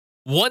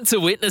Want to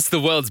witness the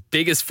world's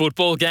biggest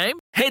football game?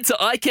 Head to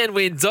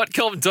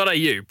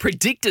iCanWin.com.au,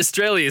 predict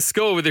Australia's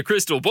score with a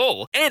crystal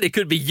ball, and it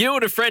could be you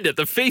and a friend at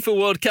the FIFA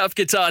World Cup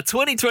Qatar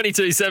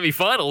 2022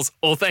 semi-finals,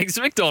 all thanks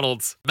to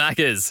McDonald's.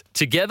 Maccas,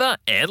 together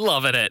and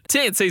loving it.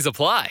 TNCs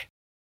apply.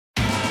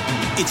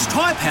 It's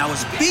Tyre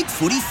Power's Big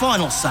Footy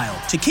Final Sale.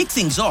 To kick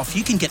things off,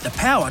 you can get the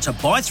power to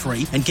buy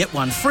 3 and get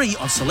 1 free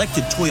on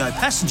selected Toyo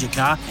passenger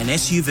car and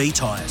SUV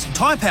tyres.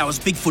 Tyre Power's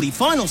Big Footy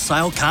Final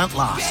Sale can't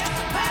last.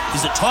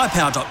 Visit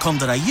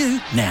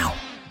tyrepower.com.au now.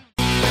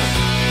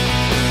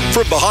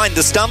 From behind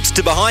the stumps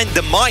to behind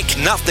the mic,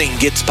 nothing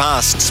gets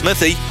past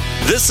Smithy.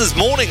 This is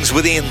Mornings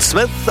with Ian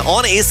Smith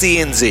on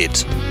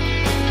SENZ.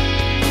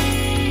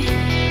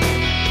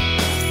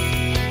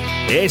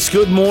 Yes,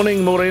 good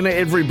morning, Morena,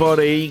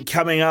 everybody.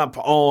 Coming up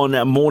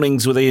on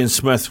Mornings with Ian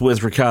Smith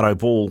with Ricardo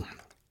Ball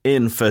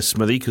in for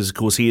Smithy, because, of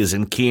course, he is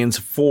in Cairns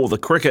for the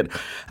cricket.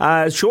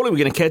 Shortly, we're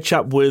going to catch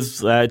up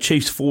with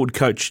Chiefs forward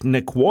coach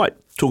Nick White,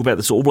 talk about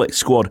this All Black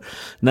squad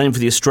named for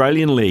the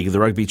Australian League, the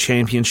Rugby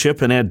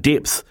Championship, and our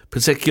depth,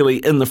 particularly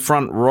in the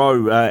front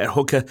row at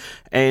hooker,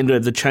 and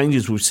the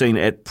changes we've seen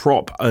at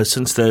prop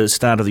since the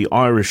start of the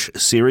Irish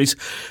series.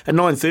 At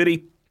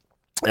 9:30,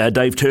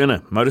 Dave Turner,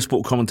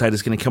 motorsport commentator,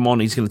 is going to come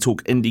on. He's going to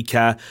talk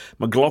IndyCar.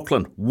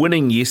 McLaughlin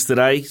winning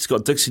yesterday.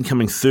 Scott Dixon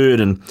coming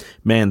third. And,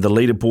 man, the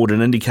leaderboard in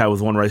IndyCar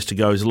with one race to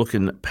go is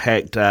looking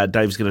packed.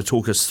 Dave's going to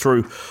talk us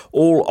through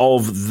all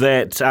of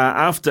that.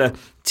 After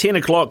 10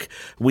 o'clock,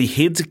 we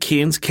head to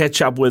Cairns,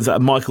 catch up with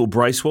Michael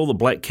Bracewell, the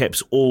Black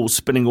Caps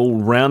spinning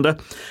all-rounder.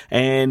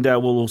 And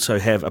we'll also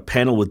have a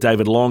panel with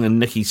David Long and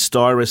Nikki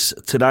Styrus.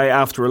 Today,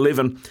 after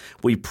 11,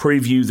 we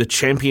preview the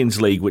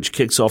Champions League, which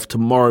kicks off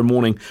tomorrow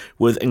morning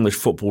with English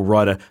football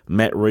writer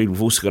Matt Reid.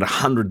 We've also got a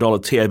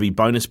 $100 TAB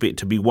bonus bet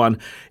to be won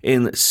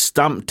in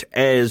Stumped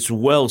as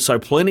well. So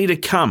plenty to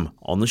come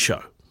on the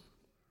show.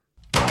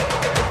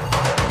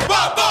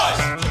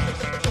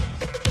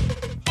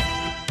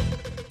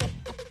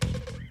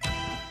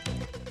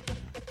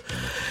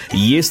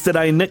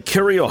 Yesterday, Nick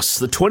Kyrgios,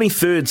 the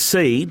 23rd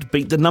seed,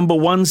 beat the number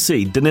 1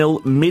 seed, Daniil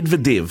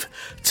Medvedev,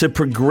 to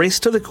progress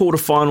to the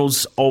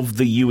quarterfinals of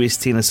the US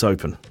Tennis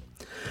Open.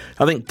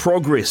 I think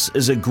progress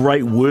is a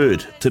great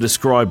word to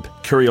describe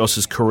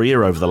Kyrgios'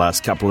 career over the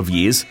last couple of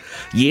years.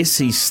 Yes,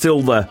 he's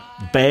still the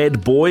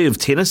bad boy of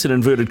tennis in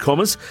inverted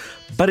commas,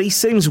 but he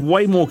seems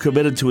way more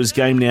committed to his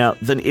game now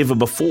than ever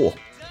before.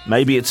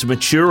 Maybe it's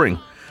maturing.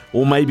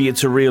 Or maybe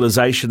it's a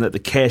realisation that the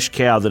cash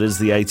cow that is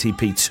the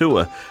ATP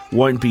Tour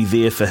won't be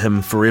there for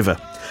him forever.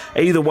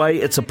 Either way,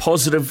 it's a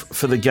positive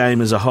for the game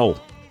as a whole.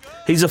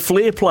 He's a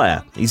flair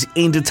player. He's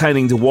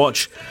entertaining to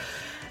watch.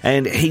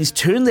 And he's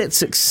turned that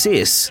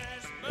success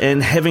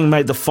in having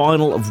made the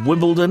final of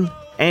Wimbledon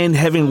and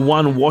having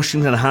won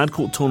Washington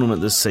Hardcourt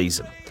Tournament this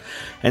season.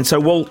 And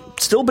so while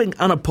still being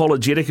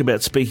unapologetic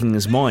about speaking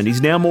his mind, he's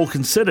now more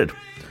considered.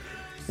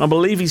 I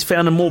believe he's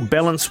found a more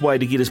balanced way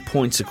to get his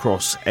points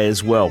across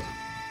as well.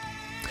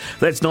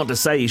 That's not to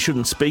say he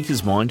shouldn't speak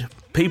his mind.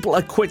 People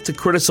are quick to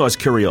criticise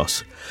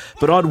Kyrgios,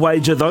 but I'd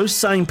wager those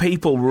same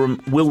people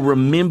will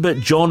remember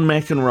John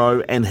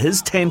McEnroe and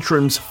his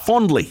tantrums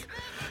fondly,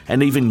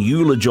 and even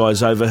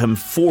eulogise over him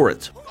for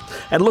it.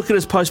 And look at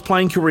his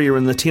post-playing career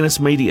in the tennis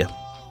media.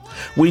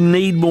 We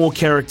need more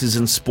characters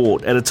in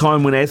sport at a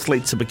time when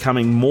athletes are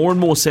becoming more and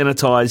more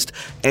sanitised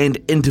and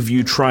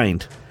interview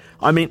trained.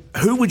 I mean,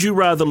 who would you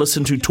rather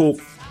listen to talk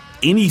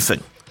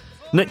anything?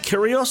 Nick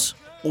Kyrgios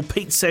or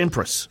Pete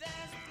Sampras?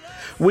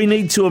 We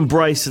need to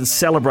embrace and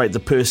celebrate the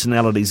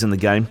personalities in the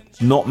game,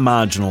 not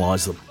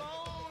marginalise them.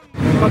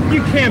 Look,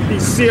 you can't be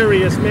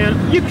serious,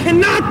 man. You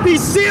cannot be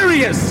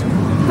serious!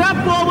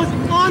 That ball was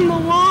on the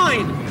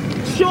line.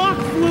 Chalk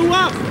flew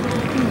up.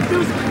 It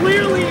was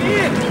clearly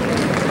in.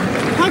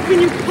 How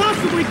can you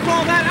possibly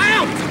call that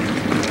out?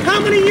 How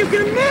many you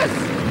can miss?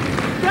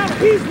 That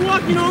piece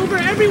walking over,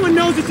 everyone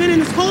knows it's in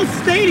this whole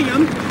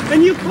stadium,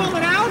 and you call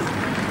it out?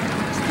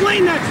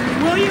 Explain that to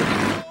me, will you?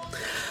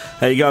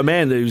 There you go,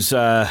 man, who's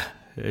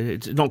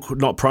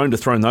not prone to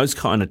throwing those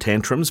kind of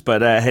tantrums,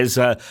 but has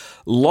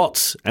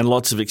lots and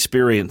lots of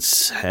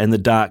experience in the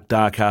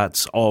dark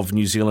arts of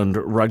New Zealand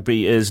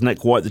rugby, is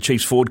Nick White, the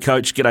Chiefs forward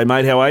coach. G'day,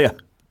 mate. How are you?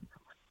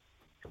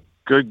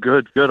 Good.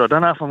 I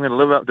don't know if I'm going to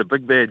live up to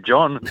Big Bad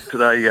John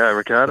today,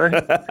 Ricardo.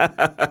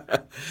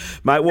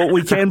 Mate, well,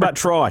 we can but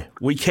try.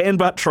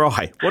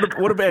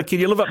 What about, can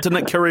you live up to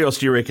Nick Kyrgios,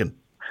 do you reckon?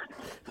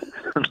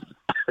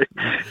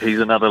 He's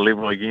another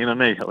level again,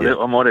 isn't he? Yeah.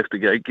 I might have to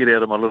get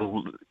out of my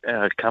little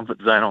comfort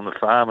zone on the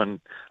farm and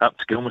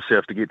upskill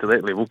myself to get to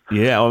that level.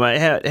 Yeah, well,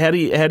 mate, how do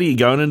you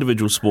go in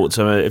individual sports?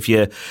 I mean, if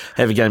you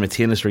have a game of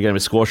tennis or a game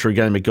of squash or a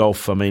game of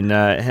golf, I mean,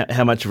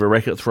 how much of a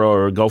racket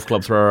thrower or a golf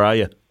club thrower are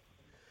you?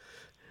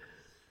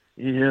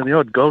 Yeah, the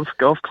odd golf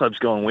club's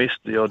gone west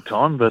the odd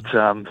time, but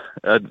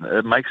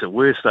it makes it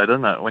worse, though,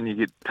 doesn't it? When you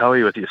get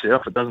toey with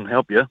yourself, it doesn't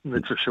help you,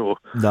 that's for sure.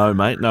 No,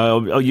 mate,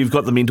 no. Oh, you've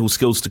got the mental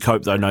skills to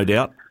cope, though, no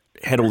doubt.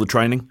 Had all the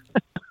training?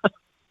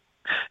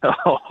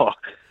 Oh,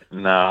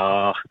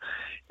 no.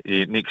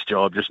 next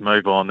job, just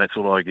move on. That's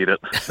all I get it.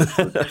 It's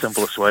the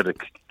simplest way to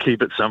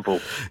keep it simple.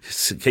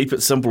 Keep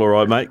it simple, all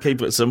right, mate.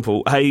 Keep it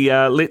simple. Hey,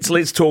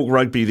 let's talk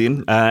rugby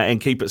then, and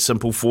keep it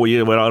simple for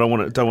you. Well, I don't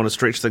want to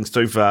stretch things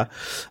too far.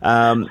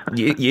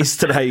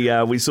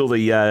 Yesterday, we saw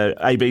the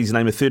AB's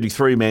name a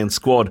 33-man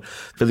squad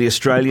for the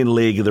Australian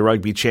leg of the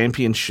Rugby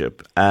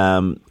Championship.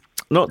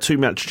 Not too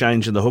much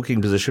change in the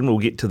hooking position. We'll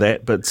get to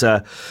that. But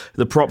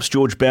the props,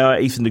 George Bower,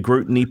 Ethan de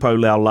Groot, Nepo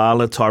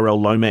Laulala,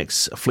 Tyrell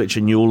Lomax,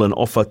 Fletcher Newell and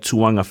Ofa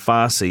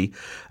Tuanga-Fasi.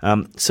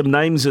 Some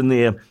names in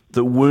there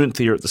that weren't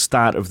there at the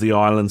start of the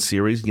Island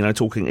series. You know,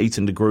 talking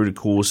Ethan de Groot, of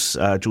course,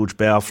 George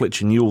Bower,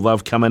 Fletcher Newell,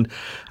 they've come in.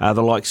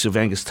 The likes of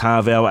Angus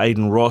Tarvau,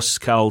 Aidan Ross,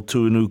 Karl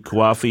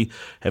Tuinu-Kuafi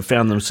have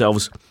found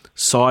themselves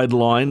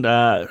sidelined.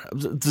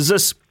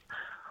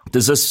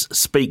 Does this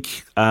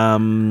speak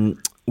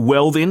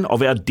well then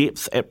of our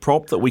depth at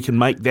prop that we can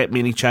make that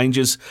many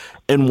changes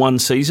in one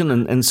season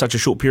in such a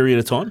short period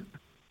of time?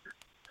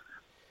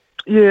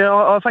 Yeah,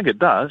 I think it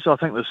does. I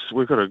think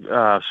we've got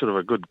a sort of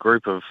a good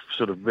group of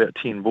sort of about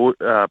 10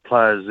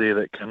 players there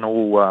that can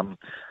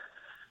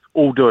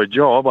all do a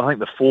job. I think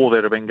the 4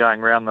 that have been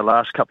going around the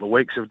last couple of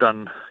weeks have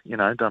done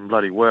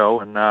bloody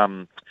well.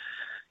 And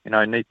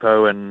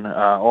Nepo and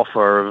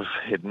Offa have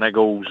had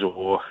niggles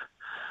or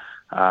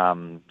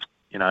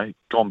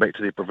gone back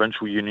to their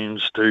provincial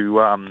unions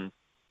to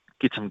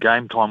get some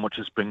game time, which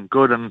has been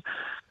good. And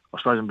I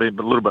suppose I'm being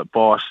a little bit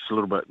biased, a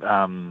little bit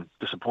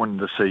disappointed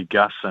to see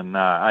Gus and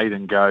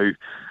Aidan go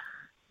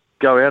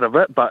out of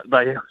it, but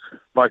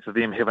both of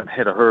them haven't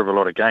had a hell of a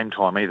lot of game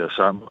time either,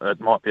 so it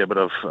might be a bit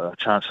of a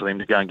chance for them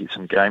to go and get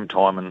some game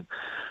time and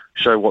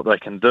show what they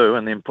can do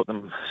and then put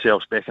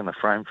themselves back in the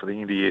frame for the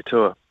end of year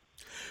tour.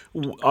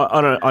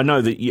 I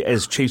know that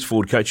as Chiefs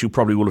forward coach, you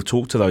probably will have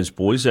talked to those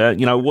boys.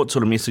 What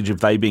sort of message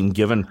have they been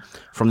given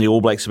from the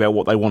All Blacks about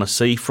what they want to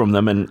see from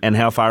them and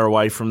how far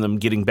away from them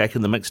getting back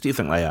in the mix do you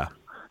think they are?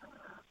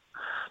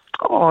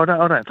 Oh, I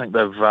don't think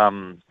they've. I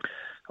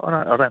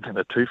don't think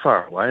they're too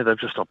far away. They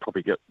just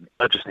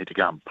need to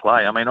go and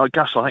play. I mean, I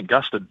think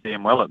Gus did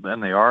damn well in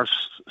the Irish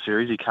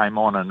series. He came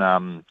on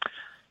and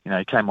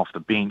he came off the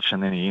bench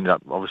and then he ended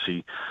up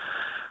obviously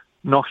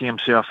knocking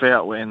himself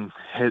out when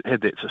had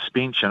that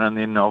suspension, and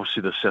then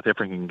obviously the South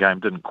African game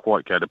didn't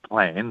quite go to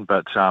plan.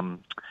 But and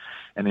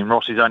then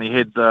Rossi's only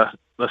had the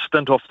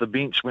stint off the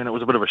bench when it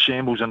was a bit of a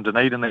shambles in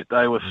Dunedin that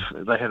day.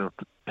 They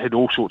had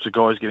all sorts of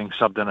guys getting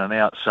subbed in and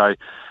out. So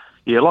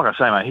yeah, like I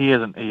say, mate,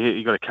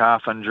 he got a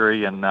calf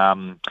injury and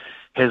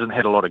hasn't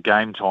had a lot of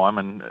game time.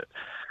 And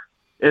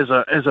as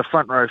a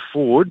front row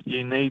forward,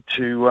 you need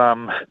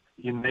to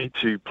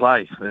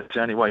play. That's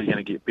the only way you're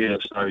going to get better.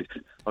 So,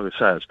 like I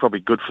say, it's probably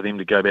good for them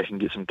to go back and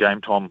get some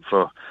game time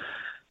for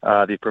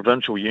their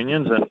provincial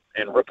unions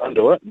and rip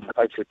into it and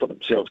hopefully put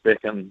themselves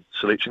back in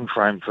selection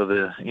frame for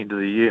the end of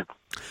the year.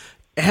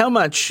 How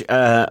much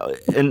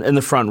in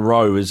the front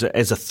row as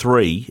a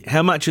 3,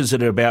 how much is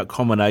it about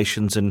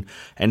combinations and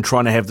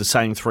trying to have the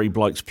same 3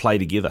 blokes play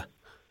together?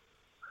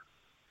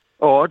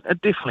 Oh, it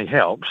definitely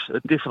helps.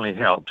 It definitely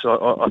helps.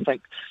 I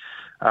think,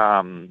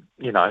 I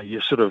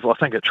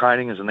think at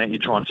training is in that you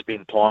try and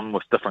spend time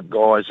with different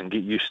guys and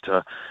get used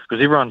to,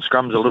 because everyone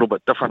scrums a little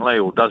bit differently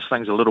or does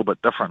things a little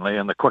bit differently,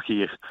 and the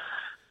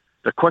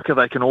quicker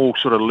they can all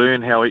sort of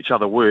learn how each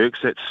other works,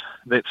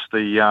 that's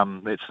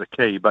the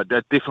key. But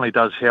that definitely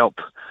does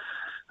help,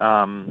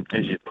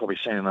 as you've probably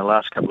seen in the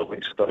last couple of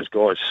weeks with those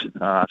guys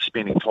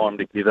spending time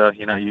together.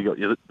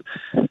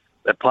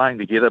 They're playing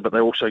together, but they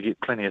also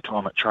get plenty of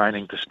time at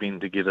training to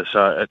spend together.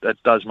 So it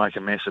does make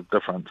a massive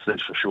difference,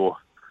 that's for sure.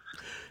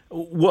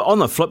 Well, on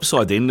the flip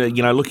side then,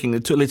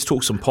 let's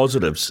talk some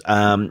positives.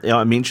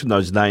 I mentioned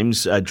those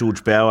names,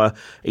 George Bower,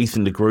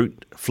 Ethan de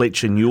Groot,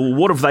 Fletcher Newell.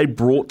 What have they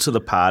brought to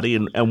the party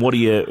and what do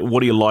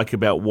you like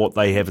about what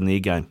they have in their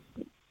game?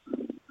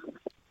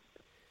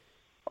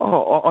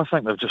 Oh, I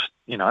think they've just,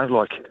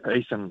 like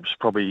Ethan's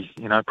probably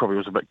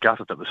was a bit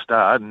gutted at the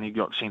start and he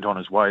got sent on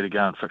his way to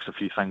go and fix a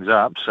few things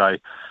up. So,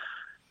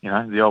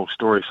 the old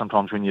story,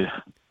 sometimes when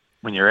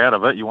you're out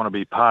of it, you want to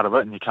be part of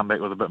it, and you come back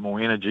with a bit more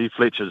energy.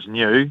 Fletcher's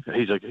new;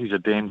 he's a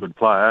damn good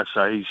player,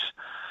 so he's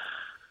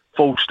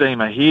full steam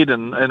ahead.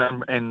 And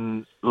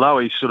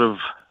Lowy sort of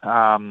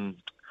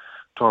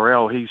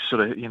Tyrell, he's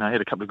sort of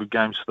had a couple of good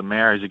games for the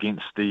Maoris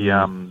against the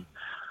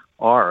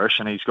Irish,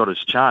 and he's got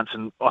his chance.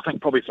 And I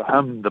think probably for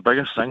him, the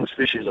biggest thing,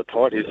 especially as a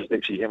tight head, is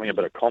actually having a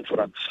bit of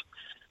confidence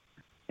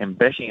and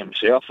backing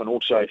himself, and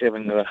also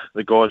having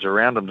the guys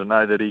around him to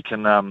know that he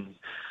can.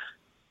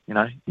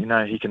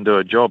 He can do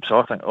a job. So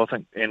I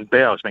think, and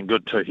Bower's been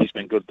good too. He's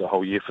been good the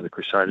whole year for the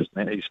Crusaders.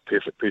 Man, he's a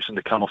perfect person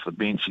to come off the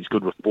bench. He's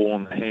good with ball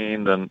in the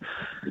hand, and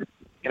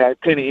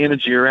plenty of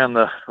energy around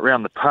the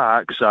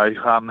park. So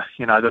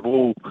they've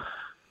all,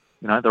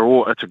 they're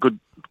all. It's a good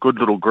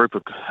little group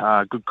of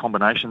good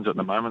combinations at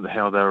the moment.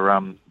 How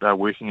they're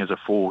working as a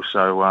force.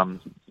 So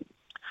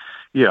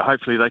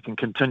hopefully they can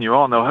continue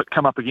on. They'll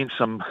come up against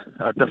some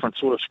different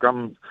sort of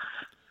scrum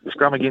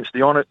against the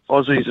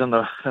Aussies in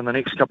the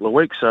next couple of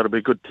weeks, so it'll be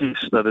a good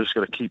test. They've just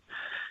got to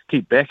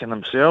keep backing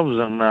themselves,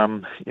 and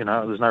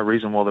there's no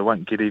reason why they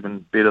won't get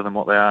even better than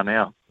what they are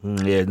now.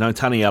 Yeah, no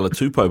Tani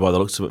Alatupo by the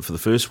looks of it for the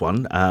first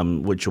one,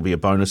 which will be a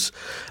bonus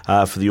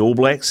for the All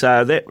Blacks.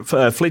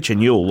 Fletcher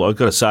Newell, I've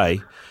got to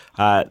say,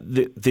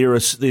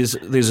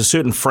 there's a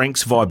certain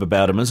Franks vibe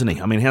about him, isn't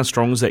he? I mean, how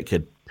strong is that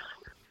kid?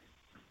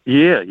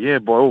 Yeah.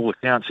 By all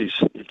accounts, he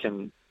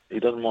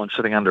doesn't mind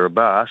sitting under a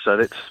bar,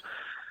 so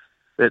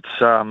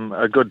that's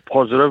a good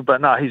positive.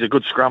 But no, he's a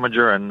good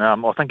scrummager, and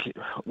I think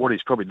what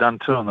he's probably done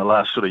too in the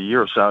last sort of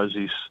year or so is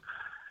he's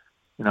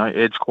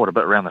adds quite a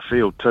bit around the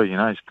field too. He's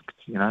a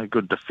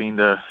good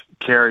defender,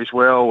 carries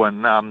well,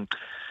 and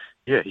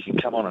he can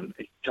come on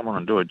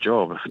and do a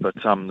job.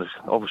 But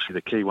obviously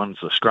the key one's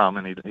the scrum,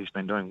 and he's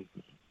been doing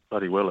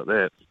bloody well at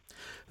that.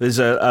 There's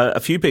a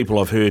few people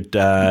I've heard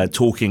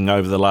talking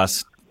over the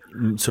last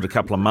sort of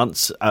couple of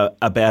months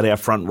about our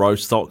front row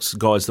stocks,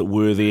 guys that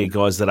were there,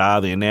 guys that are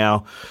there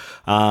now.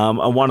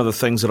 And one of the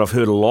things that I've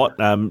heard a lot,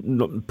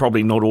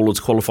 probably not all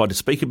as qualified to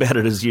speak about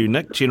it as you,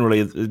 Nick.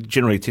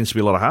 Generally tends to be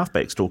a lot of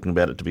halfbacks talking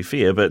about it, to be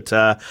fair, but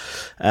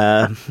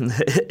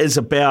is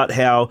about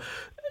how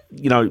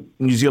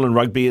New Zealand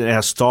rugby and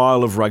our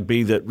style of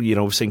rugby that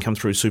we've seen come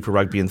through Super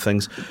Rugby and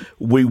things.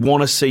 We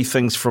want to see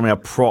things from our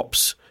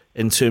props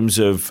in terms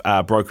of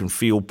broken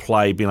field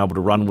play, being able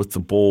to run with the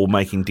ball,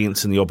 making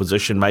dents in the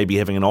opposition, maybe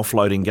having an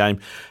offloading game,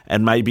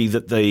 and maybe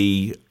that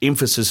the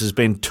emphasis has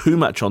been too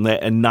much on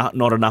that and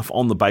not enough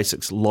on the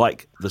basics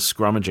like the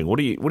scrummaging. What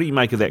do you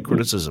make of that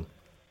criticism?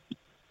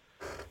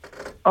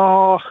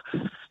 Oh,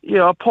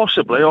 yeah,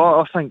 possibly.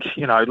 I think, at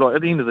the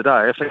end of the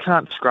day, if they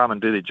can't scrum and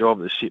do their job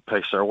at the set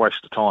piece, they're a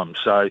waste of time.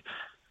 So,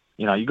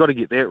 you've got to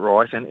get that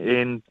right.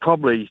 And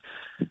probably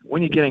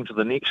when you're getting to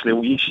the next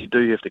level, yes, you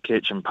do have to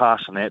catch and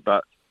pass and that,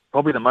 but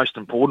probably the most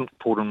important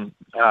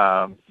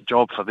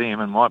job for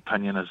them, in my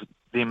opinion, is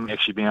them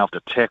actually being able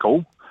to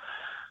tackle,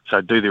 so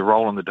do their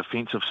role in the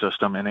defensive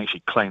system and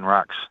actually clean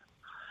rucks.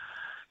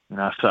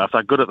 So if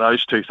they're good at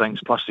those two things,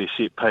 plus their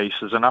set piece,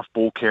 there's enough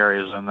ball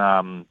carriers and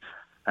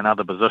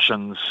other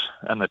positions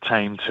in the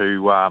team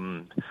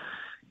to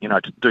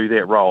do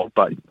that role.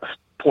 But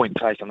point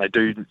taken, they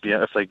do.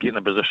 If they get in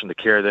a position to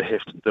carry, they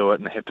have to do it,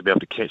 and they have to be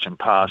able to catch and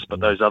pass. But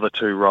those other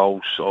two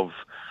roles of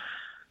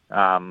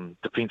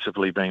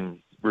defensively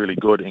being really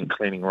good in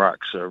cleaning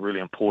rucks are really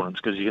important,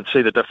 because you can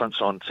see the difference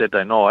on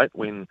Saturday night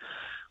when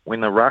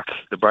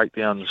the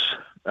breakdowns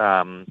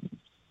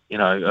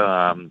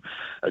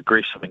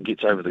aggressive and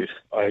gets over the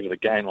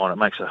gain line. It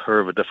makes a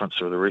hell of a difference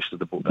for the rest of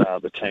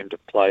the team to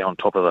play on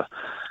top of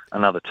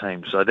another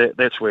team. So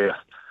that's where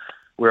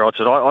I'd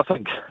say I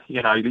think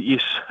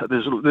yes,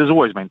 there's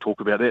always been talk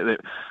about that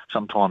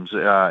sometimes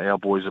our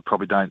boys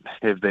probably don't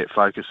have that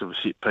focus of a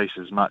set piece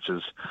as much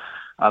as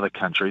other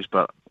countries,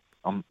 but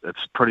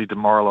it's pretty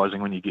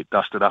demoralising when you get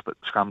dusted up at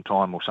scrum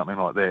time or something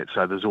like that.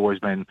 So there's always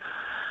been,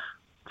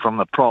 from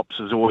the props,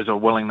 there's always a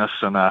willingness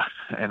and a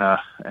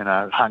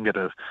hunger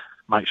to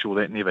make sure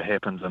that never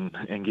happens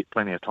and get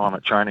plenty of time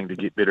at training to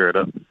get better at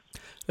it.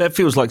 That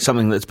feels like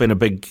something that's been a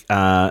big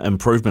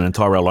improvement in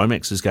Tyrell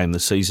Lomax's game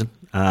this season.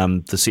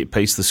 The set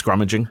piece, the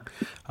scrummaging.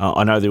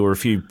 I know there were a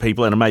few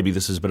people, and maybe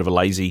this is a bit of a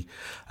lazy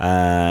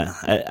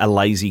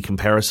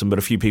comparison, but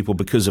a few people,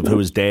 because of who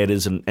his dad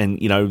is and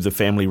the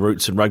family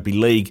roots in rugby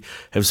league,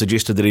 have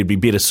suggested that he'd be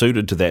better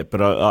suited to that.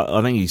 But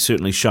I think he's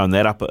certainly shown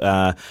that up,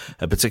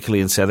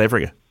 particularly in South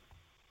Africa.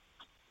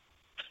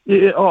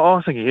 Yeah,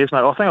 I think he has, mate.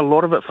 I think a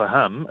lot of it for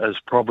him is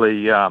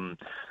probably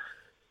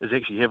is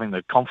actually having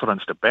the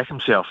confidence to back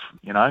himself.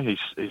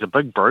 He's a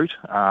big brute,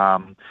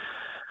 and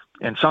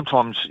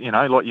sometimes you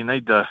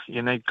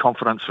need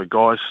confidence for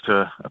guys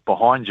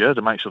behind you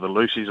to make sure the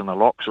loosies and the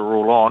locks are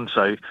all on.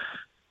 So,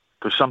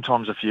 because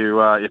sometimes if you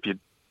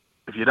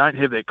don't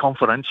have that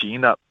confidence, you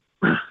end up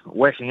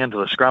whacking into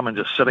the scrum and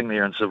just sitting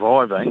there and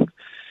surviving.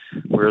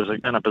 Whereas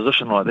in a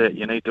position like that,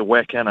 you need to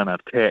whack in and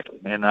attack,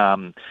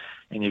 and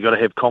you've got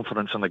to have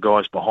confidence in the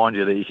guys behind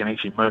you that you can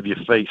actually move your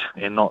feet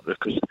and not,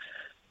 because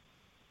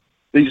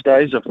these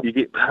days if you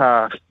get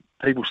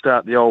people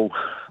start the old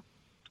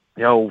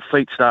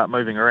feet start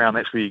moving around,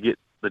 that's where you get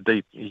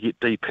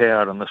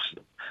depowered, and this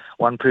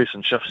one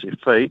person shifts their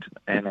feet,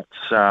 and it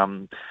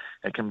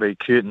can be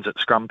curtains at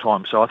scrum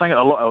time. So I think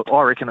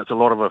I reckon it's a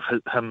lot of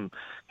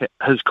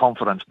his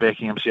confidence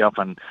backing himself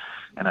and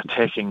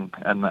attacking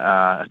and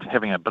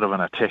having a bit of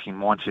an attacking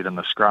mindset in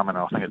the scrum, and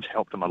I think it's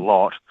helped him a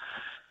lot.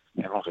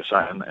 And like I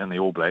say, in the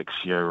All Blacks,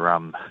 you've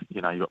got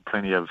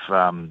plenty of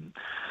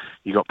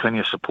plenty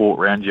of support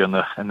around you in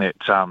that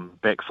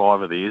back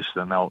five of theirs.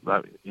 Then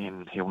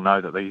he'll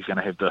know that he's going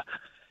to have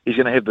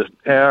the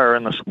power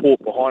and the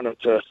support behind him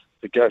to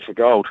go for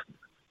gold.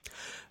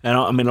 And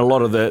I mean, a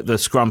lot of the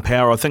scrum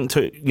power, I think,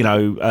 too.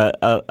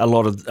 A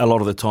lot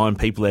of the time,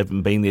 people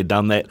haven't been there,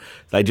 done that.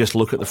 They just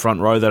look at the front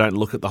row. They don't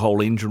look at the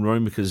whole engine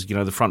room, because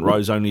the front row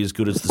is only as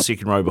good as the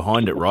second row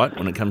behind it, right?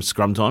 When it comes to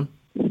scrum time.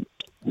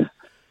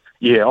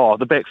 Yeah,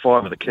 the back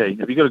five are the key.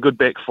 If you've got a good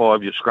back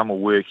five, your scrum will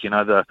work.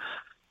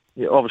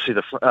 Obviously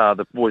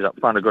the boys up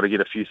front have got to get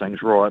a few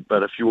things right,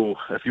 but if your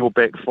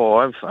back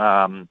five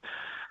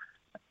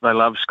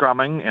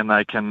scrumming, and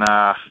they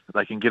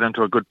can get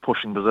into a good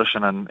pushing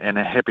position and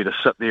are happy to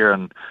sit there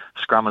and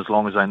scrum as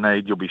long as they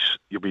need. You'll be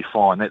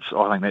fine. I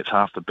think that's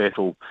half the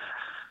battle.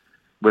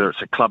 Whether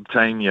it's a club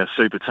team, your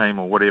super team,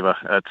 or whatever,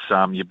 it's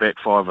your back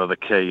five are the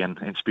key, and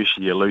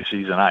especially your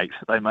loosies and eight.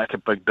 They make a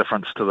big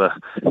difference to the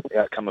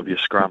outcome of your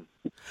scrum.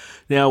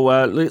 Now,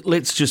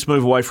 let's just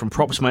move away from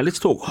props, mate. Let's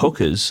talk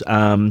hookers,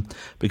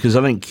 because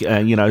I think,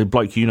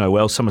 bloke you know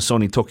well,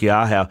 Samasoni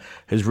Tokiaho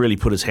has really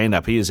put his hand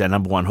up. He is our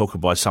number one hooker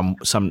by some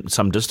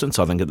distance,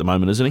 I think, at the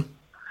moment, isn't he?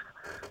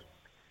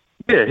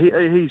 Yeah,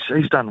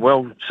 he's done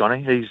well,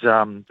 Sonny. He's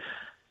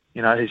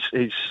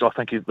I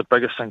think the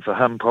biggest thing for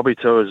him probably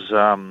too is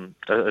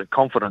a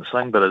confidence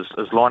thing, but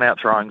his line-out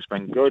throwing's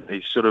been good.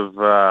 He's sort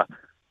of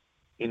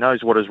he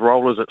knows what his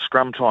role is at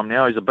scrum time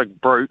now. He's a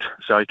big brute,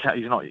 so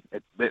he's not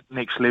at that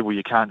next level.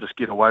 You can't just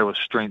get away with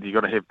strength. You've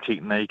got to have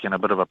technique and a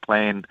bit of a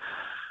plan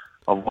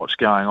of what's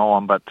going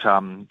on. But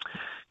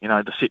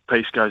the set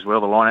piece goes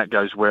well, the line-out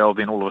goes well,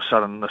 then all of a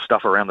sudden the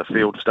stuff around the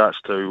field starts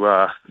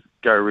to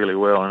go really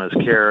well, and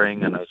his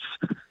carrying and his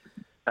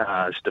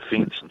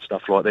defence and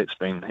stuff like that's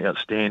been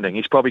outstanding.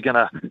 He's probably going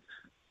to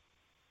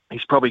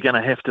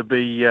have to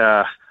be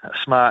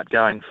smart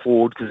going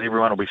forward, because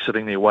everyone will be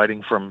sitting there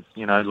waiting for him.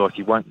 He's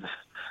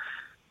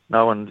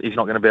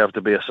not going to be able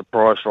to be a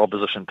surprise for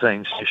opposition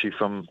teams, especially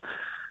from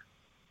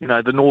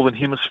the northern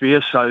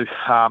hemisphere. So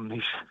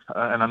and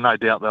no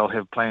doubt they'll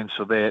have plans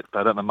for that.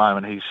 But at the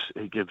moment,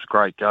 he gives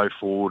great go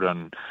forward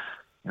and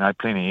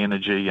plenty of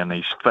energy, and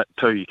he's fit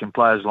too. You can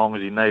play as long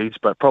as he needs,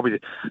 but I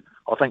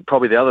think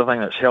the other thing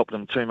that's helped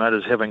him too, mate,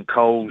 is having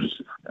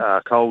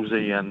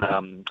Colesy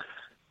and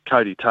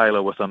Cody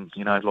Taylor with him.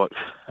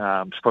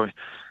 It's probably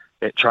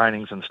at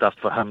trainings and stuff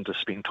for him to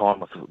spend time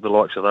with the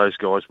likes of those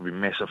guys would be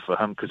massive for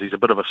him, because he's a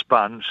bit of a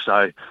sponge.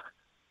 So,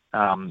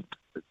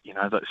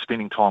 that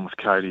spending time with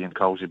Cody and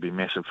Colesy would be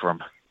massive for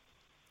him.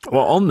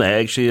 Well, on that,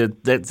 actually,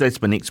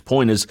 that's my next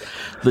point, is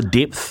the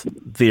depth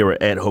there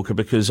at hooker,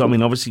 because,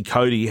 obviously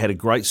Cody had a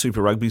great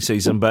Super Rugby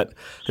season, but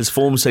his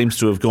form seems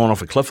to have gone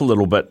off a cliff a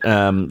little bit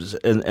in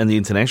the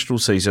international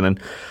season. And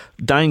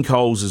Dane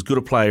Coles, as good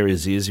a player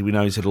as he is, we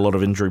know he's had a lot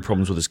of injury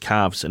problems with his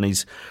calves, and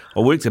I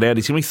worked it out,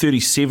 he's going to be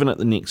 37 at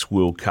the next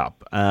World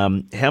Cup.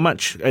 How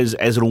much, as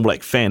an All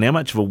Black fan, how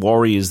much of a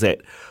worry is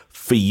that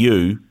for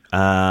you,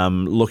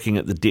 looking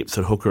at the depth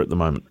at hooker at the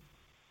moment?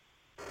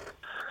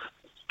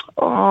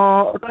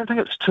 Oh, I don't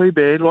think it's too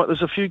bad.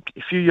 There's a few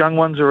young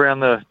ones around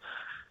the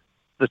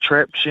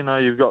traps.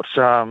 You've got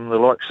the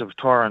likes of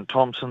Tyrone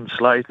Thompson,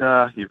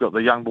 Slater. You've got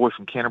the young boy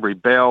from Canterbury,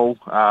 Bell.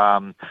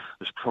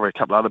 There's probably a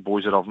couple of other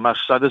boys that I've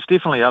missed. So there's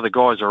definitely other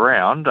guys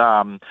around.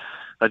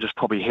 They just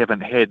probably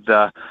haven't had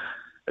the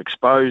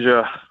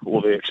exposure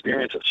or the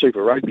experience at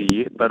Super Rugby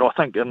yet. But I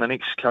think in the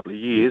next couple of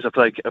years, if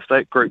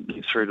that group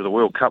gets through to the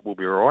World Cup, we'll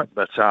be all right.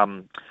 But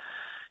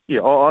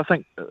yeah, I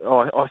think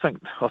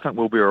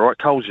we'll be all right.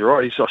 Cole's, you're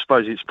right. I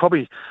suppose it's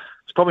probably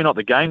not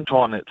the game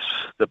time that's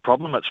the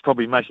problem. It's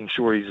probably making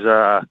sure he's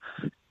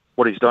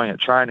what he's doing at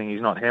training. He's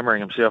not hammering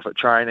himself at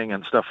training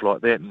and stuff like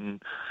that.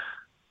 And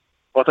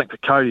I think for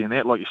Cody and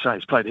that, like you say,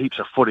 he's played heaps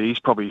of footy. He's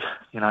probably,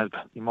 he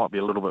might be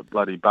a little bit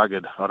bloody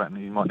buggered.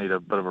 He might need a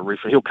bit of a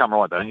refer. He'll come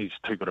right though. He's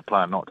too good a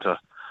player not to.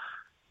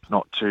 It's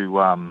not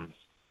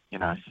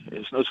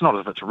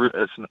as if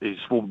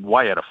he's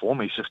way out of form.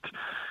 He's just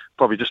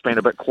probably just been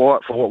a bit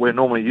quiet for what we're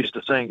normally used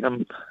to seeing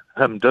him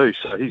do.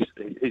 So he's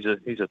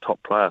a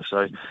top player,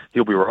 so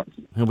he'll be right.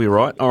 He'll be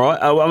right. All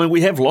right.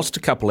 We have lost a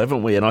couple,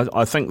 haven't we? And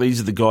I think these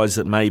are the guys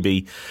that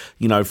maybe,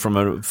 from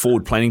a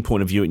forward planning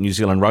point of view at New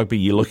Zealand Rugby,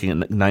 you're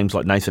looking at names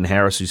like Nathan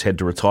Harris, who's had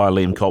to retire,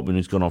 Liam Coltman,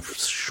 who's gone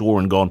offshore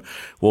and gone,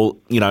 well,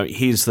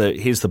 here's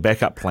the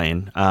backup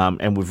plan,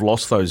 and we've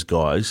lost those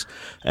guys,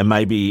 and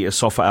maybe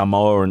Asafa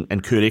Almoa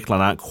and Kurt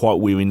Eklund aren't quite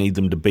where we need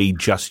them to be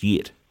just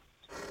yet.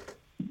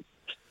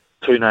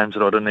 Two names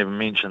that I didn't even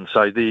mention.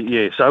 So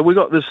so we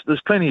got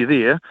there's plenty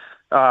there.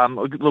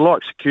 The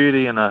likes of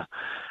Curdy and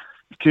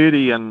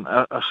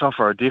Asafa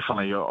are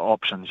definitely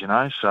options,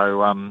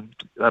 So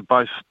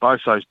both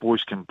those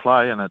boys can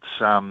play, and it's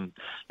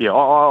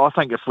I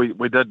think if we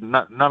did,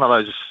 none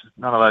of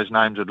those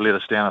names would let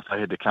us down if they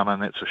had to come in.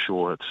 That's for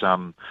sure. It's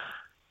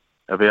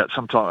about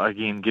sometimes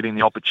again getting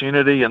the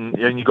opportunity, and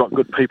you've got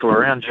good people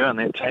around you in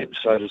that team.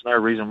 So there's no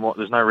reason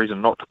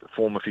not to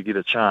perform if you get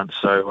a chance.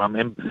 So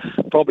and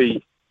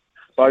probably.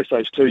 Both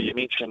those two you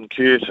mentioned,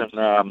 Kurt and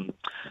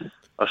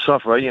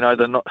Asafa,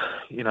 they're not,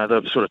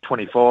 they're sort of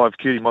 25.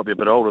 Curdy might be a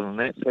bit older than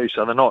that too,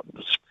 so they're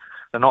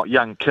not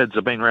young kids.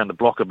 They've been around the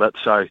block a bit,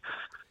 so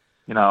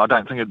I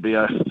don't think it'd be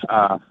a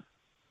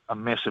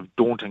massive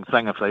daunting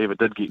thing if they ever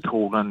did get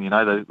called in.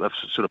 They've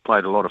sort of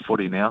played a lot of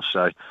footy now,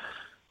 so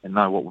and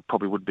know what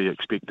probably would be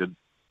expected.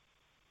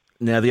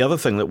 Now, the other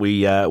thing that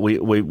we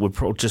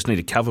just need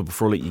to cover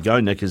before I let you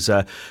go, Nick, is,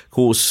 of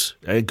course,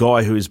 a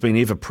guy who has been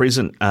ever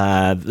present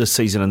this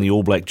season in the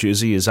All Black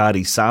jersey is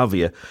Ardie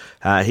Savea.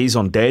 He's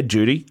on dad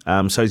duty,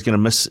 so he's going to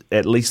miss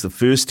at least the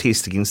first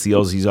test against the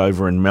Aussies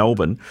over in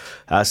Melbourne.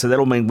 So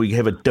that'll mean we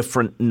have a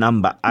different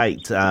number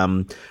 8.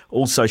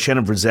 Also,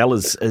 Shannon Frizzell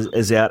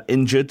is out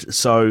injured.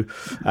 So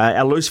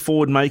our loose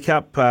forward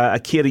makeup,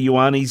 Akira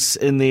Ioane's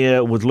in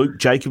there with Luke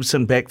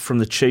Jacobson back from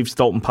the Chiefs,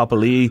 Dalton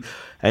Papali'i,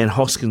 and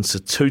Hoskins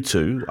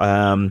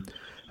Sotutu.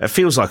 It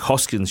feels like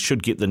Hoskins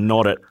should get the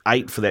nod at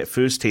 8 for that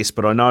first test,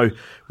 but I know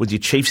with your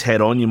Chiefs hat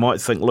on, you might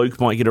think Luke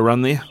might get a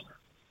run there.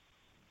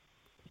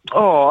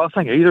 Oh, I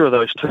think either of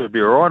those two would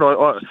be all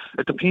right.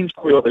 It depends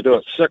probably what they do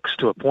at 6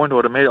 to a point.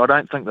 I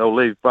don't think they'll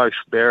leave both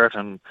Barrett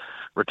and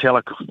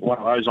Retallick, one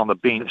of those, on the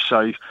bench.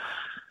 So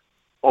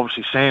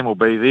obviously Sam will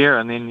be there,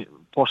 and then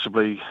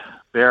possibly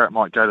Barrett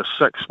might go to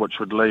 6, which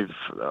would leave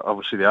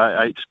obviously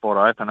the 8 spot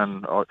open.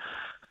 And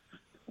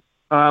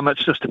it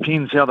just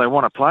depends how they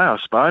want to play, I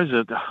suppose.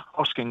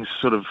 Hoskins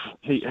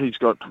he's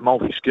got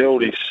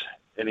multi-skilled,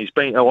 he's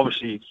been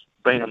obviously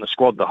been in the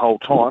squad the whole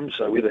time.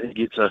 So whether he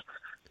gets a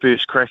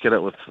first crack at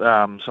it with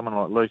someone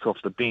like Luke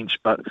off the bench,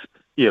 but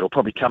yeah, it'll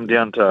probably come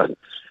down to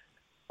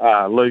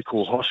Luke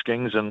or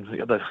Hoskins, and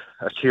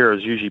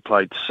Akira's usually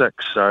played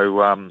 6.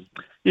 So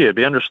yeah, it'd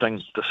be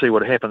interesting to see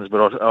what happens.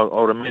 But I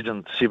would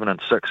imagine 7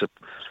 and 6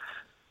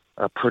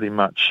 are pretty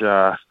much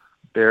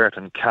Barrett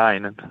and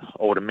Kane,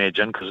 I would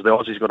imagine, because the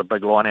Aussies got a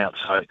big line out,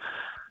 so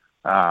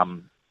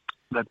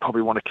they'd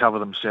probably want to cover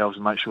themselves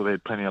and make sure they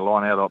had plenty of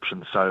line out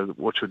options, so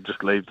which would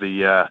just leave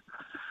the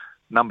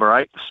number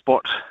 8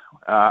 spot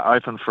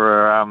open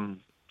for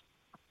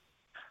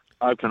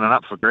opening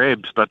up for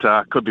grabs, but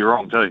could be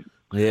wrong too.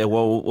 Yeah,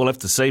 well, we'll have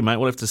to see, mate.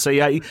 We'll have to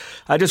see.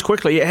 Just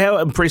quickly, how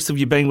impressed have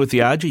you been with the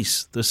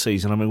Argies this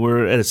season? I mean,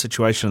 we're at a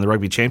situation in the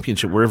Rugby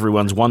Championship where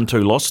everyone's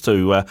 1-2 lost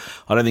to. I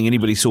don't think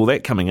anybody saw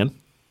that coming in.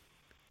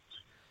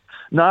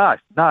 No,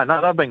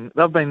 they've been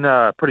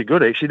pretty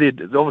good actually.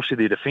 Obviously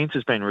their defence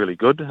has been really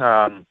good,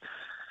 and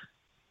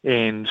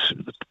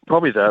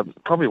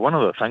probably one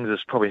of the things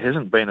is probably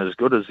hasn't been as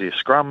good as their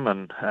scrum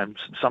and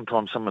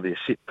sometimes some of their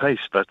set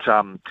piece. But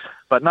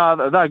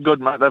no, they're good,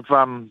 mate. They've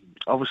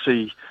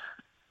obviously,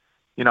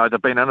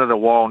 they've been in it a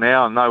while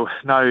now and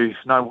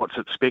know what's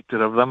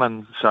expected of them,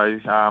 and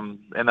so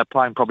and they're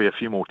playing probably a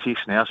few more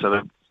tests now, so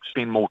they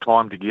spend more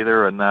time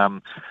together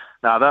and.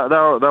 No,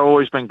 they've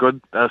always been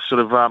good. Got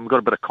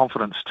a bit of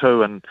confidence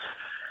too, and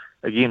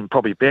again,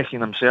 probably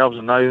backing themselves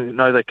and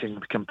know they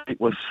can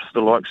compete with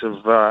the likes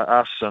of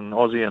us and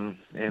Aussie and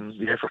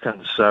the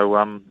Africans. So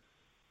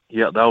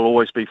yeah, they'll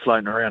always be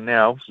floating around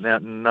now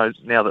that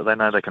they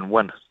know they can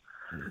win.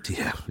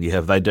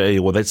 Yeah, they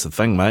do. Well, that's the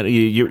thing, mate.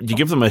 You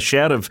give them a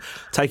shout of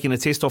taking a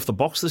test off the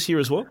box this year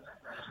as well.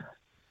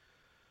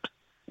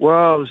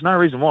 Well, there's no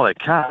reason why they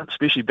can't,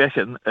 especially back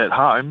at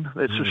home.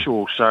 That's for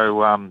sure.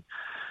 So.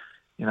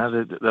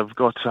 They've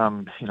got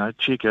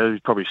Cheika, who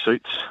probably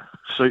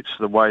suits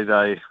the way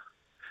their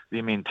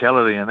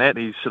mentality and that.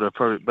 He's sort of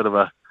probably a bit of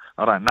I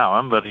don't know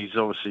him, but he's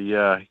obviously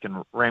he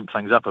can ramp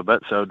things up a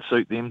bit, so it'd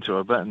suit them to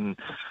a bit. And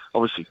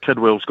obviously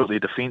Kidwell's got their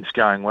defence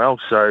going well,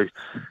 so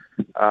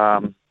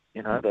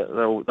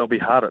they'll be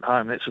hard at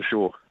home, that's for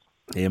sure.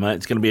 Yeah, mate,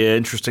 it's going to be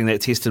interesting,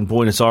 that test in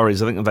Buenos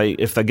Aires. I think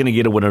if they're going to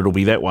get a win, it'll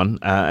be that one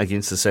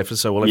against the Saffers,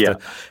 so we'll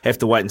have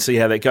to wait and see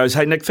how that goes.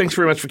 Hey, Nick, thanks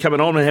very much for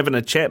coming on and having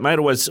a chat, mate.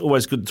 Always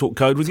good to talk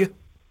code with you.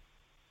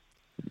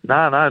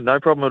 No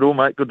problem at all,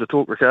 mate. Good to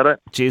talk, Ricardo.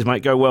 Cheers,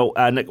 mate. Go well.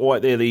 Nick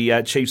White there,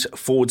 the Chiefs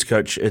forwards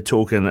coach,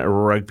 talking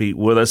rugby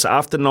with us.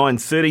 After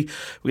 9:30,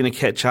 we're going to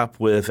catch up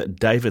with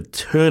David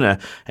Turner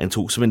and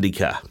talk some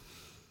IndyCar.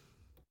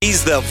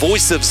 He's the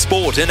voice of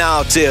sport in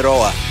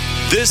Aotearoa.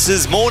 This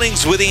is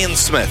Mornings with Ian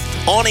Smith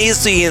on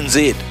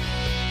SENZ.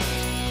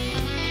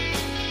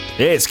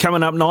 Yeah, it's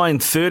coming up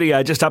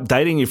 9:30. Just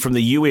updating you from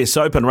the US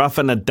Open.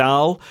 Rafa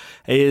Nadal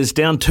is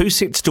down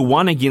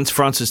 2-1 against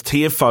Francis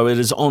Tiafoe. It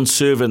is on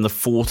serve in the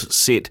fourth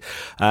set.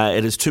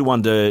 It is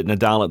 2-1 to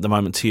Nadal at the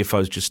moment.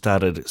 Tiafoe's just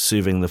started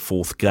serving the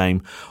fourth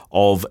game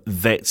of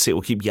that set.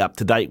 We'll keep you up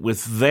to date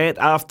with that.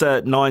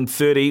 After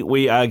 9:30,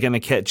 we are going to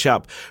catch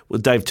up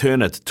with Dave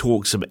Turner to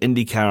talk some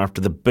IndyCar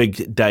after the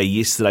big day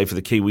yesterday for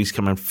the Kiwis,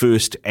 coming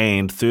first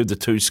and third, the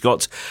two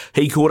Scots.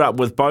 He caught up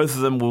with both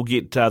of them. We'll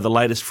get the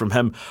latest from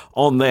him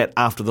on that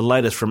after the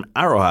latest from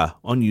Aroha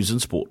on News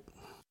and Sport.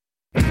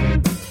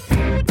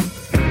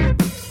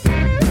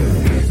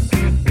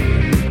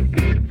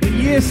 The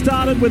year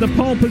started with a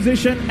pole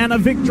position and a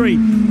victory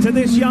to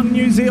this young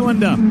New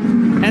Zealander.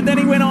 And then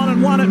he went on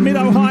and won at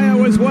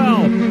Mid-Ohio as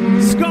well.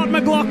 Scott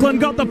McLaughlin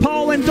got the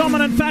pole in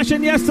dominant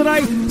fashion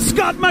yesterday.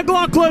 Scott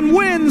McLaughlin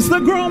wins the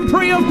Grand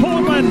Prix of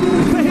Portland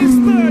for his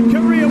third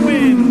career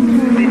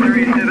win.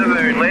 Victory to the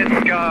moon.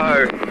 Let's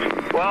go.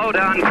 Well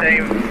done,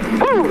 team.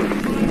 Woo!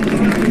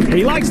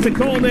 He likes to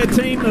call their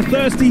team the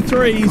Thirsty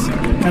Threes,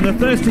 and the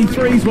Thirsty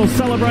Threes will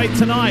celebrate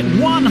tonight.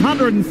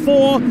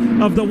 104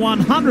 of the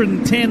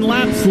 110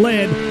 laps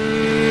led.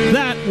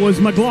 That was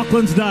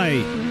McLaughlin's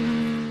day.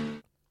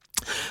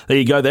 There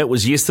you go. That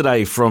was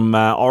yesterday from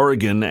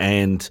Oregon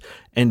and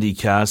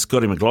IndyCar.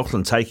 Scotty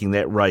McLaughlin taking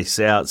that race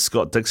out.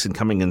 Scott Dixon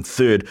coming in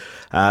third.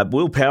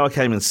 Will Power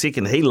came in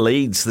second. He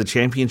leads the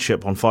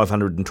championship on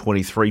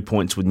 523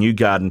 points with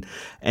Newgarden,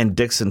 and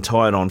Dixon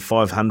tied on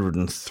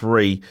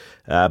 503.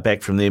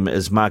 Back from them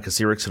is Marcus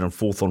Ericsson in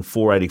fourth on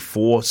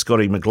 484.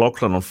 Scotty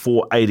McLaughlin on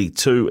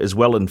 482 as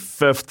well in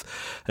fifth.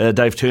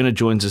 Dave Turner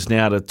joins us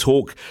now to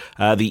talk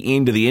the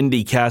end of the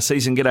IndyCar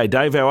season. G'day,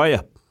 Dave. How are you?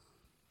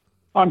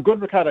 I'm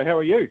good, Ricardo. How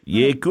are you?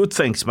 Yeah, good,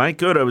 thanks, mate.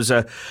 Good. It was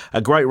a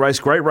great race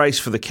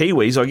for the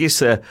Kiwis. I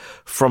guess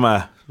from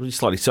a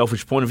slightly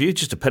selfish point of view,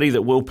 just a pity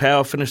that Will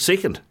Power finished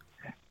second.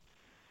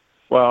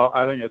 Well,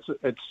 I think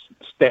it's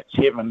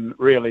stats heaven,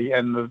 really.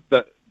 And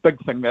the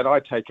big thing that I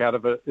take out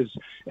of it is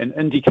in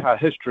IndyCar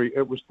history,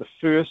 it was the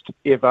first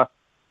ever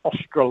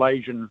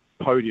Australasian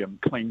podium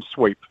clean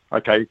sweep.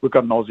 Okay, we've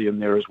got an Aussie in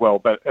there as well,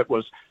 but it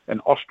was an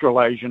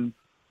Australasian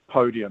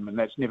podium, and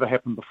that's never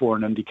happened before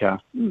in IndyCar.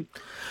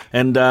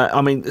 And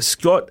I mean,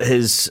 Scott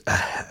he's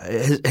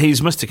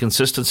Mr.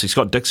 Consistency.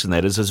 Scott Dixon,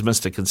 that is,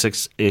 Mr.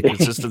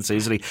 Consistency,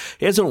 isn't he?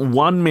 He hasn't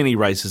won many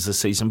races this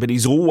season, but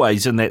he's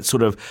always in that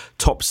sort of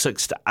top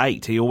 6 to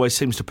 8. He always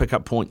seems to pick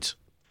up points.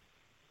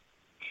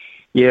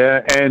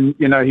 Yeah, and,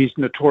 he's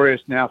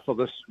notorious now for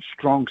this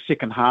strong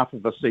second half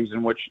of the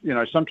season, which,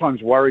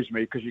 sometimes worries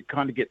me because you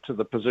kind of get to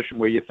the position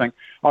where you think,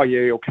 oh,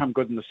 yeah, he'll come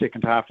good in the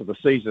second half of the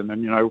season.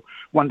 And,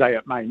 one day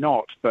it may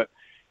not. But,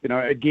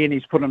 again,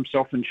 he's put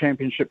himself in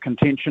championship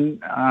contention.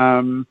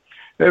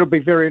 It'll be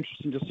very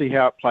interesting to see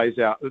how it plays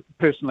out.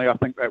 Personally, I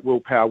think that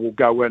Will Power will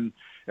go in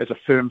as a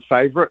firm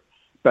favourite.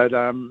 But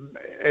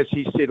as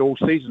he said all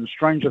season,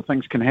 stranger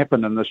things can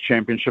happen in this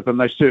championship, and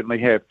they certainly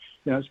have.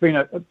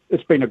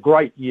 It's been a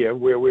great year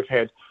where we've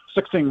had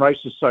 16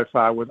 races so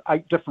far with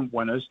 8 different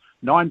winners,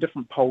 9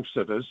 different pole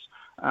sitters,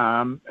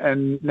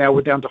 and now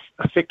we're down to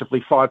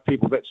effectively 5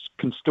 people that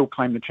can still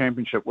claim the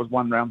championship with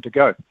 1 round to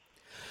go.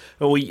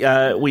 Well,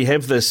 we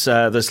have this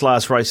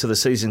last race of the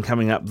season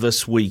coming up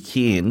this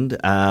weekend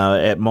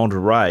at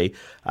Monterey.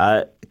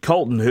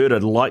 Colton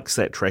Herta likes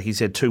that track. He's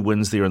had 2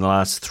 wins there in the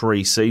last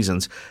 3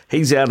 seasons.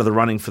 He's out of the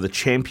running for the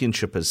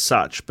championship as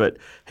such, but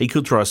he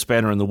could throw a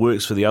spanner in the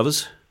works for the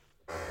others.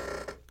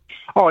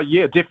 Oh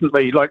yeah,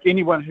 definitely. Like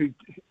anyone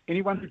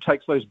who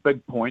takes those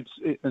big points,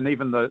 and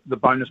even the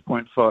bonus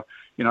point for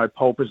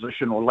pole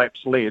position or laps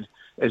led,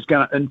 is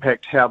going to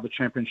impact how the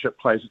championship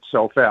plays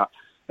itself out.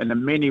 And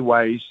in many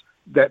ways,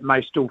 that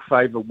may still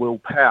favour Will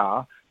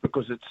Power,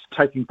 because it's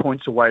taking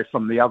points away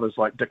from the others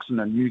like Dixon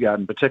and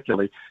Newgarden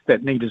particularly,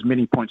 that need as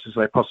many points as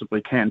they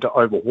possibly can to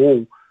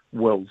overhaul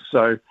Will.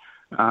 So,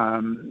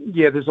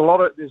 there's a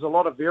lot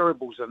of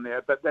variables in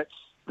there, but that's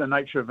the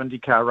nature of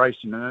IndyCar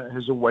racing, and it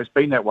has always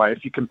been that way.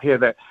 If you compare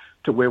that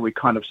to where we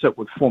kind of sit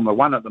with Formula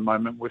One at the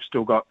moment, we've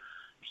still got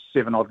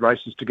 7 odd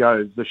races to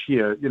go this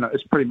year.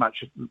 It's pretty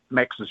much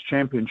Max's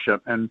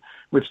championship, and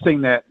we've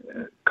seen that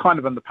kind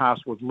of in the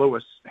past with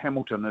Lewis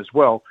Hamilton as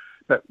well.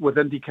 But with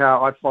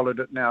IndyCar, I've followed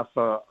it now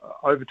for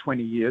over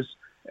 20 years,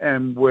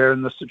 and we're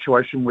in the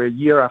situation where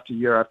year after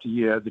year after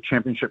year, the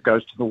championship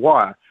goes to the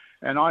wire.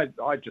 And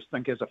I just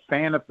think, as a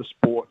fan of the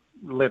sport,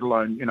 let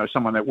alone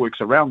someone that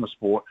works around the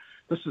sport,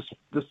 this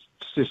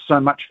says so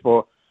much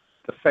for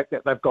the fact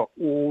that they've got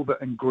all the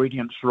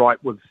ingredients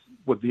right with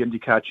the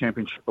IndyCar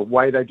Championship. The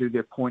way they do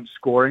their point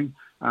scoring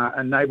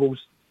enables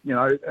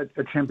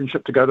a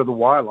championship to go to the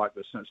wire like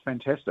this, and it's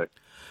fantastic.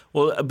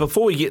 Well,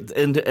 before we get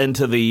into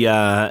into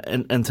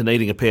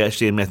needing a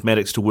PhD in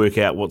mathematics to work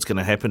out what's going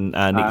to happen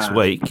next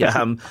week,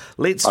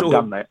 let's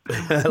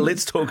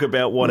talk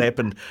about what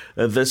happened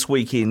this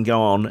weekend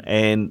gone,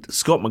 and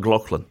Scott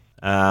McLaughlin.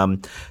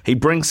 He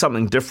brings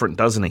something different,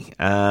 doesn't he?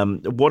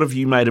 What have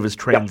you made of his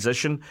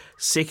transition? Yep.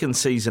 Second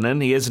season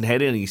in, he hasn't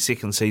had any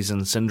second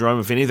season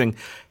syndrome. If anything,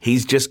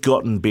 he's just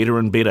gotten better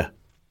and better.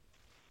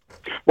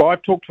 Well,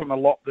 I've talked to him a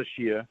lot this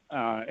year,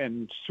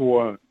 and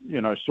saw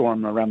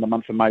him around the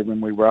month of May when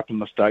we were up in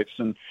the States,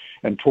 and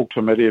talked to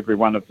him at every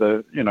one of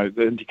the the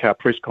IndyCar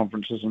press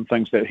conferences and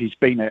things that he's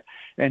been at.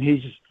 And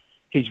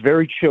he's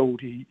very chilled.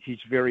 He's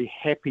very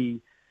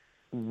happy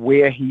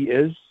where he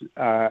is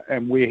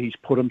and where he's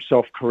put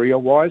himself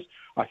career-wise.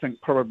 I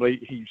think probably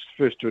he's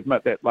first to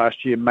admit that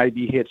last year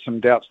maybe he had some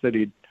doubts that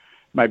he'd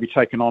maybe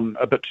taken on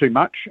a bit too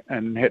much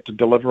and had to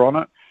deliver on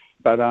it.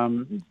 But,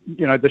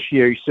 this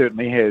year he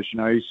certainly has.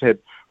 He's had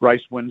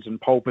race wins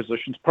and pole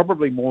positions,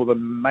 probably more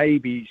than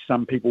maybe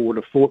some people would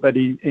have thought that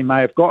he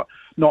may have got.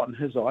 Not in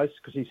his eyes,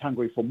 because he's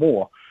hungry for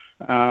more.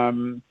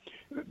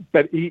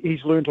 But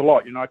he's learned a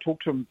lot. I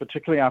talked to him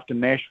particularly after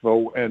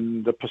Nashville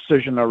and the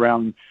precision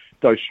around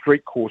those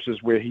street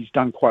courses where he's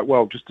done quite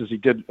well, just as he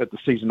did at the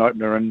season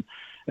opener in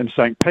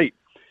St. Pete.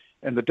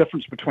 And the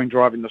difference between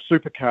driving the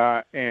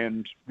supercar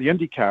and the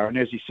IndyCar. And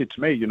as he said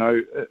to me, in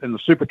the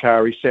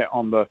supercar, he sat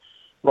on the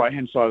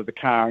right-hand side of the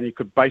car, and he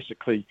could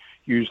basically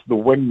use the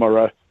wing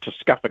mirror to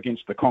scuff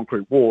against the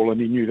concrete wall, and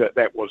he knew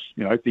that was,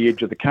 the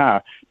edge of the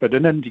car. But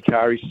in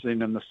IndyCar, he's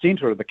seen in the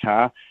centre of the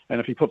car,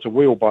 and if he puts a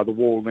wheel by the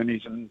wall, then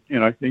he's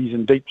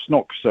in deep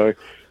snook. So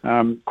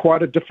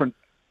quite a different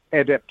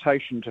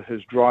adaptation to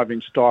his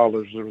driving style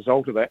as a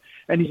result of that.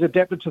 And he's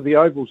adapted to the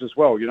ovals as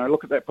well.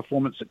 Look at that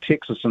performance at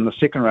Texas in the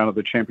second round of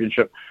the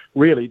championship.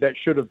 Really, that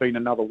should have been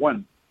another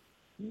win.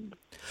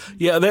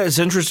 Yeah, that's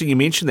interesting you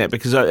mentioned that,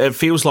 because it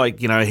feels like,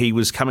 he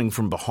was coming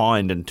from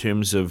behind in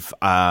terms of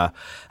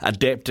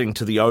adapting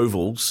to the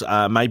ovals.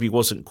 Maybe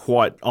wasn't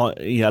quite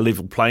a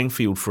level playing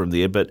field for him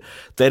there, but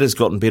that has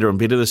gotten better and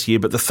better this year.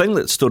 But the thing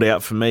that stood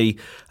out for me,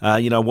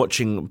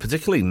 watching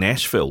particularly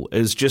Nashville,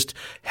 is just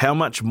how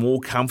much more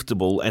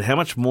comfortable and how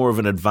much more of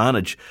an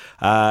advantage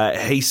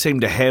he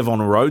seemed to have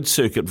on a road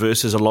circuit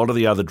versus a lot of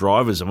the other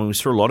drivers. I mean, we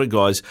saw a lot of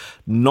guys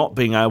not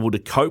being able to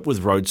cope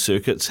with road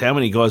circuits. How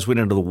many guys went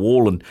into the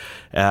wall and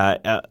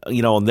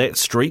on that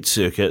street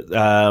circuit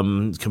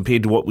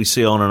compared to what we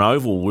see on an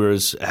oval,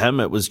 whereas him,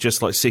 it was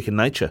just like second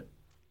nature.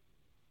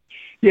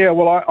 Yeah,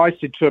 well, I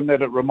said to him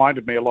that it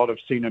reminded me a lot of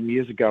seeing him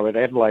years ago at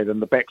Adelaide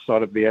and the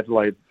backside of the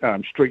Adelaide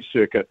street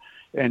circuit.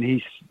 And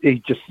he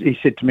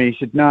said to me,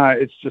 no,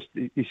 it's just,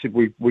 he said,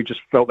 we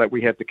just felt that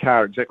we had the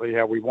car exactly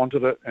how we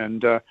wanted it,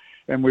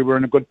 and we were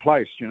in a good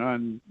place,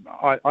 and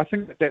I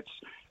think that's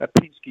a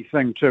Penske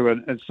thing too,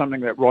 and it's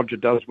something that Roger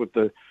does with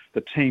the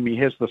team. He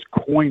has this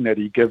coin that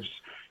he gives,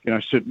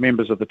 certain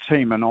members of the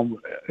team, and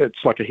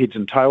it's like a heads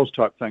and tails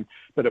type thing,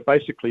 but it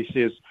basically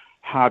says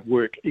hard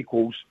work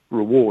equals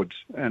rewards,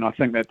 and I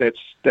think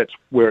that's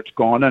where it's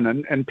gone in,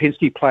 and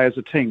Penske play as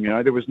a team.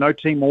 There was no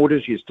team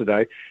orders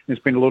yesterday. There's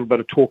been a little bit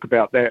of talk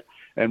about that,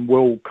 and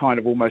Will kind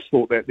of almost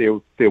thought that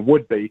there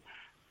would be.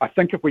 I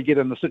think if we get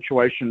in the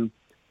situation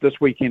this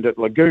weekend at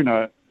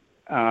Laguna,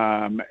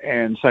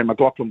 and say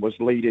McLaughlin was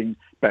leading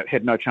but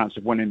had no chance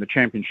of winning the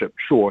championship,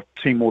 sure,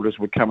 team orders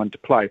would come into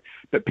play.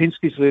 But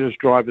Penske's let his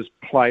drivers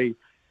play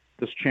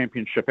this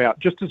championship out,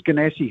 just as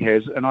Ganassi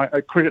has, and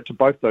I credit to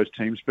both those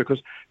teams,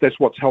 because that's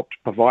what's helped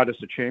provide us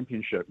a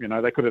championship.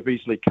 They could have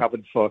easily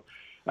covered for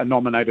a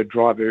nominated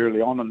driver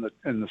early on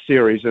in the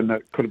series, and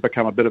it could have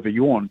become a bit of a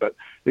yawn. But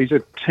these are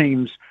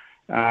teams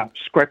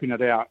scrapping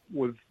it out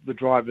with the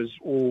drivers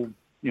all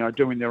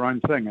doing their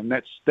own thing, and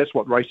that's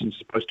what racing's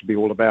supposed to be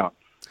all about.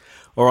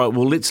 All right,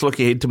 well, let's look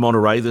ahead to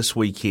Monterey this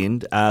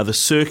weekend. The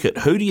circuit,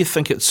 who do you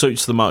think it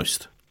suits the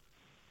most?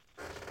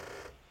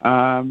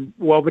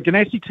 Well, the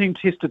Ganassi team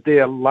tested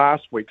there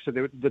last week, so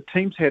the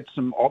teams had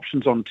some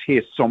options on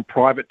tests, on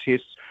private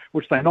tests,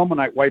 which they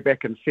nominate way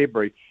back in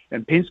February,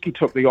 and Penske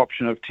took the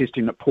option of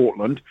testing at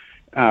Portland,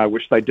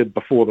 which they did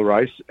before the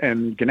race,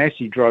 and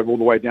Ganassi drove all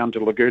the way down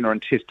to Laguna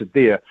and tested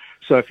there.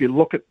 So if you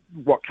look at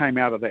what came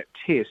out of that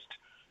test,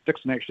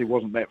 Dixon actually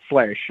wasn't that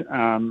flash,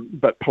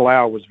 but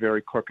Palau was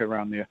very quick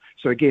around there.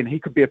 So again, he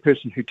could be a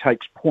person who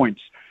takes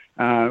points,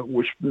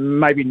 which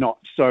maybe not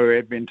so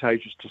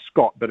advantageous to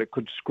Scott, but it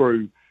could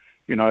screw,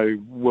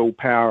 Will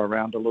Power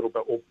around a little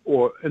bit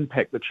or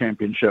impact the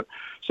championship.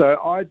 So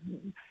I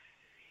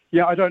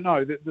don't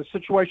know. The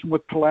situation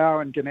with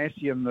Palau and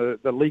Ganassi and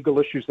the legal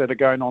issues that are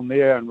going on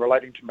there and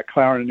relating to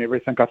McLaren and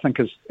everything, I think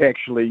has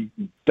actually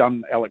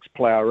done Alex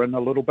Palau in a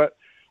little bit.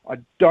 I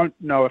don't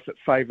know if it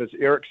favours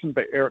Ericsson,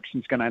 but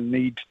Ericsson's going to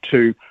need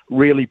to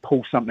really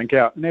pull something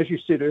out. And as you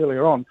said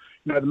earlier on,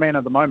 the man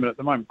of the moment at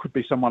the moment could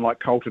be someone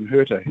like Colton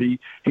Herta.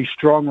 He's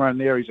strong around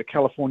there. He's a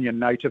California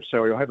native,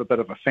 so he'll have a bit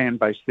of a fan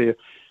base there,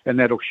 and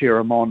that'll cheer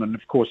him on. And,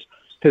 of course,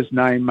 his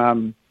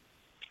name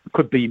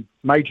could be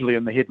majorly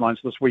in the headlines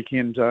this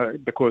weekend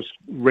because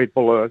Red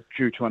Bull are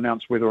due to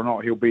announce whether or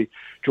not he'll be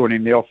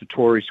joining the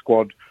AlphaTauri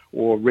squad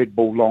or Red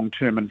Bull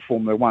long-term in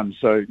Formula One.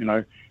 So,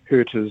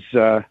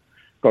 Herta's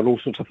got all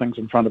sorts of things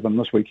in front of him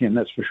this weekend,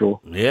 that's for sure.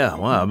 Yeah,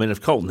 wow. I mean,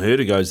 if Colton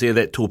Herta goes there,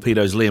 that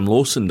torpedoes Liam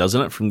Lawson, doesn't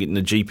it, from getting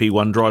a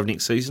GP1 drive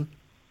next season?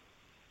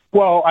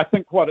 Well, I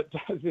think what it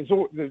does,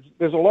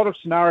 there's a lot of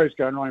scenarios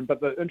going on,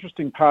 but the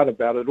interesting part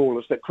about it all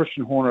is that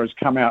Christian Horner has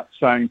come out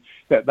saying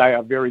that they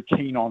are very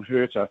keen on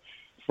Herta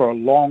for a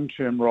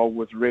long-term role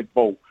with Red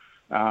Bull.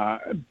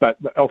 But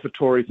the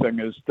AlphaTauri thing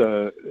is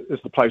the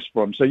place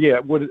for him. So, yeah,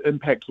 it would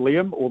impact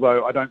Liam,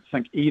 although I don't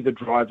think either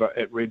driver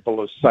at Red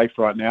Bull is safe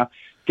right now.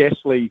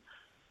 Gasly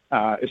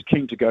is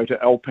keen to go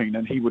to Alpine,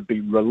 and he would be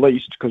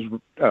released because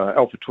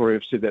AlphaTauri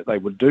have said that they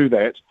would do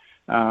that.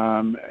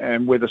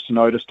 And whether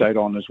Tsunoda stayed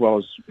on as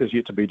well is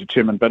yet to be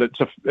determined. But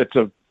it's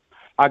a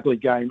ugly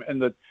game,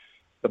 and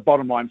the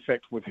bottom line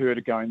fact with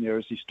Herta going there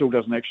is he still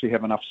doesn't actually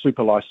have enough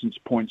super license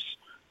points,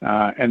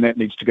 and that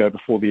needs to go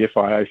before the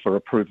FIA for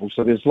approval.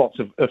 So there's lots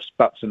of ifs,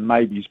 buts, and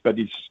maybes, but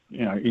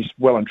he's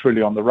well and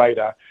truly on the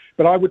radar.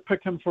 But I would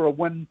pick him for a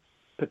win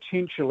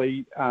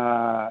potentially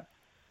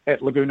at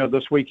Laguna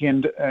this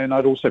weekend, and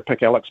I'd also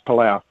pick Alex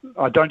Palau.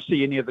 I don't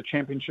see any of the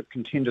championship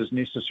contenders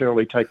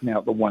necessarily taking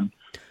out the win.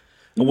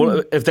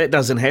 Well, if that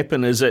doesn't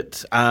happen, is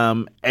it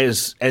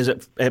as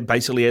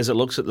it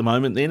looks at the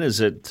moment? Then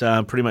is it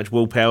pretty much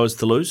Will Power's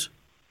to lose?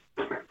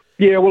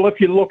 Yeah, well, if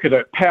you look at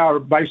it, Power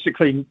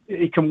basically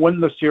he can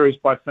win the series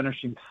by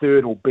finishing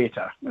third or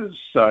better.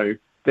 So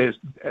there's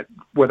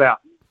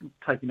without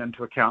taking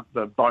into account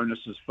the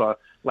bonuses for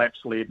laps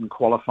led and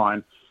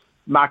qualifying.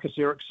 Marcus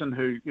Ericsson,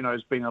 who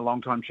has been a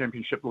long-time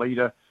championship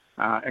leader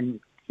and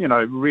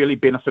really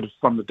benefited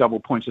from the double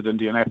points at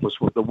Indianapolis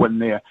with the win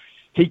there.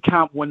 he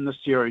can't win the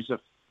series if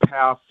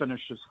Power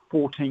finishes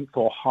 14th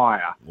or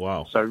higher.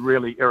 Wow. So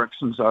really,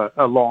 Ericsson's a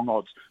long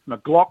odds.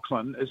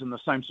 McLaughlin is in the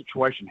same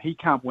situation. He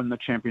can't win the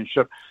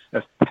championship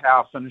if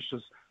Power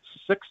finishes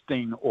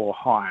 16 or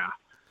higher.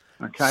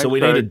 Okay. So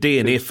we need a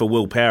DNF for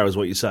Will Power, is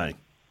what you're saying?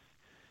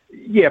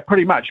 Yeah,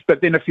 pretty much.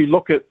 But then if you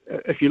look at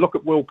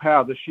Will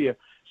Power this year,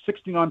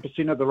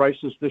 69% of the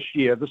races this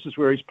year, this is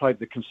where he's played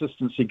the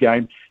consistency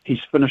game. He's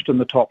finished in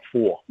the top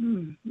 4.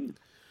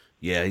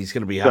 Yeah, he's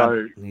going to be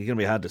hard. He's going to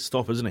be hard to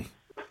stop, isn't he?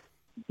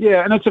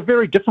 Yeah, and it's a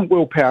very different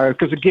Will Power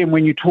because again,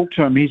 when you talk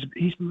to him,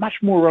 he's much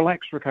more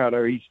relaxed,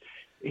 Ricardo.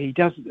 He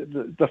does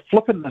the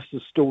flippantness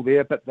is still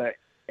there, but the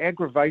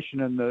aggravation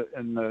and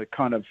the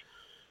kind of,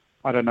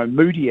 I don't know,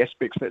 moody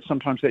aspects that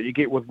sometimes that you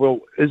get with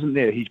Will isn't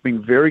there. He's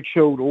been very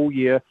chilled all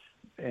year,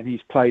 and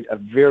he's played a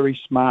very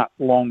smart,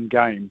 long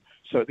game.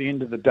 So at the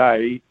end of the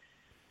day,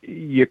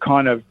 you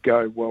kind of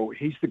go, well,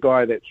 he's the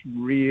guy that's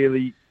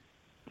really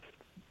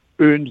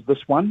earned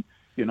this one.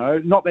 You know,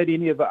 not that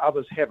any of the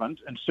others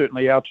haven't, and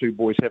certainly our two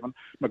boys haven't.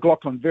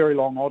 McLaughlin, very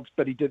long odds,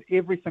 but he did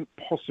everything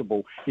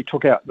possible. He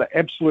took out the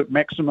absolute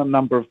maximum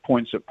number of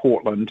points at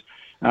Portland,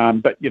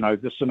 but, you know,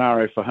 the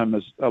scenario for him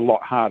is a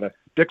lot harder.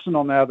 Dixon,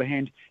 on the other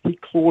hand, he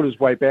clawed his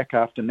way back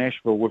after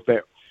Nashville with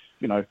that,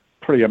 you know,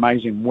 pretty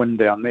amazing win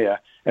down there,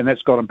 and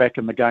that's got him back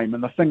in the game.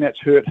 And the thing that's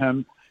hurt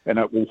him, and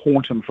it will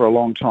haunt him for a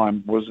long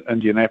time, was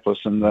Indianapolis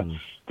and the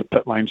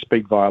pit lane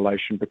speed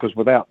violation, because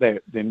without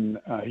that, then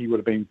he would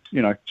have been,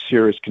 you know,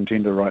 serious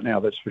contender right now,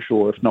 that's for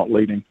sure, if not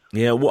leading.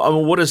 Yeah, well, I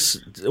mean,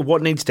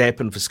 what needs to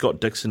happen for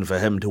Scott Dixon for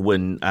him to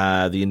win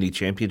the Indy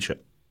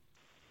Championship?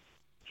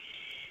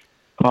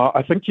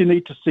 I think you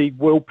need to see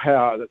Will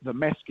Power. The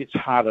maths gets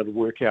harder to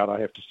work out, I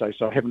have to say,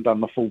 so I haven't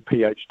done the full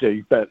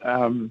PhD, but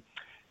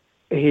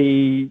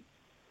he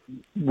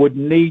would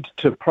need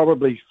to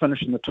probably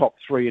finish in the top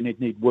 3, and he'd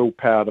need Will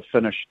Power to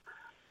finish,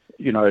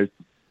 you know,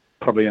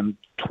 probably in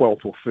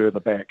 12th or further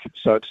back.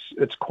 So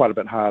it's quite a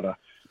bit harder.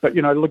 But,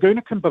 you know,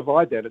 Laguna can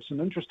provide that. It's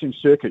an interesting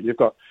circuit. You've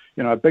got,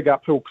 you know, a big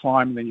uphill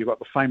climb, and then you've got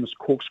the famous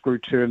corkscrew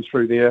turn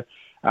through there.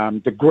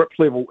 The grip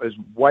level is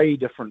way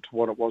different to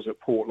what it was at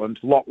Portland.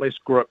 A lot less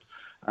grip,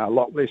 a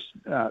lot less.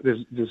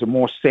 There's a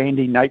more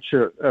sandy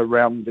nature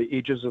around the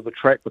edges of the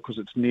track because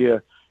it's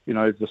near, you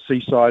know, the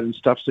seaside and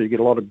stuff, so you get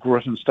a lot of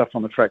grit and stuff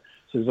on the track.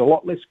 So there's a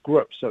lot less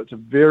grip. So it's a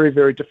very,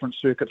 very different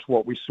circuit to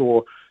what we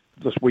saw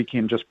this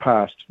weekend just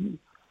past.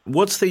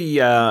 What's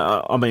the,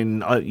 I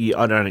mean,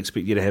 I don't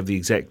expect you to have the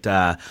exact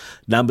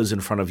numbers in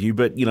front of you,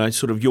 but, you know,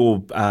 sort of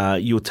your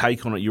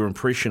take on it, your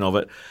impression of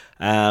it,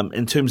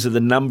 in terms of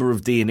the number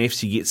of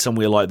DNFs you get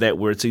somewhere like that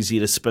where it's easier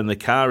to spin the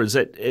car, is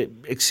that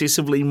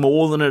excessively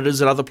more than it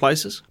is at other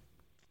places?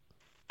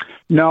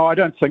 No, I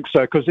don't think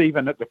so, because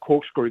even at the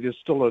corkscrew, there's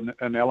still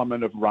an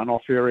element of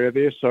runoff area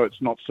there, so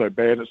it's not so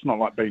bad. It's not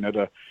like being at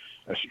a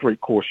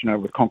street course, you know,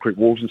 with concrete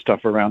walls and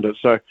stuff around it.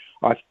 So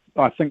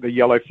I think the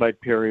yellow flag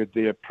period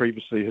there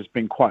previously has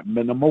been quite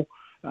minimal.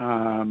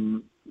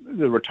 The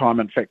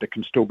retirement factor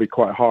can still be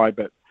quite high,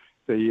 but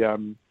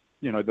the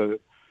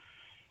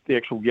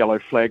actual yellow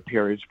flag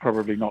period is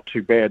probably not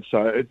too bad.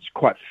 So it's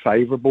quite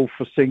favourable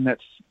for seeing that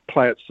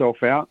play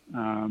itself out.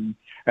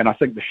 And I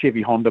think the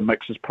Chevy Honda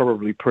mix is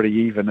probably pretty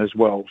even as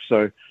well.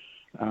 So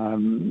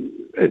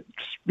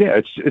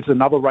it's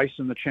another race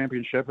in the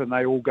championship, and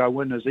they all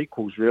go in as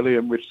equals really,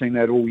 and we've seen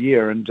that all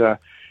year, and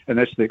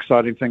that's the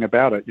exciting thing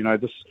about it. You know,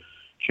 this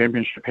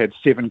championship had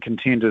 7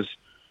 contenders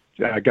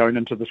going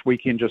into this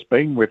weekend just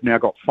been. We've now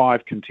got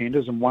 5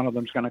 contenders, and one of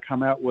them's going to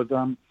come out with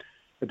a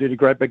dirty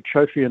great big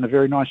trophy and a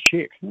very nice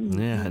cheque.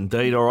 Yeah,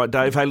 indeed. All right,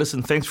 Dave. Hey,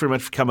 listen, thanks very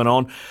much for coming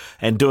on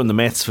and doing the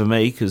maths for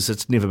me, because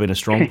it's never been a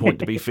strong point,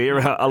 to be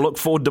fair. I look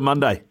forward to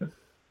Monday.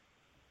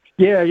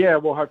 Yeah.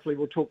 Well, hopefully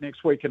we'll talk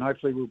next week, and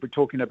hopefully we'll be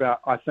talking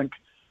about, I think,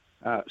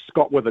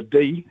 Scott with a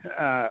D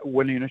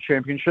winning a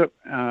championship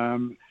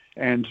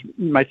and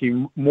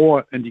making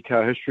more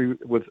IndyCar history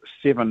with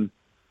 7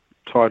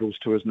 titles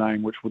to his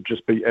name, which would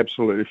just be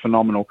absolutely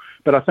phenomenal.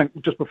 But I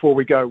think just before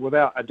we go,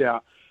 without a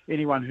doubt,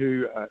 anyone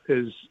who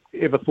has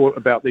ever thought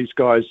about these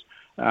guys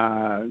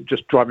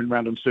just driving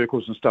around in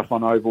circles and stuff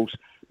on ovals,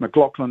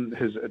 McLaughlin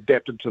has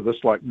adapted to this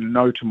like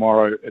no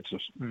tomorrow. It's a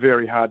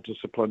very hard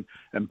discipline,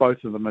 and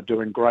both of them are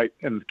doing great.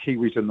 And the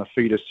Kiwis in the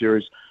feeder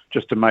series,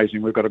 just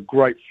amazing. We've got a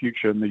great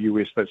future in the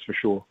US, that's for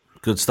sure.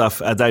 Good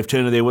stuff. Dave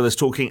Turner there with us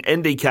talking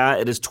IndyCar.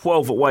 It is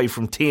 12 away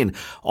from 10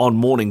 on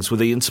Mornings with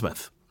Ian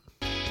Smith.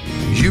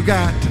 You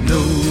got to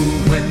know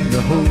when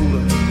to hold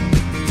up,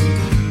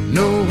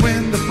 know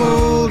when to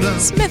fold up,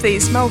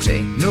 Smithy's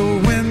Multi, know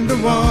when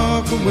to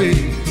walk away,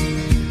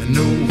 and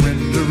know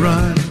when to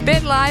run.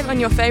 Bet live on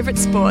your favourite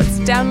sports.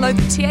 Download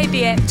the TAB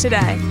app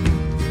today.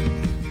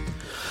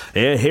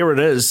 Yeah, here it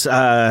is.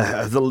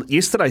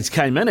 Yesterday's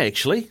came in,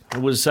 actually.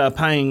 It was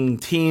paying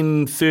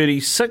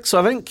 $10.36,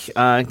 I think.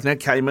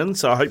 That came in,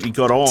 so I hope you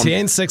got on.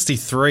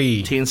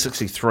 $10.63.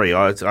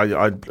 $10.63.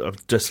 I'm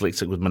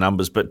dyslexic with my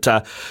numbers, but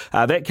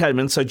that came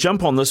in. So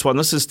jump on this one.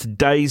 This is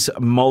today's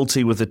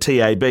multi with the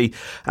TAB.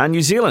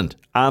 New Zealand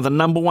are the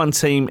number 1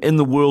 team in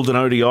the world in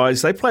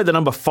ODIs. They play the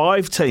number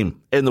 5 team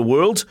in the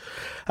world.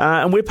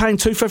 And we're paying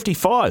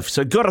 $2.55,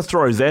 so got to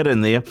throw that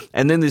in there.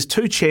 And then there's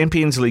 2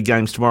 Champions League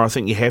games tomorrow I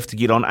think you have to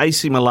get on.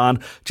 AC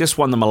Milan just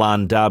won the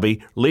Milan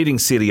derby, leading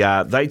Serie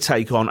A. They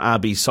take on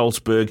RB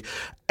Salzburg.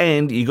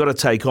 And you got to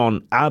take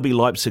on RB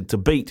Leipzig to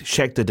beat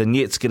Shakhtar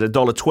Donetsk at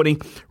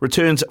 $1.20.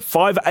 Returns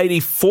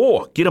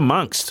 $5.84. Get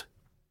amongst.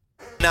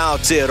 Now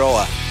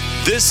Aotearoa.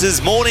 This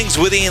is Mornings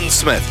with Ian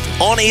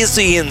Smith on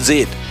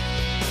SENZ.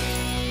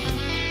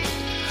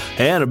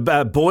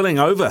 And boiling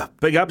over.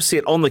 Big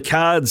upset on the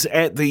cards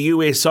at the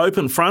US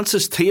Open.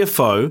 Francis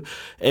Tiafoe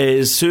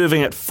is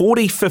serving at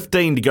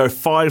 40-15 to go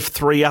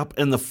 5-3 up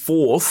in the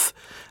 4th.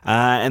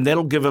 And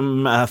that'll give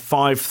him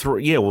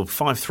 5-3. Yeah, well,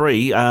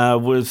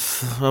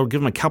 5-3 I'll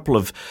give him a couple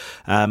of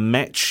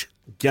match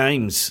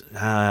games.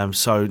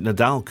 So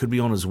Nadal could be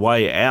on his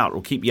way out.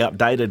 We'll keep you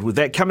updated with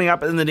that. Coming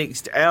up in the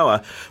next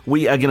hour,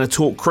 we are going to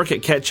talk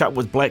cricket, catch up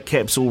with Black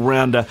Caps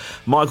all-rounder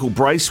Michael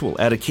Bracewell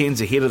out of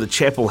Cairns ahead of the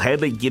Chapel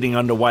Hadley getting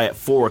underway at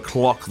 4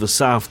 o'clock this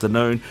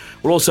afternoon.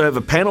 We'll also have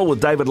a panel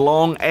with David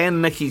Long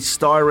and Nikki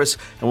Styris,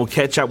 and we'll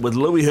catch up with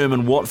Louis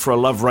Herman Watt for a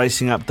Love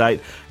Racing update,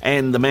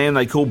 and the man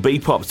they call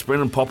B-Pops,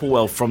 Brendan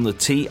Popplewell from the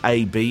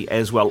TAB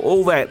as well.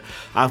 All that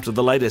after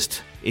the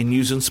latest in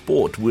news and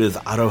sport with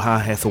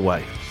Aroha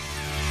Hathaway.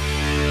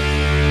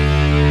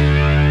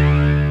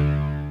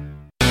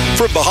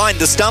 From behind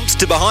the stumps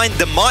to behind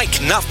the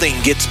mic, nothing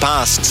gets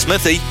past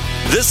Smithy.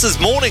 This is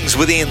Mornings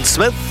with Ian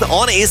Smith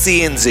on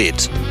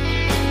SENZ.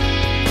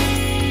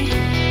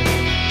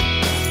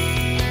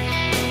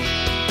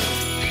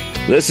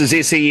 This is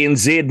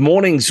SENZ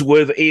Mornings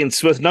with Ian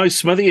Smith. No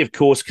Smithy, of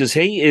course, because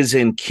he is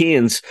in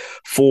Cairns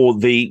for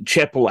the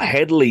Chapel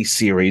Hadley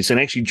series, and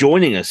actually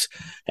joining us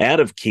out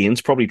of Cairns,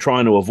 probably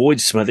trying to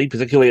avoid Smithy,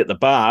 particularly at the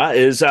bar,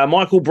 is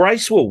Michael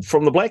Bracewell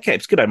from the Black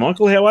Caps. G'day,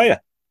 Michael. How are you?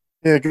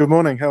 Yeah, good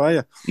morning. How are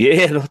you?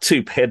 Yeah, not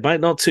too bad, mate.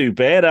 Not too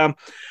bad.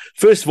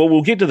 First of all,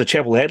 we'll get to the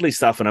Chapel Hadley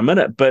stuff in a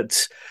minute,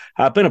 but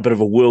been a bit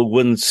of a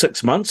whirlwind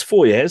 6 months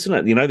for you, hasn't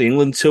it? You know, the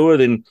England tour,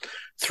 then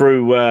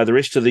through the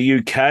rest of the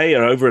UK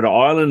and over to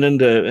Ireland,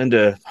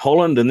 into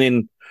Holland, and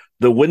then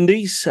the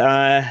Windies.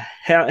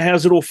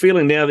 How's it all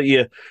feeling now that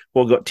you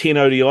got 10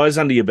 ODIs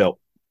under your belt?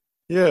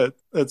 Yeah,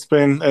 it's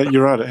been,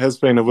 you're right, it has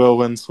been a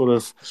whirlwind sort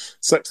of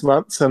 6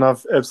 months, and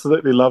I've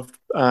absolutely loved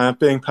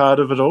being part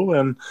of it all.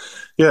 And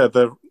yeah,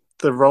 the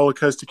roller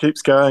coaster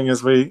keeps going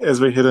as we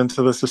head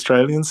into this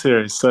Australian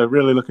series. So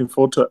really looking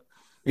forward to it.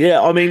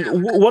 Yeah, I mean,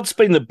 what's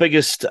been the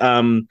biggest?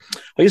 I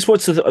guess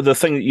what's the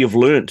thing that you've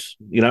learnt,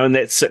 in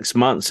that 6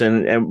 months,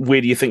 and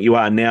where do you think you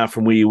are now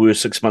from where you were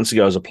 6 months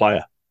ago as a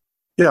player?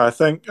 Yeah, I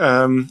think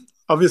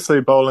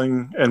obviously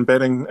bowling and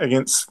batting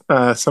against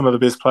some of the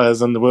best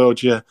players in the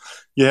world, you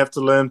have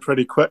to learn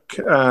pretty quick.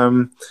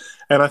 And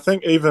I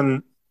think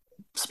even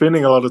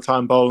spending a lot of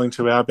time bowling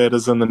to our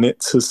batters in the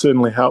nets has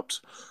certainly helped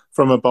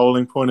from a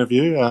bowling point of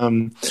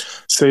view.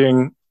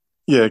 Seeing,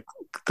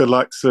 the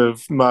likes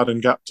of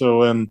Martin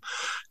Guptill and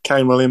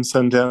Kane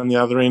Williamson down the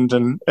other end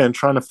and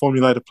trying to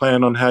formulate a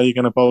plan on how you're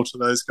going to bowl to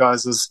those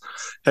guys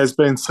has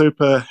been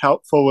super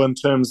helpful in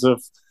terms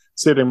of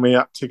setting me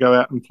up to go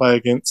out and play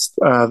against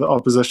the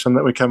opposition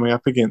that we're coming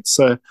up against.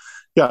 So,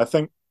 yeah, I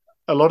think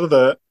a lot of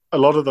the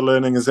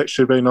learning has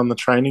actually been on the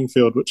training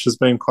field, which has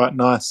been quite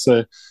nice.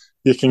 So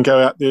you can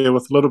go out there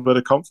with a little bit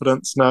of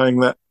confidence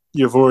knowing that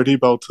you've already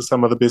bowled to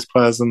some of the best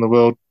players in the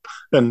world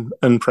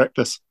in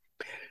practice.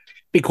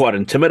 Be quite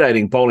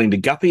intimidating bowling to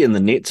Guppy in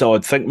the nets, I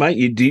would think,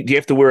 mate. Do you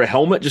have to wear a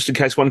helmet just in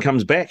case one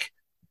comes back?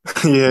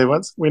 Yeah,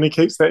 when he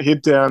keeps that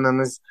head down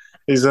and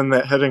he's in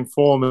that hitting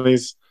form, and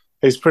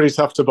he's pretty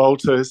tough to bowl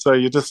to. So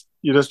you're just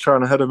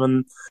trying to hit him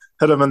in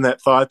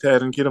that thigh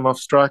pad and get him off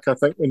strike, I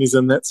think, when he's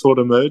in that sort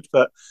of mood.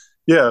 But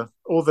yeah,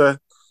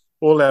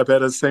 all our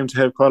batters seem to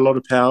have quite a lot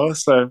of power.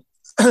 So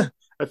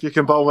if you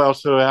can bowl well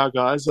to our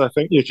guys, I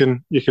think you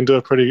can do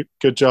a pretty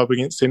good job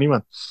against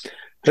anyone.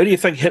 Who do you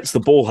think hits the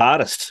ball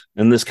hardest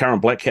in this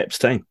current Black Caps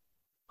team?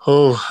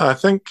 Oh, I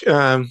think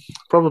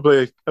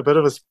probably a bit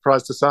of a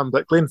surprise to some,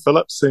 but Glenn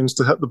Phillips seems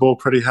to hit the ball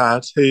pretty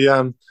hard. He's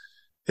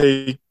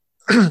only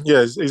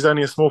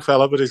a small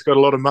fella, but he's got a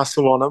lot of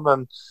muscle on him,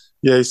 and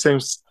yeah, he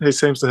seems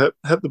to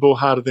hit the ball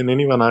harder than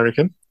anyone, I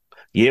reckon.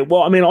 Yeah,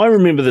 well, I mean, I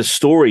remember the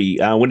story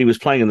when he was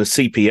playing in the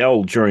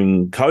CPL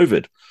during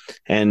COVID,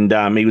 and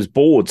he was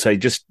bored, so he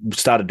just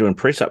started doing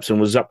press-ups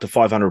and was up to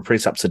 500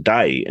 press-ups a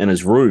day in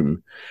his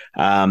room.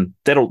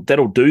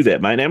 That'll do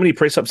that, mate. How many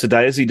press-ups a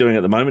day is he doing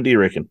at the moment, do you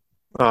reckon?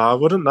 I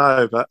wouldn't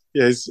know, but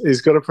yeah, he's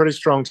got a pretty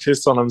strong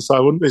chest on him, so I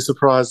wouldn't be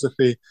surprised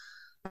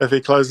if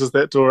he closes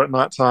that door at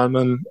night time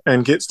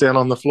and gets down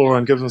on the floor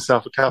and gives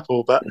himself a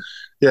couple. But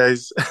yeah,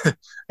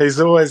 he's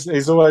always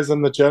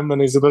in the gym,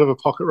 and he's a bit of a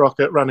pocket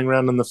rocket running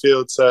around in the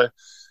field. So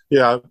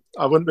yeah,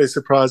 I wouldn't be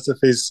surprised if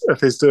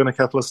he's doing a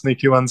couple of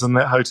sneaky ones in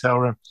that hotel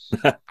room.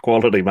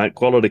 Quality, mate,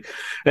 quality.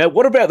 Now,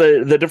 what about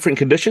the different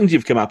conditions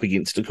you've come up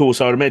against? Of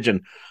course, I'd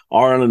imagine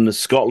Ireland and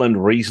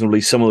Scotland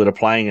reasonably similar to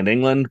playing in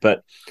England,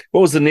 but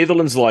what was the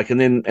Netherlands like? And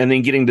then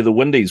getting to the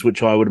Windies,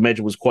 which I would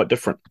imagine was quite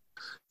different.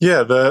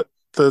 Yeah, the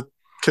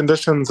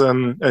conditions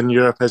in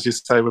Europe, as you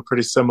say, were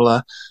pretty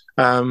similar.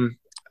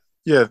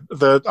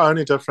 The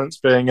only difference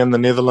being in the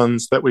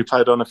Netherlands that we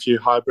played on a few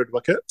hybrid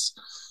wickets.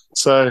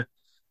 So,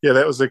 yeah,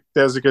 that was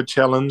a good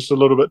challenge, a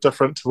little bit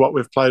different to what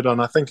we've played on.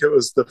 I think it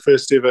was the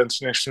first ever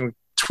international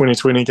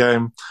 2020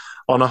 game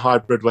on a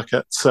hybrid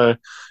wicket. So,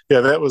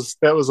 yeah, that was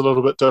a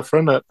little bit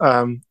different. It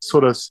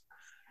sort of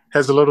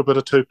has a little bit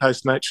of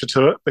two-pace nature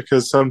to it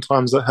because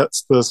sometimes it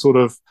hits the sort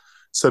of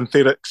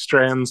synthetic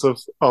strands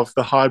of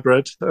the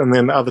hybrid, and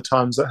then other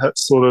times it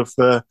hits sort of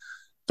the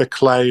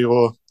clay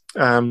or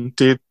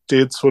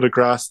dead sort of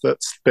grass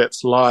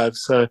that's live.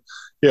 So,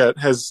 yeah, it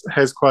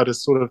has quite a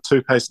sort of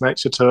two-pace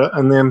nature to it.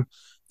 And then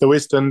the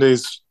West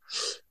Indies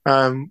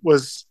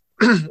was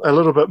a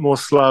little bit more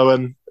slow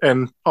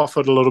and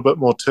offered a little bit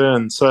more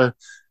turn. So,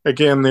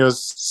 again, there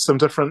was some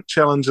different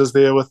challenges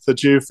there with the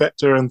dew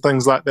factor and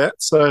things like that.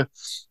 So,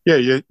 yeah,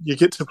 you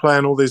get to play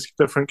in all these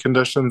different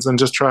conditions and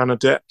just try and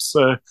adapt.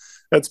 So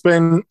it's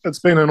been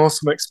an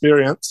awesome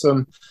experience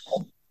and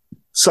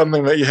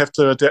something that you have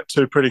to adapt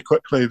to pretty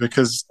quickly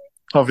because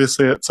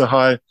obviously it's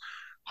a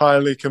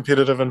highly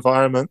competitive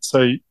environment.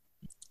 So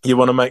you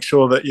want to make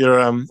sure that you're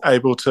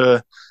able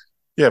to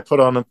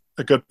put on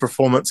a good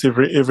performance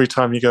every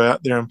time you go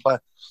out there and play.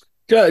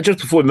 Just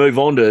before we move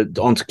on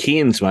to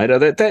Cairns, mate,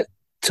 that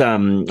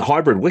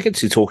hybrid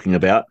wickets you're talking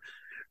about,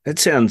 that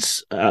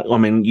sounds,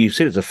 you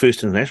said it's a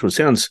first international. It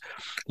sounds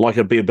like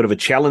it'd be a bit of a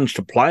challenge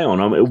to play on.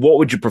 I mean, what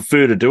would you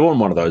prefer to do on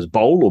one of those,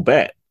 bowl or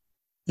bat?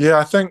 Yeah,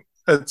 I think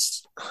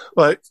it's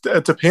like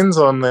it depends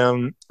on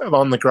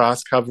the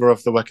grass cover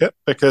of the wicket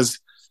because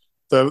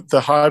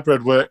the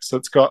hybrid works.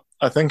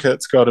 I think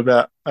it's got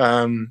about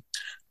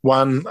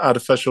one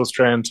artificial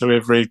strand to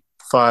every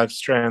 5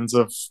 strands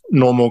of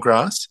normal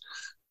grass.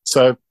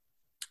 So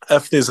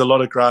if there's a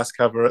lot of grass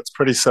cover, it's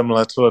pretty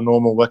similar to a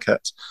normal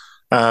wicket.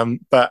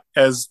 But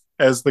as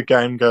the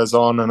game goes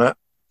on and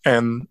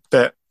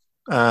that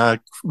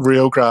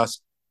real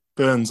grass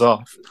burns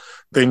off,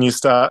 then you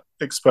start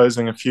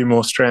exposing a few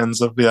more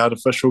strands of the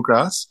artificial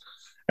grass,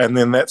 and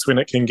then that's when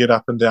it can get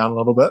up and down a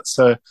little bit.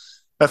 So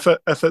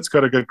if it's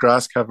got a good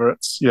grass cover,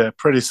 it's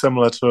pretty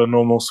similar to a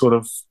normal sort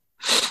of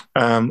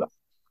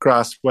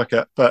grass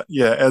wicket. But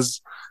yeah,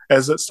 as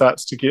it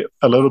starts to get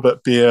a little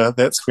bit bare,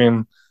 that's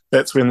when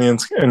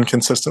the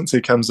inconsistency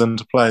comes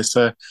into play.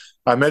 So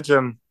I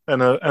imagine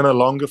in a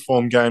longer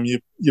form game,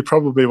 you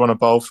probably want to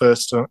bowl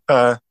first,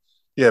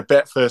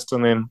 bat first,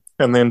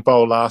 and then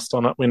bowl last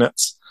on it when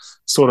it's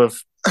sort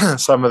of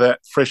some of that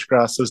fresh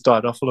grass has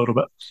died off a little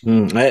bit.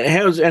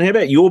 How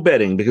about your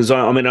batting? Because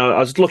I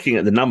was looking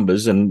at the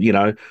numbers, and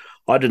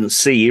I didn't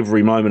see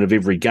every moment of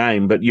every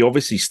game, but you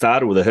obviously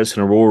started with a hiss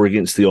and a roar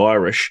against the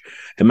Irish,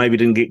 and maybe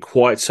didn't get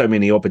quite so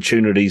many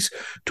opportunities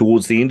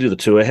towards the end of the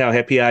tour. How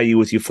happy are you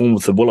with your form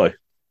with the Willow?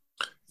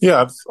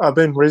 Yeah, I've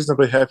been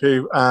reasonably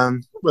happy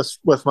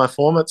with my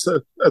form. It's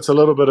a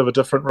little bit of a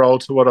different role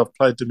to what I've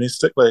played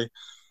domestically.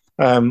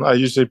 I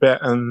usually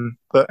bat in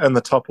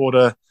the top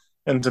order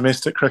in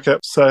domestic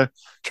cricket, so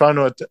trying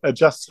to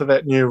adjust to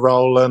that new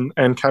role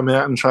and come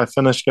out and try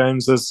finish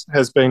games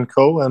has been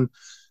cool. And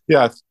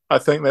yeah, I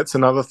think that's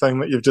another thing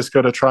that you've just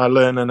got to try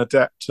learn and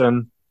adapt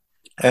and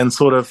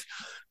sort of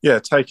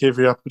take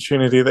every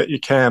opportunity that you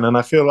can. And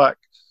I feel like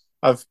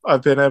I've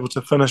been able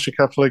to finish a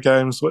couple of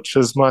games, which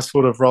is my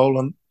sort of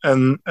role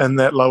in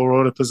that lower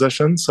order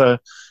position. So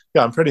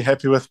yeah, I'm pretty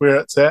happy with where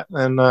it's at,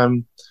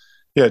 and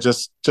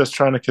just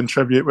trying to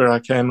contribute where I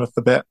can with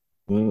the bat.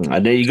 And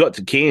now you got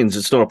to Cairns.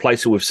 It's not a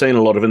place that we've seen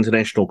a lot of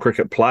international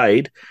cricket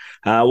played.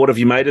 What have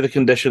you made of the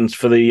conditions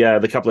for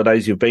the couple of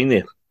days you've been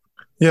there?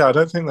 Yeah, I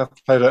don't think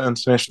they've played an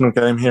international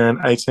game here in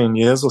 18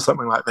 years or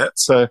something like that.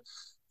 So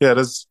yeah, it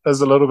is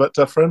a little bit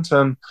different,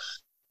 and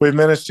we've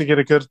managed to get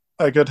a good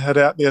hit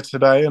out there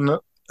today. And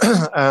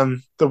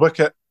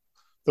the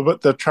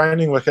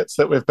training wickets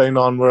that we've been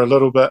on were a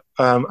little bit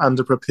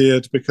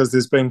underprepared because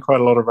there's been quite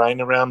a lot of rain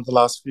around the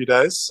last few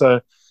days. So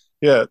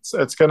yeah,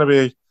 it's going to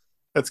be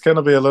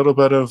a little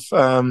bit of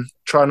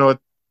trying to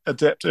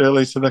adapt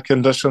early to the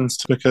conditions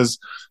because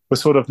we're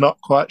sort of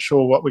not quite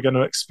sure what we're going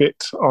to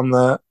expect on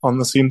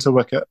the centre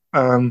wicket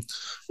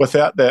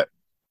without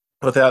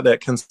that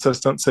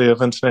consistency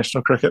of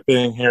international cricket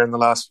being here in the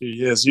last few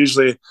years.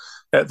 Usually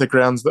at the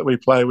grounds that we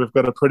play, we've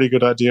got a pretty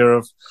good idea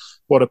of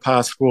what a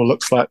pass score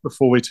looks like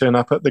before we turn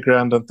up at the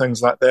ground and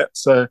things like that.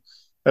 So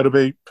it'll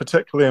be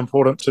particularly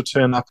important to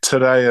turn up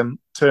today and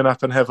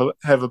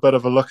have a bit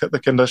of a look at the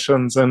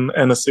conditions and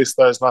assess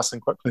those nice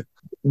and quickly.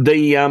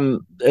 I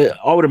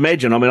would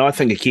imagine, I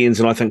think of Cairns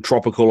and I think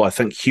tropical, I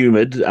think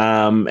humid,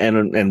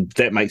 and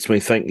that makes me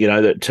think,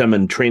 that Tim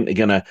and Trent are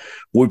going to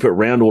whoop it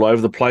round all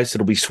over the place.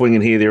 It'll be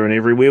swinging here, there and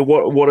everywhere.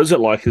 What is it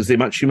like? Is there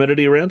much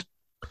humidity around?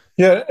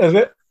 Yeah,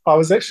 I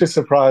was actually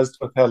surprised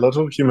with how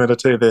little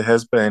humidity there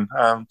has been.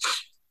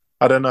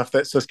 I don't know if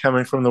that's just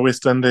coming from the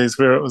West Indies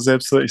where it was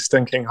absolutely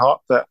stinking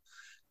hot that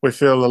we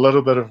feel a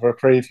little bit of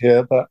reprieve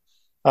here. But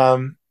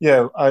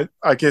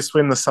I guess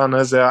when the sun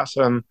is out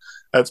and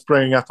it's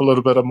bringing up a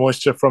little bit of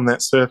moisture from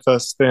that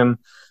surface, then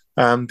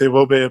there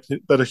will be a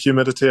bit of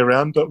humidity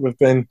around. But we've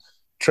been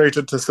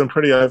treated to some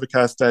pretty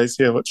overcast days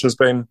here, which has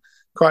been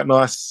quite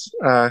nice,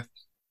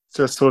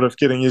 just sort of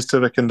getting used to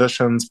the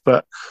conditions.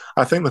 But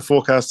I think the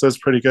forecast is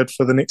pretty good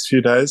for the next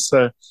few days.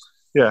 So,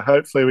 yeah,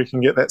 hopefully we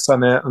can get that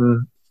sun out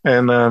and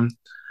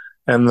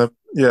the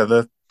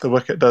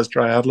wicket does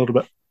dry out a little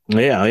bit.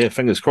 Yeah,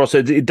 fingers crossed.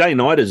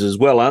 Day-nighters as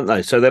well, aren't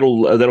they? So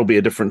that'll be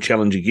a different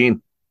challenge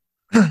again.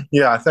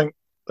 Yeah, I think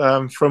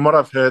from what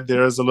I've heard,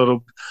 there is a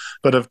little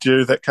bit of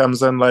dew that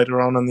comes in later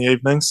on in the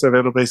evening, so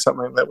that'll be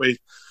something that we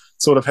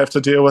sort of have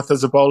to deal with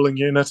as a bowling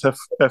unit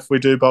if we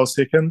do bowl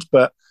second.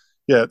 But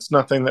yeah, it's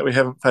nothing that we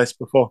haven't faced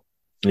before.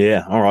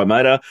 Yeah, all right,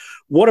 mate.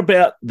 What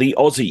about the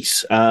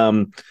Aussies?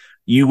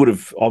 You would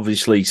have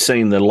obviously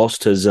seen the loss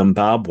to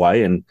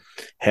Zimbabwe and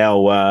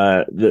how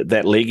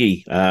that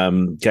leggy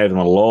gave them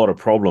a lot of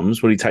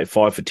problems. Would he take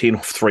 5 for 10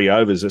 off 3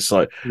 overs? It's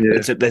like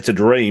that's a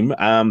dream.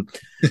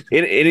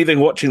 Anything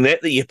watching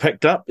that you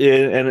picked up,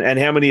 and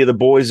how many of the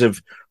boys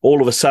have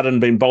all of a sudden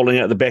been bowling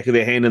out the back of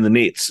their hand in the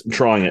nets and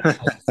trying it?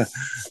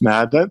 No,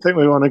 I don't think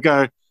we want to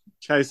go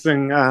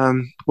chasing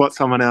what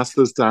someone else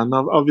has done.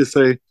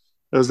 Obviously,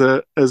 it was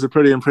a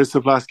pretty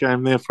impressive last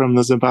game there from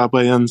the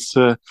Zimbabweans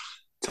to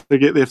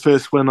get their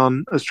first win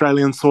on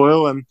Australian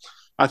soil. And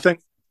I think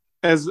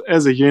as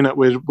a unit,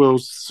 we'll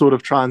sort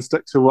of try and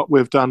stick to what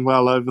we've done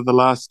well over the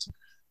last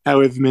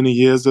however many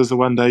years as a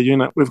one-day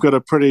unit. We've got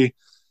a pretty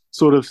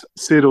sort of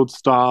settled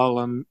style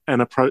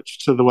and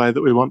approach to the way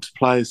that we want to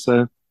play.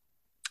 So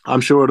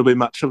I'm sure it'll be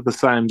much of the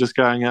same, just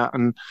going out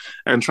and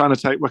trying to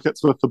take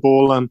wickets with the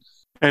ball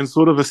and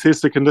sort of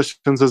assess the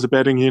conditions as a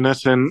batting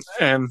unit and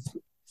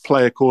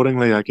play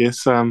accordingly, I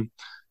guess.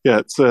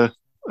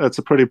 It's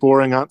a pretty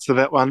boring answer,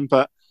 that one,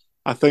 but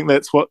I think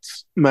that's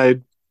what's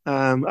made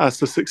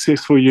us a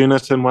successful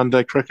unit in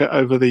one-day cricket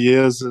over the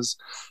years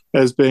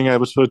is being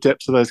able to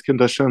adapt to those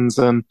conditions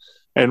and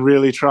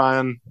really try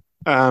and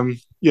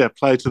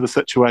play to the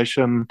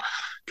situation.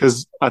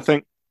 Because I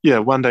think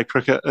one-day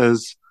cricket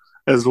is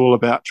all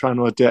about trying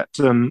to adapt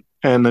and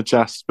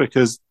adjust,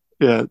 because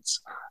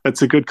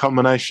it's a good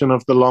combination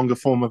of the longer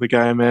form of the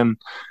game and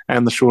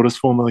the shortest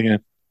form of the game.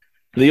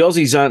 The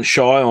Aussies aren't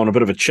shy on a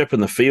bit of a chip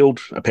in the field,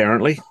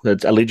 apparently,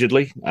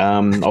 allegedly,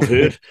 I've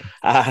heard.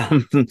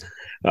 I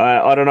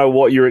don't know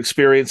what your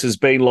experience has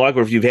been like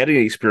or if you've had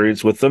any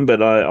experience with them,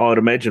 but I'd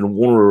imagine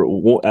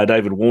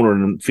David Warner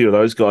and a few of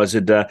those guys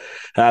would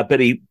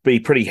be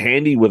pretty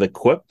handy with a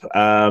quip.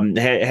 How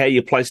are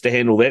you placed to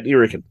handle that, do you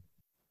reckon?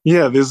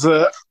 Yeah,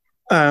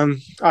 I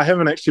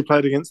haven't actually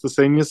played against the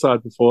senior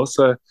side before,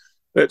 so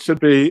that should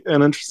be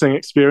an interesting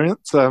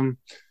experience.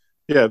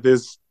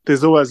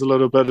 There's always a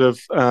little bit of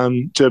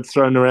jib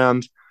thrown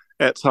around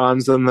at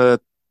times in the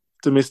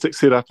domestic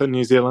setup in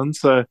New Zealand.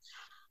 So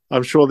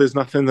I'm sure there's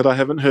nothing that I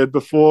haven't heard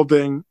before,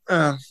 being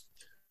a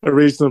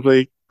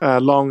reasonably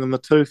long in the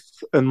tooth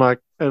in my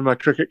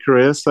cricket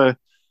career. So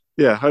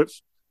yeah,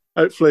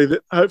 hopefully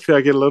I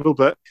get a little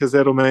bit, because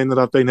that'll mean that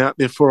I've been out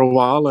there for a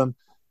while and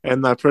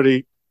they're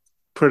pretty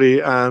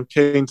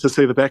keen to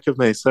see the back of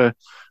me. So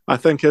I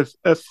think if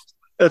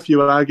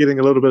you are getting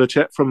a little bit of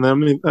chat from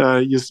them,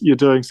 you're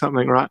doing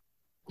something right.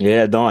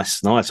 Yeah,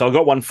 nice. I've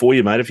got one for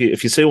you, mate.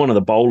 If you see one of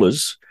the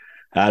bowlers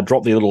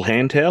drop their little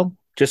hand towel,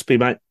 just be,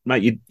 mate,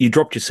 you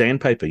dropped your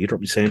sandpaper. Go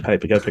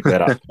pick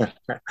that up.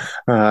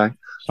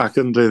 I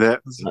couldn't do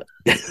that.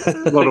 There's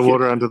a lot of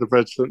water under the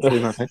bridge since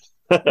then, I think.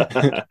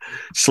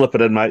 Slip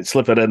it in, mate.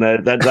 Slip it in.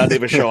 They're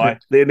never shy.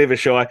 They're never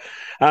shy.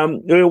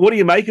 What do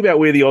you make about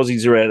where the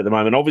Aussies are at the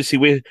moment?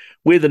 Obviously,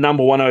 we're the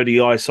number one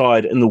ODI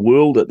side in the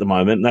world at the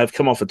moment, and they've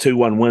come off a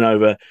 2-1 win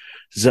over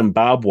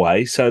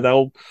Zimbabwe,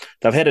 so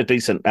they've had a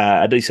decent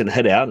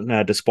hit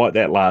out despite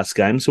that last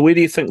game. So where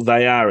do you think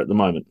they are at the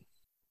moment?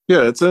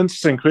 Yeah, it's an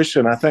interesting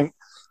question. I think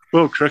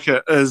world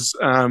cricket is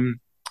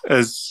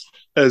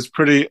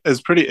pretty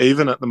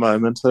even at the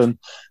moment, and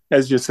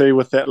as you see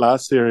with that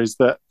last series,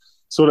 that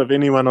sort of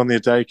anyone on their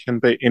day can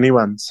beat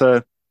anyone.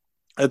 So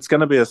it's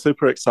going to be a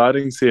super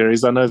exciting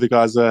series. I know the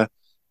guys are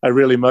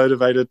really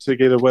motivated to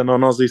get a win on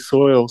Aussie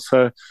soil.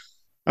 So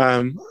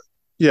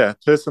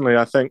personally,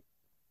 I think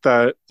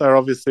they're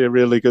obviously a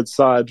really good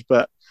side,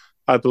 but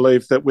I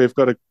believe that we've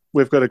got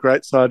a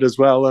great side as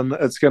well, and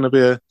it's going to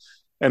be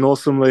an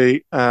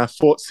awesomely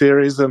fought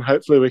series, and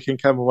hopefully we can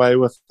come away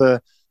with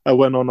a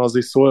win on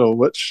Aussie soil,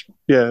 which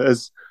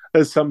is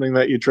something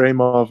that you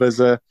dream of as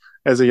a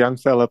young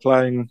fella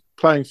playing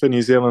for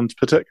New Zealand,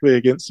 particularly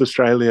against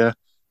Australia,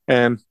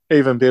 and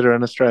even better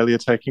in Australia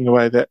taking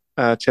away that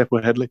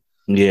Chappell Hadley.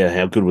 Yeah,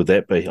 how good would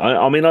that be?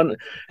 I mean,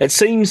 it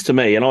seems to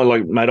me,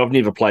 and mate, I've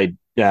never played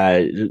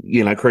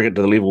cricket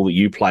to the level that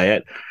you play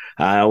at.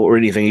 or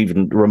anything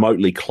even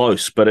remotely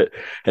close. But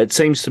it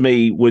seems to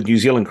me with New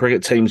Zealand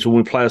cricket teams, when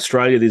we play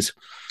Australia, there's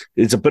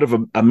a bit of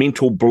a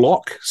mental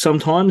block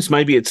sometimes.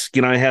 Maybe it's,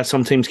 how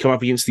some teams come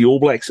up against the All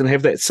Blacks and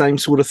have that same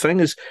sort of thing.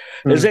 Is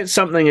that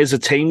something as a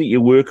team that you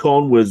work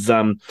on with,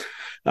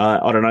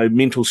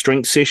 mental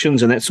strength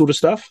sessions and that sort of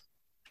stuff?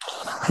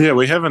 Yeah,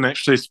 we haven't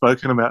actually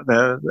spoken about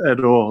that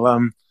at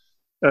all.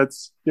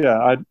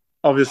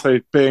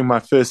 Obviously being my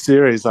first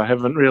series, I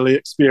haven't really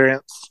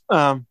experienced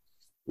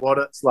what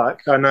it's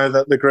like. I know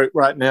that the group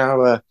right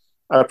now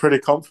are pretty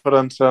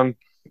confident in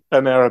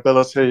our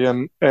ability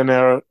and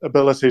our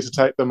ability to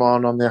take them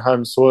on their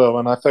home soil.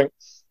 And I think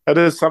it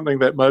is something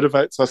that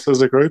motivates us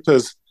as a group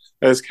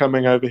as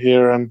coming over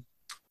here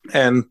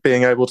and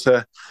being able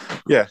to,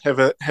 have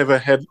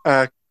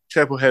a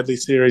Chapel Hadley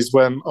series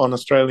win on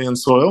Australian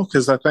soil,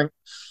 because I think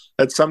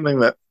it's something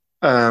that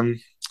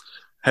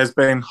has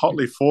been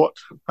hotly fought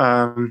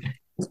in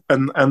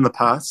the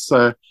past.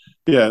 So,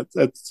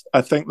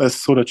 I think this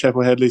sort of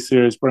Chapel Hadley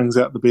series brings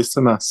out the best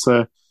in us.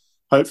 So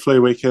hopefully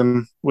we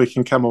can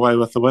come away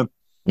with the win.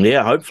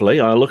 Yeah,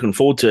 hopefully. I'm looking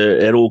forward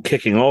to it all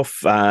kicking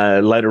off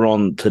later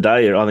on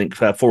today. I think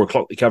 4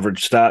 o'clock the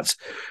coverage starts.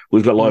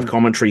 We've got live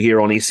commentary here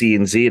on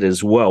SENZ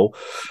as well.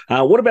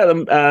 What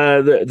about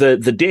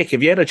the deck?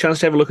 Have you had a chance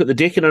to have a look at the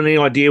deck and any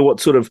idea what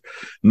sort of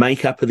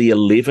makeup of the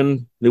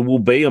 11 there will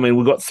be? I mean,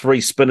 we've got 3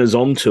 spinners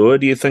on tour.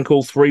 Do you think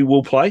all 3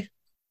 will play?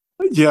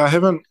 Yeah,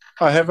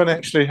 I haven't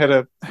actually had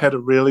a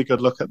really good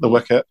look at the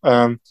wicket.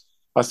 I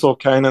saw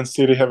Kane and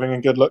Steady having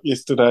a good look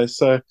yesterday,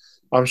 so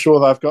I'm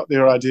sure they've got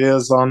their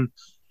ideas on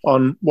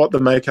what the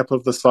makeup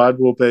of the side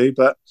will be.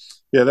 But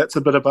yeah, that's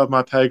a bit above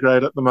my pay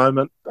grade at the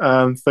moment,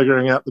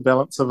 figuring out the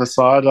balance of a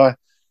side.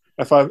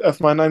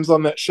 If my name's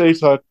on that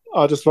sheet,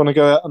 I just want to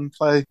go out and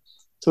play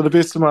to the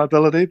best of my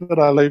ability, but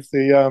I leave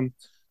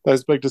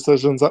those big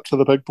decisions up to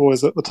the big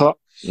boys at the top.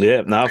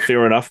 Yeah, no,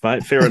 fair enough,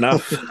 mate. Fair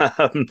enough.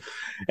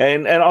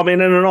 And I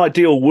mean, in an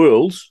ideal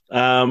world,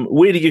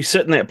 where do you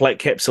sit in that Black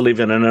Caps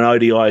 11 in an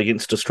ODI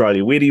against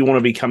Australia? Where do you want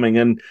to be coming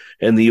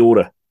in the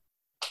order?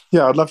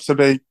 Yeah, I'd love to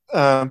be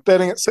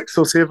batting at 6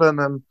 or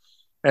 7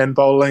 and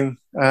bowling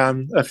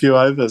a few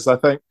overs. I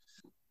think,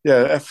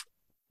 if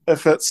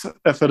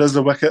it is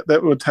a wicket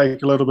that would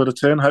take a little bit of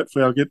turn,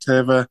 hopefully I'll get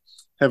to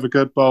have a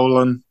good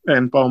bowl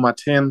and bowl my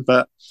 10.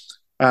 But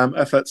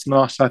if it's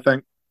not, I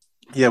think,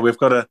 we've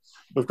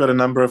got a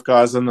number of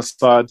guys on the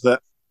side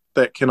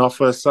that can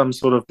offer some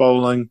sort of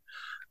bowling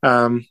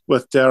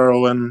with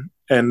Daryl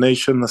and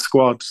Nish in the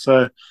squad.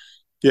 So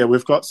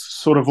we've got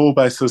sort of all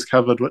bases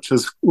covered, which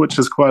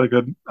is quite a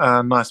good,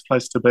 nice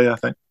place to be, I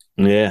think.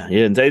 Yeah.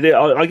 Indeed.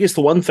 I guess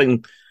the one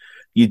thing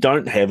you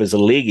don't have is a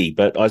leggy,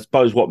 but I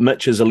suppose what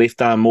Mitch is a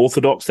left arm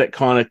orthodox, that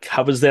kind of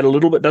covers that a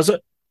little bit, does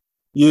it?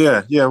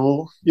 Yeah.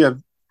 Well,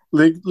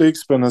 leg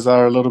spinners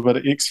are a little bit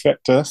of X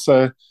factor,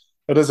 so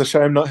it is a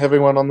shame not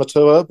having one on the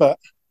tour, but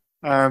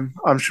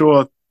I'm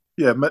sure,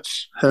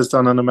 Mitch has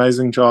done an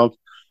amazing job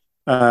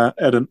at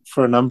it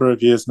for a number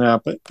of years now,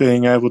 but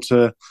being able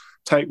to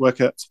take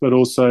wickets, but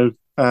also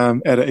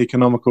at an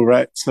economical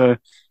rate. So,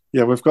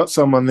 we've got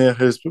someone there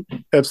who's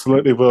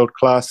absolutely world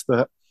class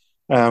that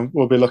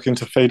we'll be looking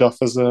to feed off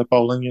as a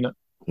bowling unit.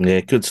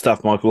 Yeah, good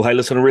stuff, Michael. Hey,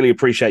 listen, I really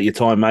appreciate your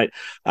time, mate.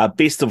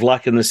 Best of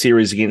luck in the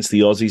series against the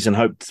Aussies, and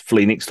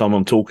hopefully next time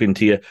I'm talking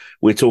to you,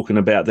 we're talking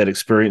about that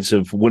experience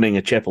of winning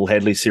a Chapel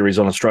Hadley series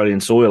on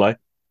Australian soil, eh?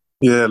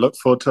 Yeah, look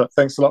forward to it.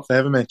 Thanks a lot for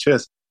having me.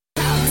 Cheers.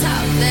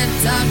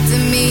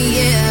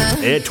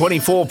 Yeah,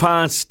 24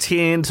 past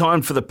 10,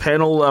 time for the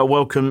panel.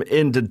 Welcome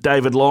into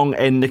David Long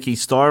and Nikki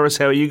Styris.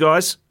 How are you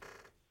guys?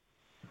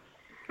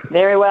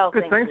 Very well,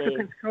 good, thank you.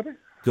 Thanks, Scotty.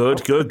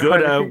 Good.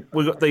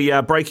 We've got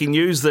the breaking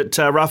news that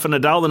Rafa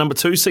Nadal, the number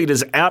 2 seed,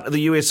 is out of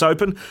the US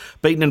Open,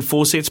 beaten in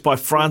 4 sets by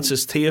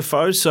Francis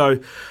Tiafoe. So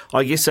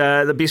I guess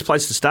the best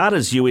place to start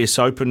is US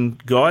Open,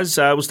 guys.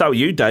 We'll start with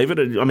you, David.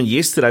 I mean,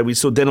 yesterday we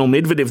saw Daniil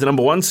Medvedev, the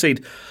number 1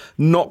 seed,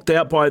 knocked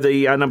out by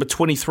the number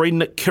 23,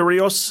 Nick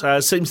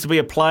Kyrgios. Seems to be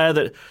a player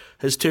that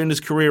has turned his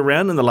career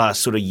around in the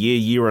last sort of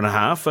year and a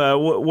half.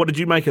 What did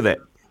you make of that?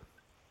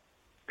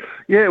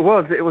 Yeah, it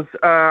was.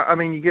 I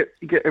mean, you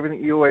get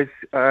everything you always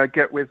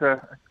get with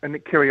a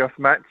Nick Kyrgios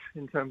match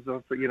in terms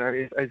of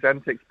his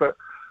antics, but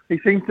he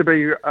seems to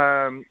be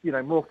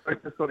more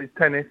focused on his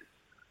tennis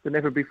than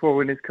ever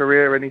before in his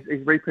career, and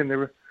he's reaping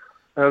the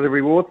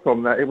rewards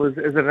from that. It was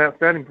an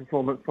outstanding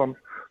performance from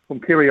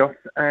Kyrgios,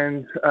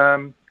 and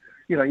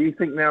you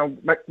think now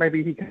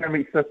maybe he can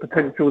reach the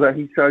potential that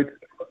he showed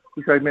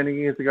many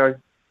years ago.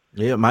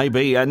 Yeah,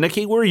 maybe.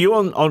 Nikki, where are you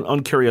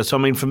on Kyrgios? I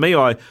mean, for me,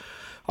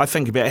 I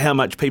think about how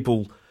much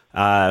people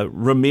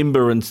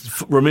remember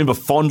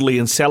fondly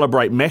and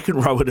celebrate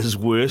McEnroe at his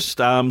worst.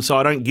 So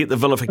I don't get the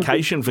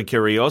vilification for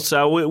Kyrgios.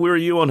 So where are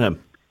you on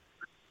him?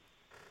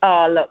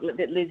 Oh, look,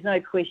 there's no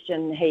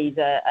question he's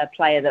a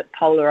player that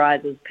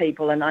polarises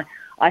people, and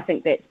I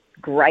think that's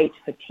great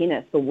for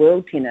tennis, for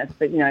world tennis.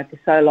 But for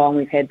so long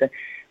we've had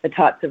the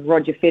types of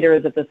Roger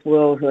Federers of this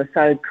world who are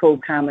so cool,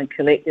 calm, and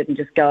collected and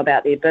just go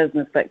about their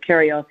business. But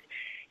Kyrgios,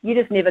 you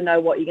just never know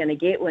what you're going to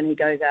get when he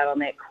goes out on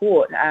that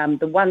court.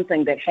 The one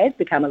thing that has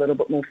become a little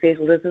bit more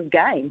settled is his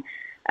game.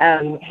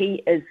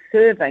 He is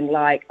serving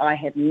like I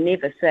have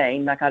never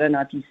seen. Like, I don't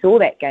know if you saw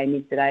that game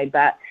yesterday,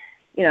 but,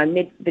 you know,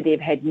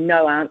 Medvedev had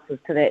no answers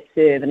to that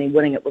serve, and he's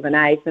winning it with an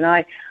ace. And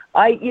I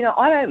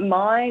don't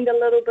mind a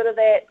little bit of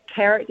that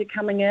character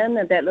coming in,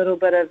 and that little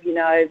bit of, you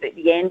know,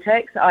 the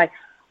antics.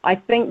 I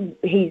think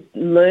he's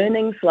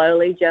learning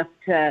slowly just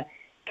to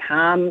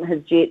calm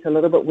his jets a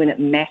little bit when it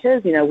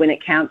matters, you know, when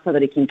it counts, so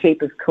that he can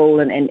keep his cool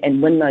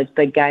and win those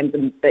big games.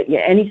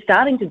 And he's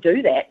starting to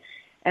do that.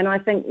 And I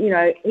think, you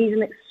know, he's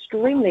an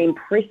extremely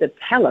impressive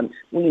talent.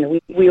 You know,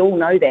 we all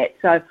know that.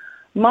 So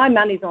my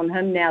money's on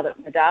him now that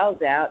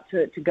Nadal's out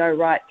to go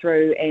right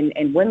through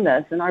and win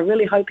this, and I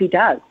really hope he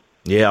does.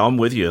 Yeah, I'm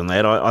with you on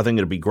that. I think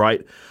it'd be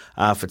great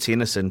for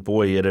tennis, and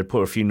boy, it'd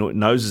put a few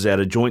noses out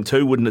of joint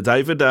too, wouldn't it,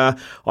 David?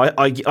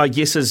 I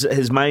guess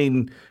his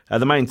main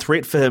the main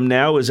threat for him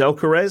now is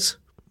Alcaraz.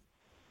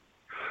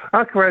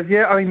 Alcaraz,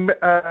 yeah. I mean,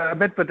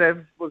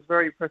 Medvedev was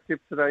very impressive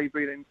today,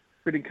 beating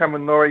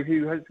Cameron Norrie,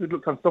 who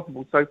looked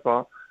unstoppable so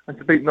far, and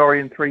to beat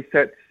Norrie in 3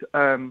 sets,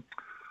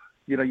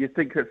 you know, you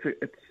think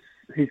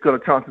he's got a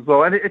chance as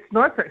well. And it's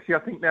nice actually, I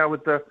think, now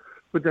with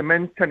the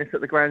men's tennis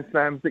at the Grand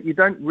Slams, that you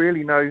don't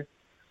really know,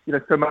 you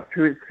know, so much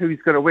who's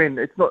going to win.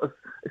 It's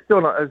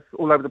still not as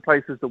all over the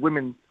place as the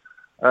women's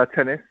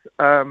tennis.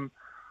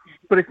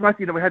 But it's nice,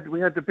 you know, we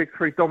had the big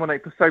three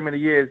dominate for so many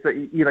years that,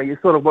 you know, you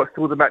sort of watched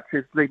all the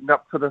matches leading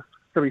up to the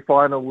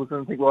semi-finals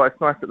and think, well, it's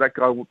nice that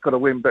guy got to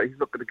win, but he's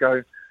not going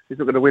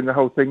to win the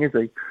whole thing, is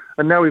he?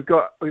 And now we've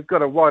got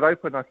a wide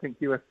open, I think,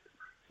 US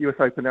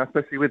Open now,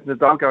 especially with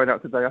Nadal going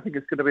out today. I think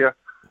it's going to be a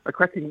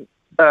cracking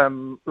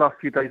last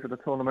few days of the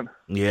tournament.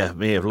 Yeah,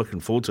 looking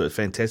forward to it.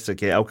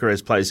 Fantastic. Yeah,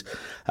 Alcaraz plays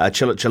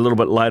Cilic a little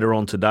bit later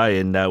on today,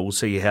 and we'll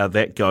see how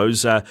that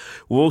goes.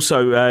 We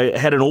also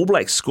had an All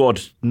Blacks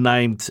squad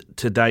named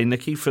today,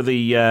 Nikki, for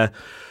the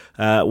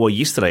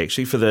yesterday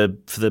actually, for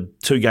the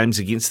 2 games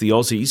against the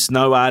Aussies.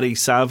 No Ardie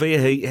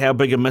Savea. How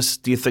big a miss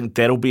do you think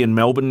that'll be in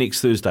Melbourne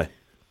next Thursday?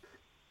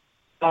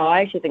 Oh,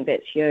 I actually think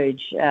that's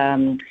huge.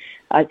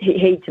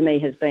 He, to me,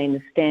 has been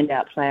the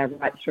standout player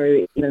right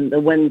through even the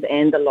wins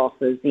and the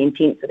losses. The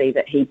intensity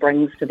that he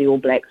brings to the All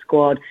Black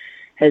squad,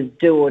 his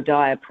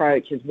do-or-die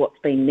approach is what's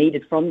been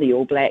needed from the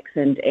All Blacks,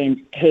 and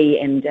he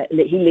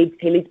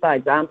leads by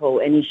example,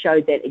 and he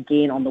showed that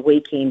again on the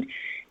weekend.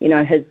 You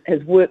know,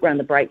 his work around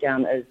the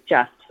breakdown is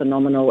just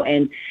phenomenal,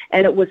 and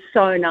it was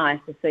so nice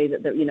to see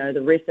that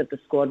the rest of the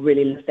squad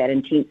really lift that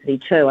intensity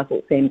too. I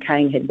thought Sam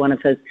Cane had one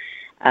of his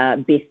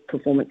best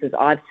performances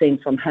I've seen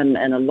from him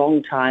in a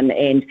long time.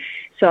 And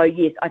so,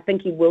 yes, I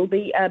think he will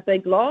be a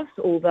big loss,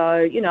 although,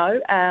 you know,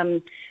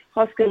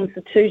 Hoskins,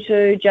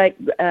 Sotutu,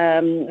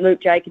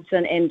 Luke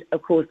Jacobson, and,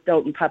 of course,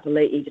 Dalton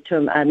Papali'i,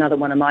 another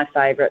one of my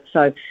favourites.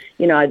 So,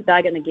 you know,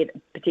 they're going to get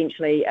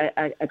potentially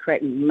a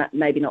crack,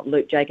 maybe not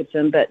Luke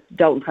Jacobson, but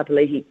Dalton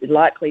Papali'i is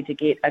likely to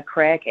get a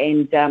crack,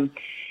 and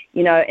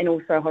you know, and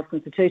also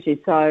Hoskins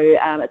Sotutu. So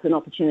it's an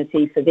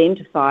opportunity for them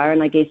to fire,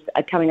 and I guess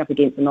coming up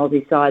against an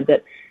Aussie side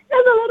that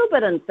there's a little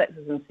bit in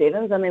 6s and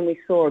 7s. I mean, we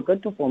saw a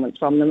good performance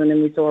from them, and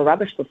then we saw a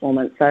rubbish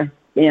performance. So,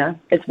 you know,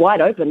 it's wide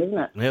open, isn't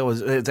it? Yeah,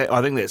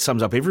 I think that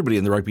sums up everybody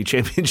in the Rugby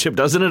Championship,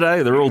 doesn't it?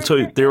 Eh? They're all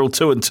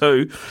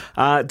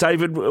 2-2.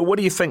 David, what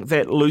do you think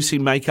that Lucy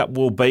makeup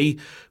will be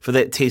for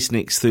that test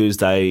next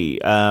Thursday?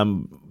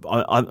 Now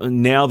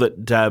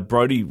that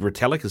Brodie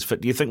Retallick is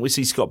fit, do you think we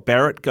see Scott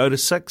Barrett go to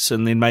 6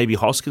 and then maybe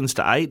Hoskins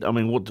to 8? I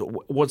mean,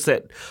 what's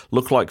that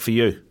look like for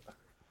you?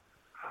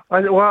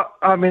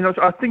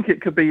 I think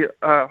it could be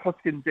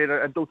Hoskins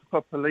and Dalton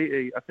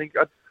Papali'i. I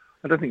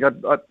don't think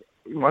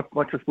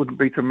my choice wouldn't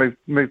be to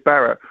move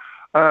Barrett,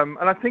 and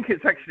I think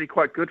it's actually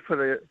quite good for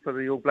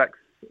the All Blacks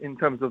in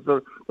terms of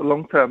the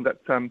long term that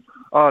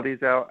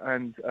Ardie's out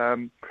and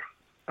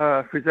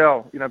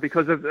Frizzell. You know,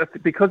 because of the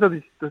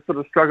sort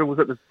of struggles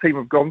that the team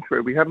have gone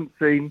through, we haven't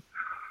seen,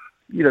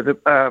 you know, the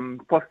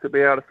Foster be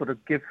able to sort of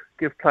give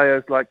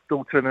players like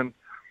Dalton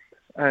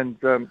and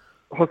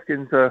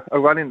Hoskins a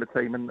run in the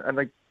team,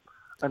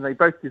 and they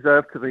both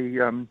deserve to be,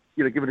 you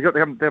know, given they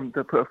haven't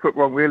put a foot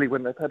wrong really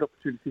when they've had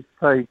opportunities to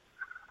play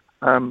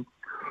for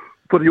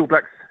the All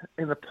Blacks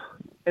in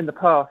the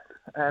past.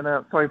 And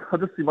sorry, I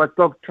just see my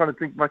dog trying to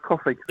drink my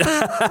coffee.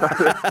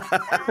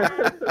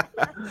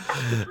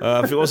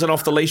 If it wasn't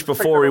off the leash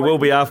before, he will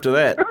be after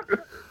that.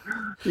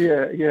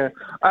 Yeah.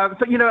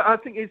 So, you know, I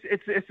think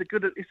it's a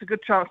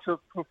good chance for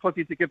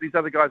Fozzie to give these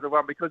other guys a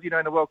run, because, you know,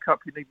 in the World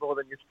Cup you need more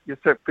than your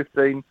set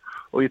 15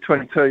 or your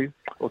 22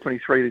 or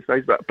 23 these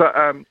days. But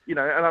you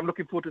know, and I'm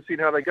looking forward to seeing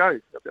how they go.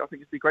 I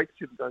think it'd be great to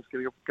see those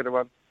guys get a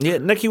run. Yeah,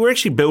 Nicky, we're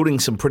actually building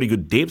some pretty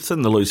good depth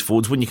in the loose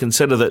forwards when you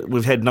consider that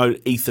we've had no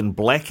Ethan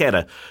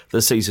Blackadder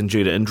this season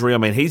due to injury. I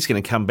mean, he's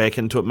going to come back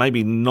into it,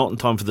 maybe not in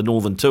time for the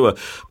Northern Tour,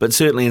 but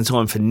certainly in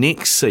time for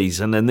next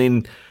season. And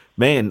then,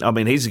 man, I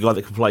mean, he's a guy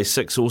that can play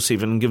 6 or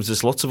 7 and gives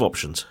us lots of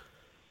options.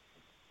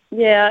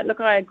 Yeah, look,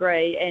 I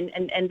agree, and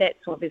that's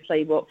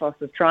obviously what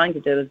Foster's trying to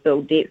do, is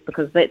build depth,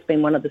 because that's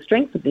been one of the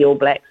strengths of the All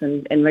Blacks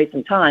in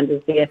recent times,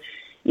 is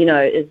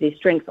is their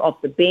strength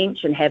off the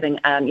bench and having,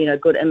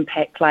 good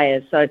impact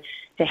players. So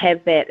to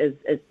have that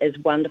is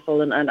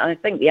wonderful. And I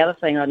think the other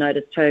thing I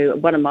noticed too,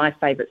 one of my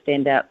favourite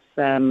standouts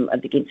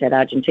against that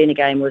Argentina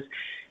game was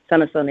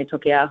Samisoni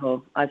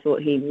Taukei'aho. I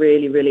thought he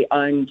really, really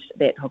owned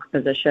that hooker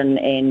position,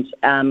 and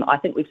I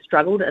think we've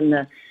struggled in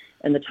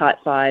the tight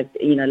five,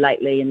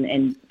 lately,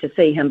 and to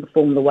see him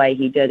perform the way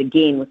he did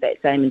again with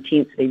that same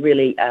intensity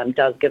really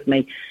does give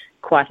me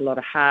quite a lot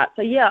of heart.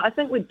 So, yeah, I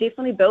think we're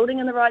definitely building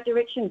in the right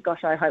direction.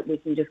 Gosh, I hope we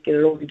can just get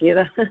it all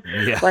together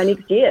by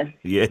next year.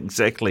 Yeah,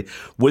 exactly.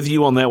 With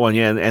you on that one,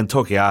 yeah, and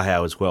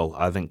Taukei'aho as well.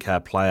 I think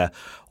player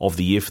of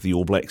the year for the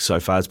All Blacks so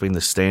far has been the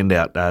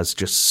standout. It's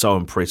just so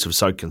impressive,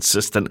 so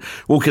consistent.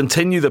 We'll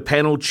continue the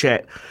panel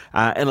chat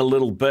in a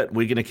little bit.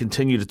 We're going to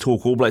continue to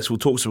talk All Blacks. We'll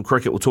talk some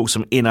cricket. We'll talk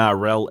some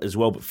NRL as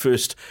well. But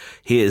first,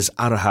 here's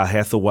Araha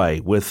Hathaway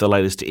with the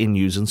latest in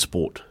news and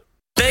sport.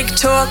 Big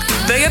talk,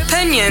 big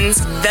opinions,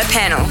 the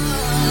panel.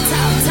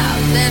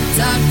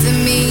 Talk to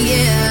me,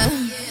 yeah.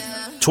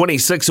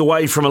 26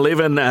 away from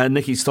 11,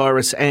 Nikki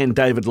Styris and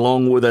David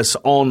Long with us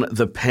on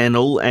the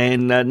panel.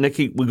 And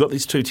Nikki, we've got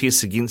these two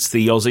tests against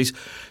the Aussies.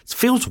 It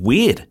feels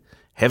weird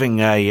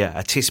having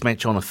a test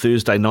match on a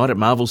Thursday night at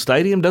Marvel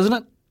Stadium, doesn't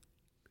it?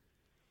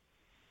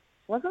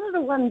 Wasn't it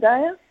a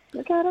one-dayer,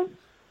 Ricardo?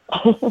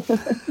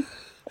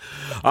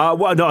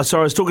 Well, no,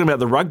 sorry, I was talking about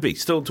the rugby.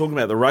 Still talking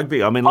about the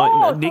rugby. I mean,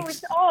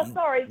 next.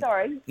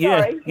 Sorry.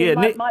 Yeah,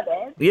 my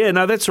bad. Yeah,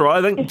 no, that's all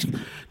right. I think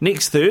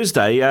next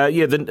Thursday,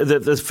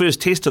 the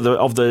first test of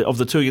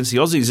the two against the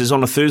Aussies is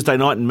on a Thursday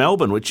night in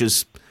Melbourne, which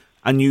is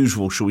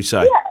unusual, shall we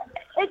say?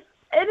 Yeah,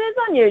 it is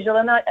unusual,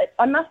 and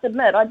I must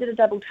admit, I did a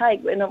double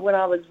take when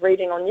I was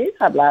reading on News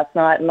Hub last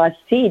night, and I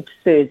said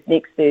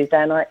next Thursday,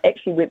 and I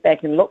actually went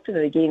back and looked at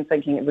it again,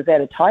 thinking it was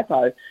a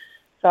typo.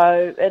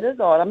 So it is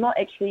odd. I'm not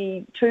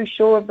actually too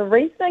sure of the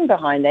reasoning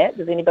behind that.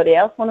 Does anybody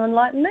else want to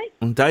enlighten me?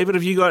 And David,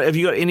 have you got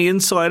any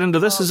insight into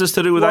this? Is this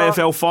to do with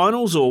AFL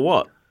finals or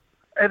what?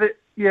 It's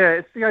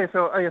the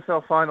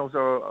AFL finals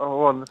are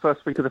on. The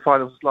first week of the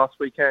finals was last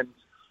weekend.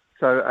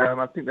 So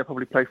I think they'll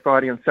probably play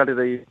Friday and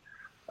Saturday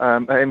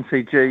at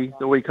MCG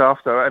the week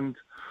after. And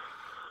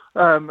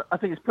I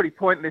think it's pretty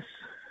pointless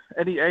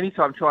any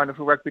time trying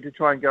for rugby to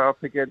try and go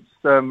up against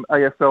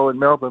AFL in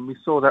Melbourne. We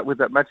saw that with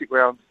that Magic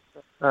Round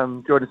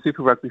during the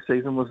Super Rugby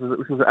season, which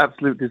was an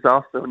absolute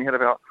disaster when you had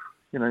about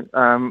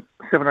 7,000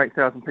 or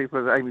 8,000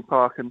 people at Amy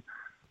Park and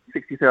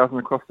 60,000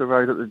 across the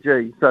road at the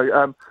G.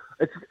 So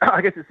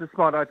I guess it's a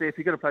smart idea if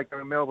you're going to play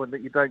in Melbourne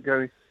that you don't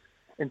go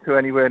into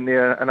anywhere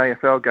near an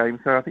AFL game.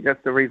 So I think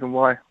that's the reason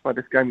why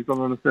this game is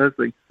on a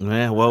Thursday.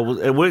 Yeah, well,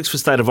 it works for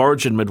State of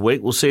Origin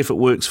midweek. We'll see if it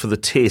works for the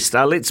test.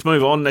 Let's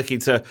move on, Nikki,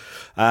 to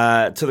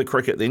the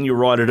cricket then. You're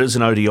right, it is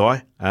an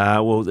ODI.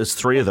 Well, there's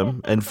three of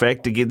them, in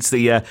fact, against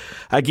the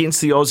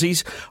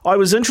Aussies. I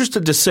was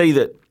interested to see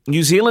that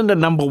New Zealand are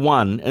number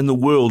 1 in the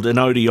world in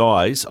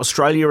ODIs.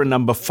 Australia are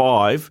number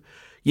 5.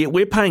 Yet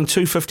we're paying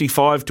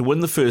 $2.55 to win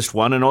the first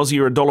one, and Aussie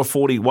are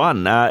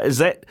 $1.41.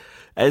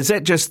 Is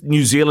that just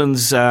New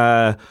Zealand's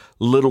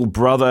little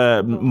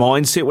brother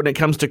mindset when it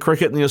comes to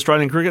cricket and the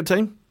Australian cricket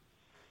team?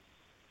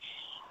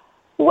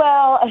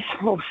 Well,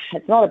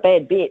 it's not a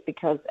bad bet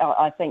because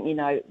I think,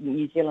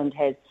 New Zealand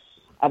has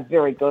a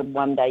very good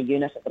one-day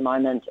unit at the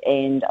moment,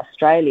 and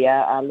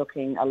Australia are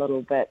looking a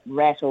little bit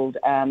rattled.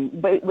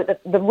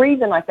 But the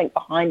reason I think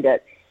behind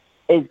it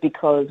is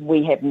because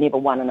we have never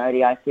won an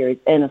ODI series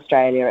in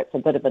Australia. It's a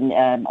bit of a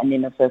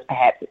nemesis,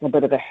 perhaps. It's a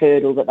bit of a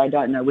hurdle that they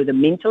don't know whether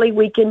mentally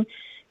we can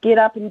get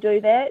up and do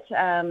that.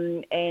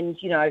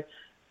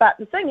 But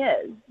the thing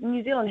is,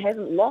 New Zealand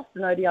hasn't lost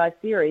an ODI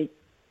series,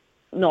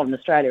 not in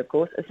Australia, of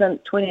course,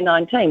 since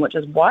 2019, which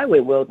is why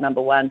we're world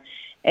number 1.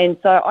 And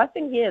so I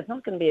think, it's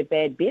not going to be a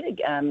bad bet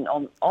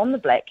on the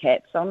Black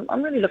Caps.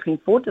 I'm really looking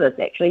forward to this,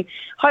 actually.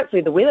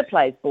 Hopefully the weather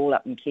plays ball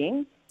up in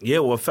Cairns. Yeah,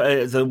 well,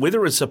 the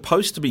weather is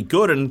supposed to be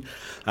good. And,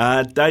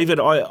 David,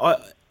 I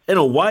in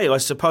a way, I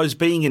suppose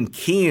being in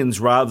Cairns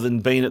rather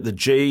than being at the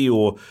G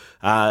or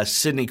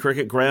Sydney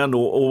Cricket Ground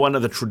or one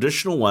of the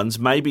traditional ones,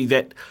 maybe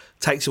that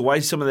takes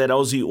away some of that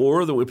Aussie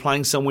aura that we're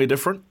playing somewhere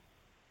different?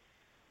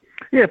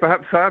 Yeah,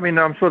 perhaps so. I mean,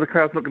 I'm sure the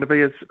crowd's not going to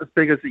be as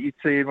big as you'd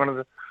see in one of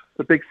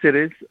the big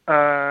cities.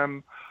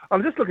 I'm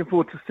just looking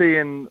forward to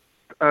seeing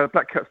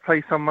Black Caps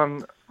play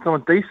someone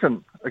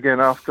decent again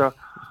after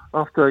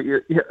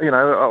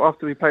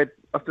they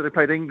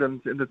played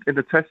England in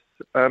the Test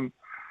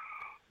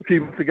a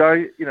few months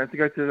ago. To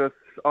go to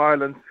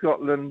Ireland,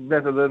 Scotland,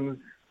 Netherlands,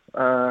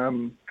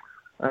 and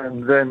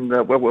then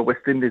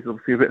West Indies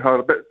obviously a bit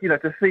harder. But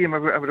to see him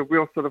having a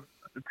real sort of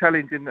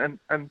challenge and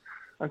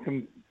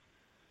some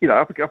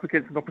up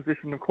against an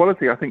opposition of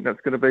quality, I think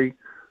that's going to be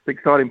the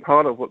exciting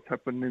part of what's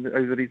happened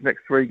over these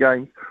next 3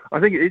 games. I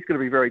think it is going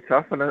to be very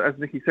tough, and as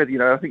Nikki said,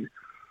 I think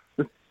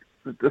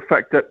the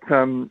fact that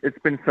it's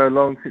been so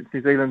long since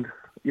New Zealand,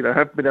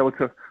 have been able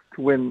to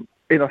win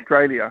in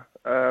Australia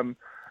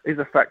is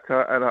a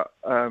factor,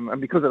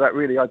 and because of that,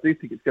 really, I do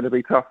think it's going to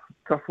be tough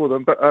for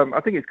them. But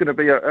I think it's going to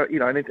be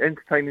an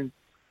entertaining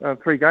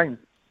 3 games.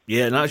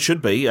 Yeah, no, it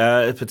should be,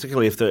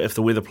 particularly if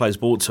the weather plays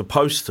ball it's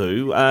supposed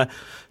to.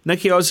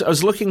 Nikki, I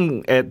was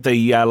looking at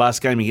the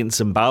last game against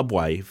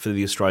Zimbabwe for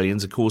the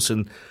Australians, of course,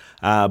 and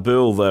Ryan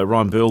Burl,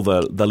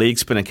 the leg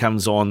spinner,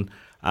 comes on,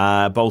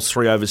 bowls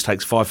 3 overs,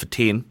 takes 5 for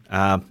 10,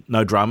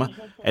 no drama.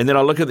 And then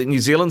I look at the New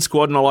Zealand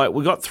squad and I'm like,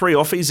 we've got 3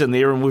 offies in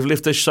there and we've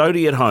left Ish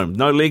Sodhi at home.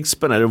 No leg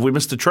spinner. Have we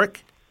missed a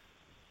trick?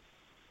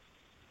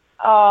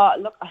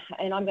 Look,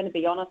 and I'm going to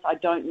be honest, I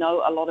don't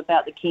know a lot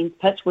about the Cairns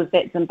pitch. Was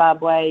that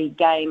Zimbabwe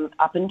game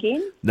up in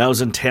Cairns? No, it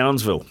was in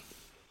Townsville.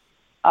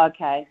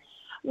 Okay.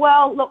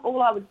 Well, look,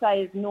 all I would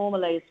say is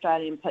normally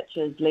Australian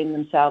pitches lend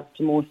themselves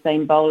to more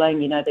seam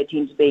bowling. You know, they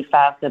tend to be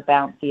faster,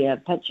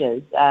 bouncier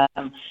pitches.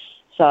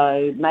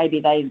 So maybe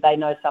they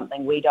know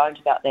something we don't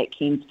about that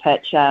Cairns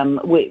pitch.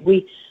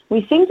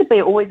 We seem to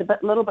be always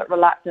little bit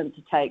reluctant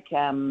to take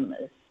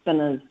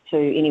spinners to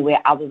anywhere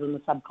other than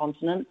the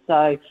subcontinent.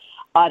 So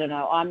I don't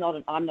know. I'm not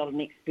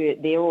an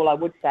expert there. All I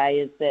would say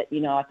is that, you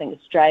know, I think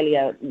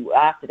Australia,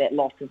 after that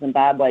loss to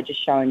Zimbabwe,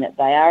 just showing that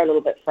they are a little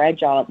bit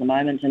fragile at the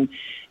moment. And,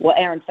 well,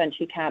 Aaron Finch,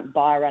 he can't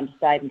buy a run to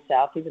save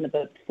himself. He's in a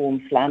bit of a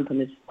form slump, and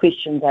there's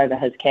questions over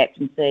his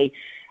captaincy.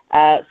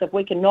 So if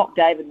we can knock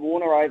David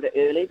Warner over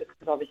early, because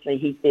obviously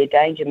he's their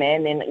danger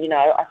man, then, you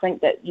know, I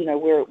think that, you know,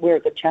 we're a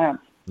good chance.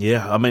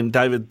 Yeah, I mean,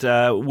 David,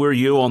 where are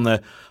you on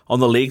the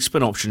leg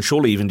spin option?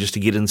 Surely even just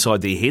to get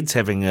inside their heads,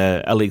 having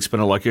a leg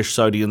spinner like Ish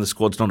Sodhi in the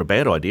squad's not a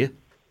bad idea.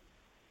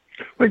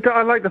 Well,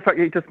 I like the fact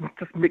that you just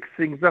mix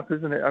things up,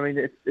 isn't it? I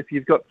mean, if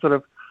you've got sort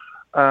of,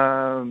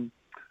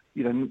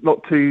 you know,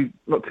 not too,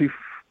 you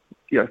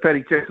know,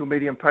 fairly gentle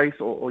medium pace,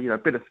 or you know,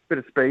 bit of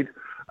speed,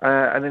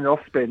 and then off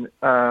spin,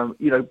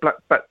 you know,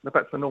 the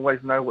batsmen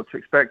always know what to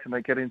expect, and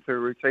they get into a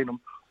routine on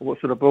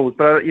what sort of balls.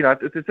 But you know,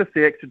 it's just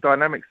the extra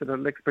dynamics that a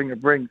leg spinner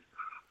brings.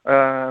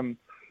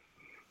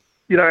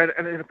 You know,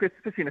 and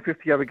especially in a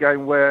 50-over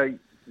game where,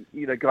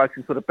 you know, guys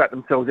can sort of bat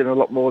themselves in a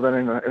lot more than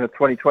in a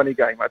 2020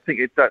 game. I think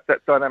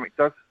that dynamic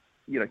does,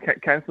 you know,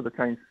 can sort of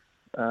change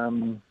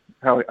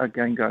how a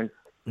game goes.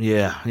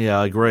 Yeah,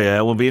 I agree.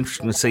 It will be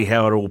interesting to see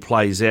how it all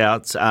plays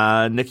out.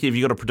 Nikki, have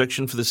you got a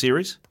prediction for the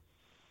series?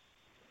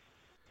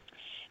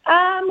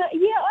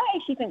 Yeah, I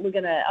actually think we're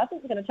gonna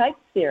take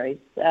the series.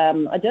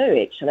 I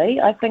do actually.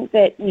 I think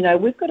that, you know,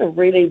 we've got a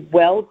really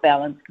well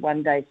balanced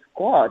one-day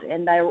squad,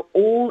 and they're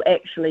all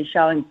actually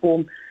showing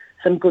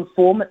some good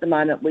form at the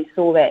moment. We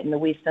saw that in the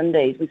West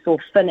Indies. We saw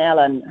Finn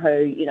Allen, who,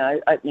 you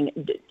know, opening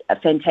a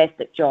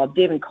fantastic job.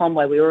 Devon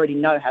Conway, we already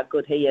know how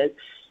good he is.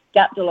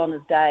 Guptill on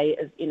his day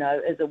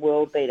is a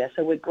world beater.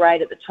 So we're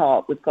great at the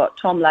top. We've got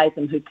Tom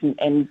Latham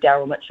and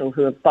Daryl Mitchell,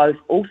 who have both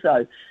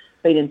also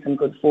been in some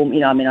good form.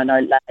 You know, I mean, I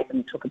know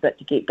Latham took a bit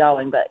to get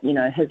going, but, you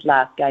know, his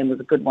last game was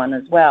a good one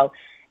as well.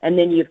 And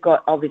then you've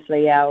got,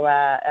 obviously,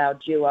 our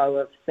duo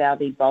of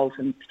Southey, Bolt,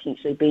 and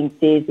potentially Ben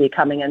Stairs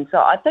coming in. So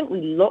I think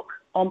we look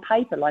on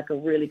paper like a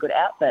really good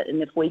outfit.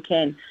 And if we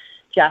can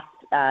just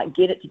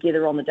get it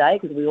together on the day,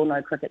 because we all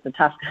know cricket's a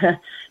tough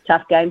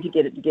game to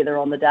get it together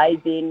on the day,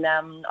 then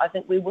I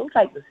think we will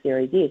take the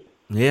series, yes.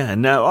 Yeah,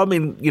 no, I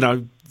mean, you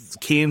know,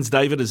 Cairns,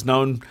 David, is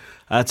known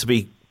to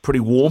be pretty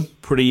warm,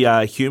 pretty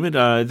humid.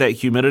 That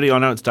humidity, I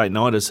know it's date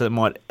night, so it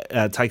might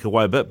take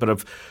away a bit, but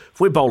if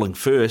we're bowling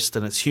first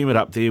and it's humid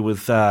up there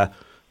with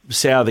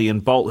Southey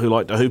and Bolt, who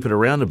like to hoop it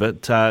around a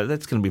bit,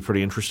 that's going to be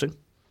pretty interesting.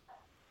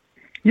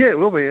 Yeah, it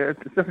will be.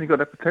 It's definitely got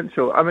that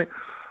potential. I mean,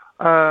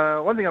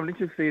 one thing I'm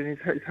interested in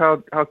is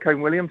how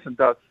Kane Williamson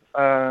does.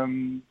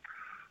 I'm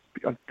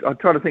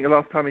trying to think the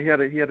last time he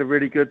had a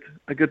really good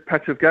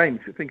patch of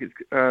games. I think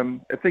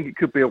it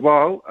could be a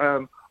while.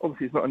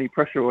 Obviously, there's not any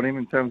pressure on him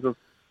in terms of,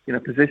 you know,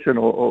 position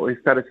or his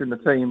status in the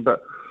team,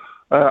 but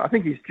I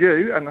think he's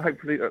due, and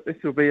hopefully this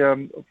will be a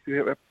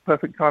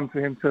perfect time for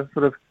him to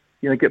sort of,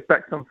 you know, get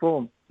back some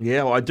form.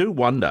 Yeah, well, I do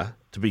wonder,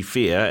 to be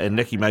fair, and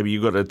Nikki, maybe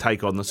you've got a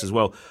take on this as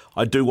well,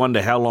 I do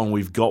wonder how long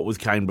we've got with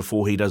Kane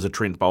before he does a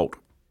Trent Bolt.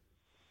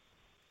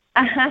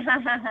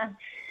 I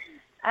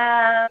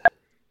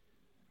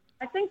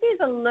think there's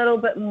a little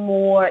bit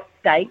more at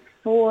stake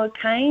for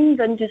Kane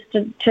than just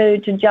to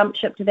jump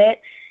ship to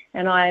that.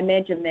 And I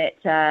imagine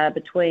that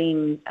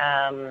between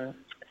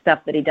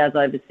stuff that he does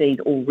overseas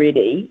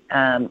already,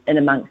 in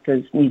amongst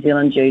his New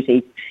Zealand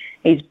duties,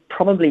 he's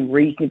probably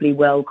reasonably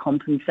well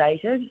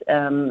compensated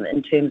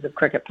in terms of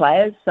cricket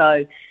players.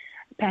 So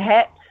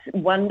perhaps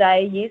one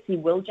day, yes, he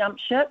will jump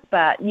ship.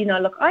 But, you know,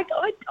 look, I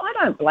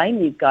don't blame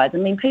these guys. I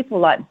mean, people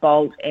like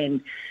Bolt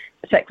and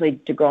particularly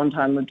de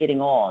Grandhomme were getting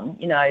on.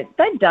 You know,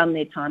 they've done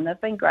their time. They've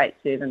been great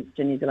servants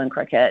to New Zealand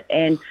cricket.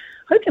 And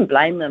who can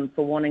blame them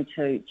for wanting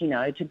to, you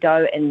know, to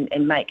go and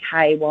make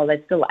hay while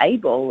they're still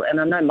able? And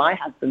I know my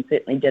husband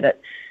certainly did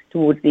it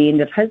towards the end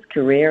of his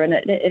career, and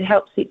it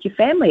helps set your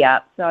family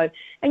up. So,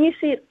 and you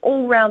see it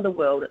all around the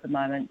world at the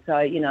moment. So,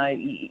 you know,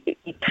 you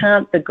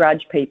can't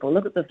begrudge people.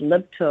 Look at this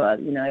Live Tour.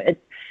 You know, it's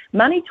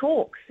money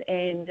talks,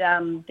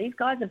 and these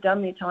guys have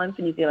done their time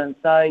for New Zealand.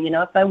 So, you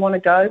know, if they want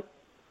to go,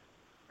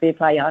 fair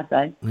play, I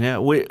say. Yeah,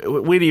 where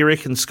do you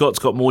reckon Scott's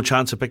got more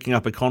chance of picking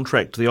up a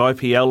contract, the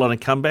IPL on a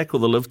comeback or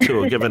the Live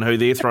Tour, given who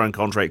they're throwing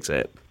contracts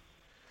at?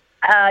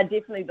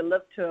 Definitely the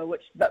lift tour,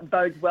 which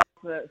bodes well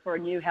for a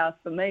new house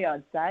for me,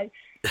 I'd say.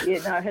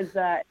 His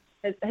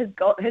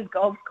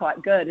golf's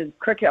quite good. His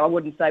cricket, I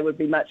wouldn't say would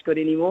be much good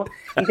anymore.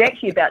 He's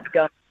actually about to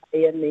go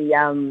in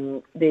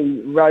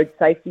the road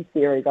safety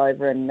series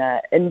over in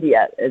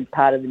India as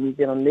part of the New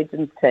Zealand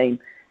Legends team.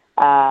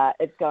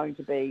 It's going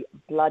to be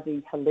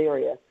bloody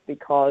hilarious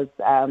because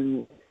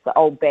the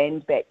old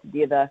band back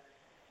together,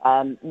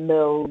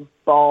 Mills,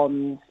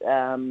 Bond,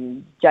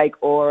 Jake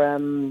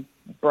Oram,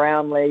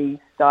 Brownlee,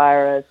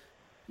 Cyrus,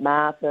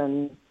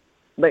 Martin,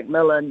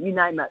 McMillan, you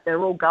name it,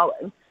 they're all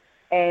going.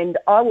 And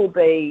I will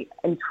be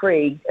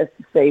intrigued as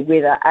to see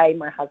whether, A,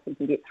 my husband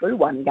can get through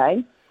one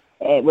game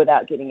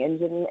without getting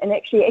injured, and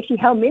actually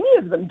how many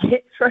of them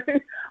get through.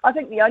 I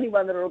think the only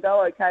one that will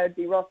go okay would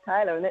be Ross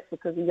Taylor, and that's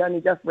because he's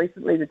only just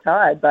recently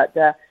retired, but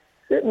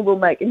certainly will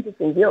make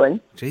interesting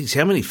viewing. Geez,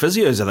 how many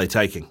physios are they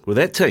taking with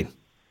that team?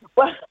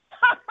 Well,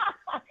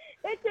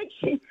 that's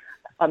actually...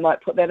 I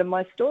might put that in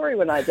my story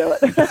when I do it.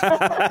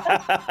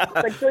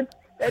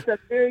 That's a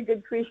very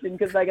good question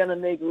because they're going to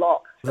need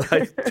lots.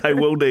 They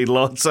will need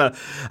lots.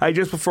 Hey,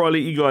 just before I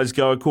let you guys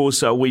go, of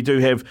course, we do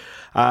have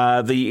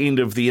the end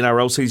of the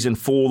NRL season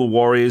for the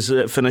Warriors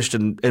finished,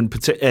 and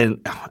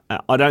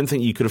I don't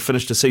think you could have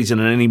finished a season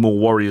in any more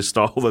Warriors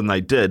style than they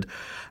did.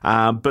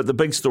 But the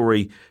big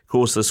story, of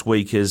course, this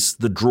week is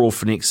the draw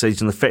for next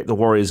season, the fact the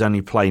Warriors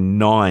only play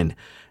 9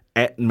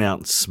 at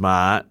Mount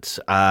Smart.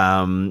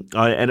 And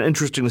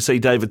interesting to see,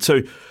 David,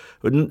 too.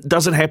 It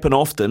doesn't happen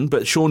often,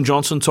 but Shaun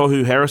Johnson,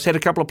 Tohu Harris, had a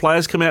couple of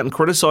players come out and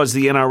criticise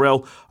the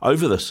NRL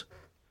over this.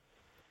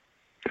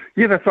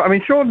 Yeah, that's right. I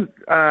mean, Shaun,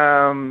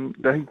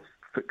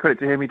 credit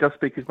to him, he does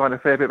speak his mind a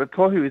fair bit, but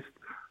Tohu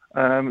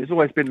has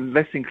always been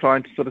less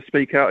inclined to sort of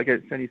speak out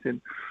against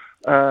anything.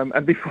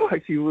 And before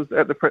actually was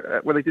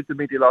when they did the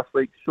media last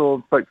week,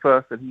 Shaun spoke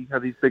first and he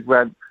had his big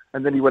rant,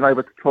 and then he went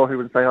over to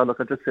Tohu and say, "Oh, look,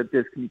 I just said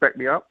this. Can you back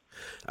me up?"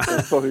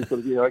 And Tohu sort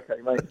of, "Yeah, okay,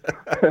 mate."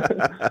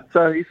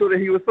 So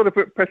he was sort of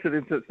pressured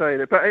into saying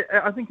it. But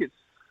I think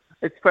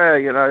it's fair,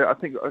 you know. I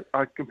think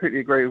I completely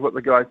agree with what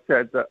the guy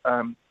said that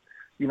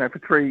you know, for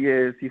 3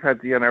 years you've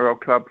had the NRL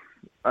clubs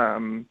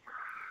and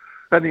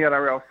the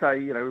NRL say,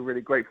 you know, we're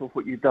really grateful for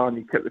what you've done.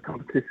 You kept the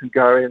competition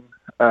going.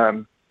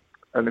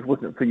 And if it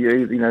wasn't for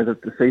you, you know,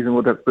 the season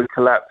would have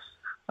collapsed.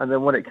 And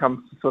then when it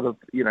comes to sort of,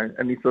 you know,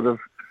 any sort of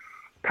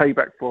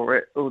payback for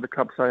it, all the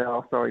clubs say,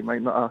 "Oh, sorry,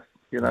 mate, not us,"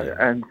 you know. Yeah.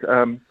 And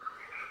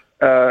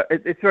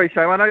it's very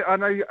shame. I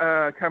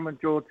know Cameron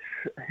George.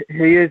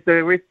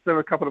 There are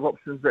a couple of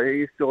options that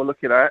he is still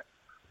looking at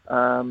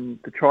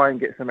to try and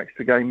get some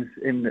extra games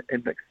in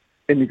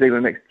New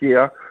Zealand next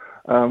year.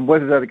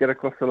 Whether they'll get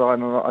across the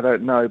line or not, I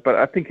don't know. But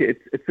I think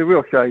it's a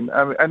real shame,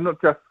 and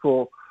not just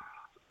for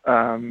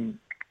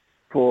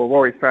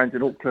Warriors fans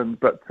in Auckland,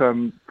 but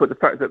the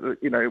fact that,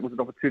 you know, it was an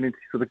opportunity to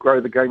sort of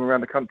grow the game around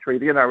the country.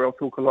 The NRL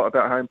talk a lot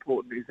about how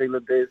important New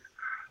Zealand is,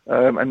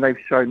 and they've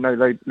shown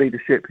no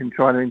leadership in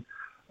trying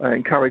to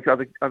encourage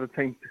other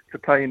teams to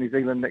play in New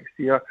Zealand next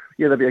year.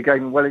 Yeah, there'll be a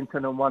game in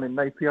Wellington and one in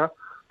Napier,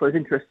 but it's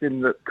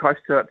interesting that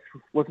Christchurch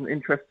wasn't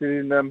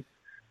interested in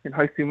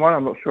hosting one.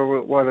 I'm not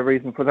sure why the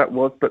reason for that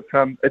was, but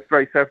it's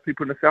very sad for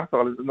people in the South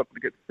Island are not going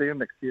to get to see them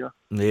next year.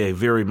 Yeah,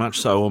 very much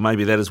so. Or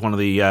maybe that is one of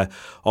the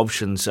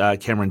options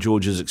Cameron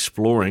George is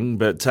exploring.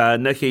 But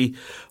Nicky,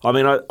 I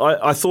mean,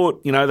 I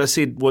thought, you know, they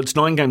said, well, it's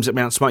 9 games at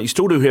Mount Smart. You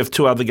still do have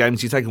 2 other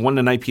games. You're taking one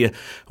to Napier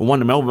and one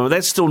to Melbourne. But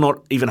that's still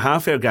not even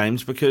half our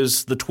games,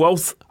 because the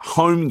 12th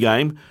home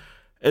game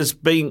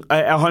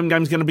our home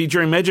game is going to be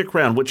during Magic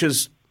Round, which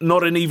is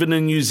not even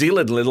in New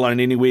Zealand, let alone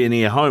anywhere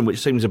near home, which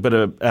seems a bit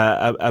of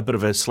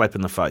a slap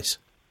in the face.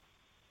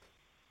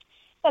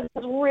 That's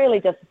really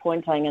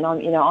disappointing, and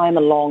I'm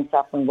a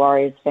long-suffering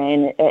Warriors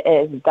fan,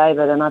 as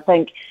David, and I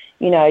think,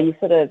 you know,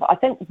 I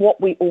think what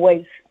we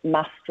always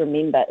must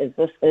remember is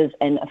this is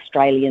an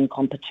Australian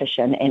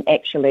competition, and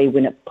actually,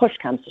 when push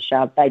comes to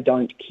shove, they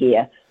don't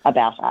care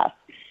about us.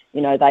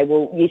 You know, they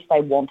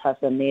want us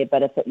in there,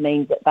 but if it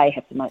means that they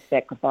have to make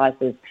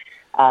sacrifices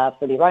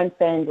for their own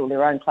fans or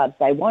their own clubs,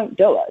 they won't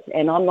do it.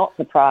 And I'm not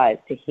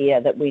surprised to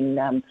hear that when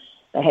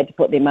they had to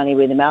put their money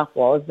where their mouth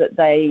was, that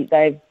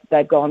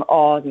they've gone,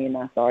 "Oh, yeah,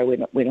 no, sorry, we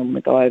don't want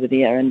to go over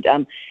there." And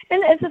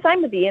it's the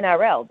same with the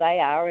NRL. They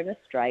are an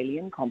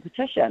Australian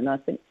competition.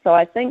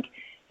 I think,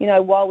 you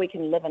know, while we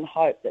can live in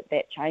hope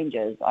that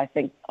changes, I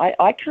think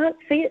I can't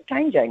see it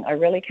changing. I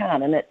really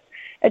can't. And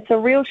it's a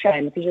real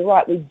shame, because you're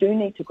right, we do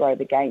need to grow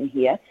the game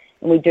here.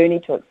 And we do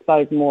need to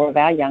expose more of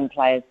our young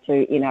players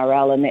to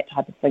NRL and that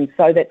type of thing,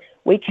 so that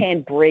we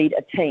can breed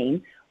a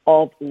team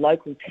of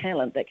local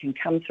talent that can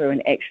come through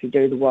and actually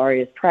do the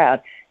Warriors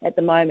proud. At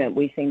the moment,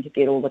 we seem to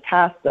get all the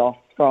cast off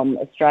from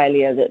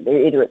Australia that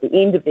they're either at the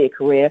end of their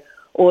career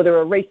or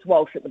they're a Reece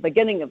Walsh at the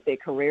beginning of their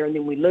career, and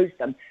then we lose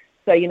them.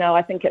 So, you know,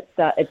 I think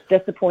it's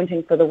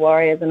disappointing for the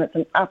Warriors, and it's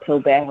an uphill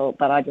battle,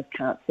 but I just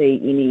can't see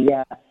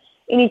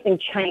anything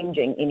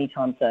changing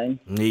anytime soon.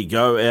 There you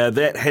go.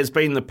 That has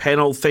been the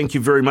panel. Thank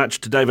you very much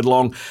to David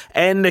Long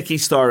and Nicky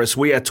Styris.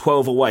 We are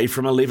 12 away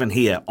from 11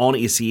 here on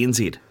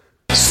SENZ.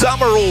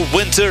 Summer or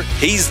winter,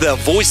 he's the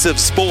voice of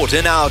sport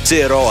in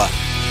Aotearoa.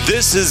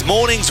 This is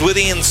Mornings with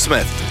Ian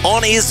Smith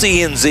on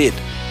SENZ.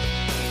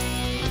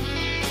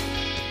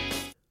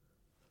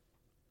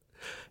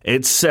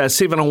 It's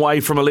 7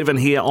 away from 11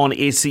 here on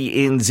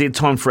SENZ.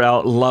 Time for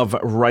our Love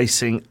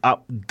Racing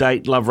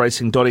update.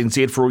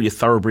 loveracing.nz for all your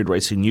thoroughbred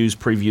racing news,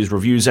 previews,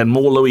 reviews and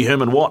more. Louis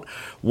Herman,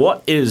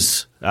 what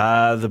is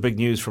the big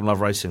news from Love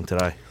Racing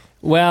today?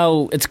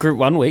 Well, it's Group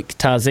 1 week,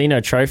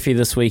 Tarzino Trophy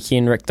this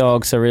weekend, Rick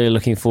Dog, so really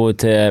looking forward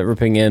to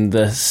ripping in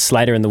this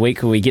later in the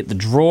week where we get the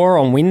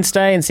draw on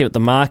Wednesday and see what the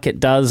market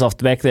does off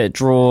the back of that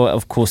draw.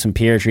 Of course,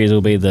 Imperatriz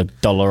will be the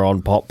dollar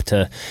on pop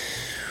to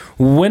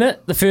win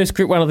it, the first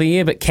Group 1 of the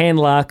year, but can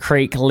La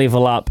Creek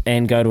level up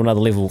and go to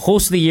another level?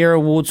 Horse of the Year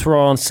awards were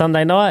on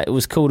Sunday night. It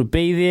was cool to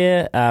be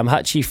there.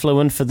 Hutchie flew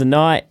in for the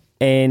night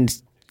and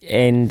we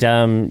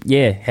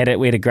had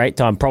a great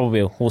time.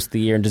 Probably a Horse of the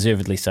Year and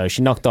deservedly so.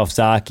 She knocked off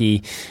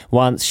Zaki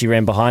once. She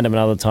ran behind him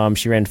another time.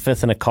 She ran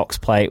fifth in a Cox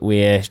Plate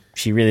where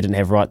she really didn't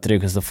have right to do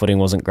because the footing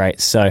wasn't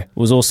great. So it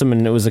was awesome,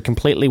 and it was a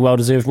completely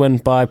well-deserved win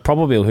by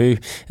Probably, who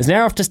is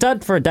now off to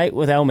stud for a date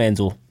with Al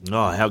Manzel.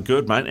 Oh, how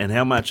good, mate. And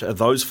how much are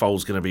those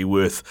foals going to be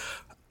worth?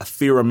 A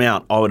fair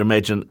amount, I would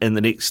imagine, in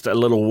the next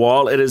little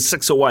while. It is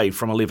 6 away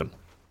from 11.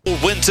 All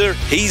winter,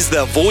 he's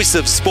the voice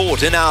of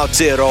sport in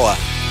Aotearoa.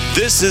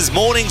 This is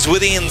Mornings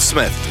with Ian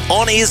Smith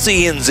on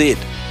SENZ.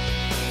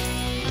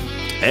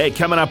 Hey,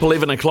 coming up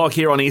 11 o'clock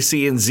here on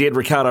SENZ,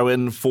 Ricardo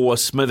in for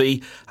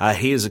Smithy.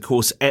 Here's, of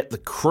course, at the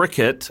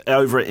cricket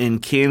over in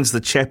Cairns. The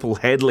Chapel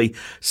Hadley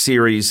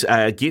series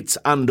gets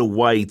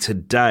underway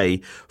today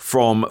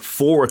from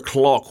 4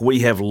 o'clock. We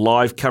have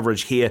live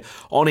coverage here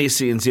on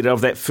SENZ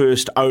of that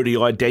first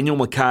ODI. Daniel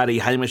McCarty,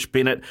 Hamish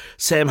Bennett,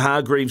 Sam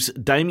Hargreaves,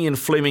 Damien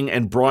Fleming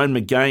and Brian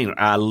McGain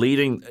are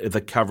leading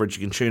the coverage.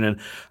 You can tune in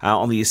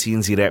on the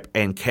SENZ app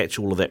and catch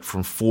all of that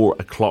from 4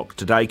 o'clock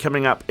today.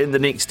 Coming up in the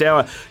next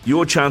hour,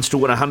 your chance to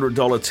win $100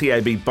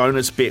 TAB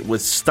bonus bet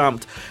with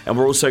Stumped, and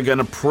we're also going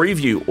to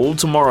preview all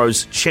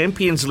tomorrow's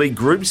Champions League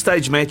group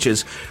stage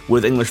matches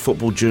with English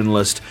football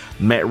journalist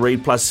Matt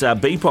Reid, plus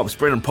B-Pop's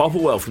Brendan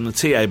Popplewell from the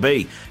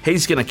TAB.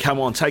 He's going to come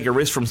on, take a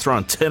rest from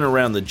throwing tin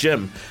around the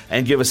gym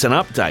and give us an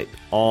update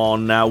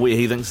on where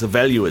he thinks the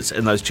value is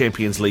in those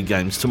Champions League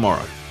games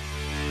tomorrow.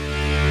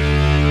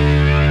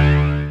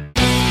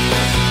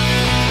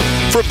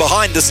 From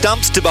behind the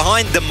stumps to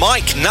behind the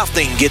mic,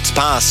 nothing gets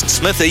past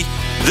Smithy.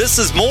 This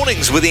is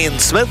Mornings with Ian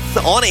Smith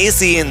on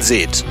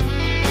SENZ.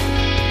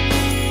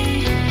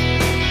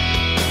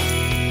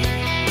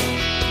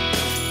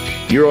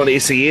 You're on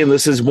SEN.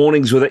 This is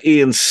Mornings with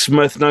Ian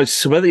Smith. No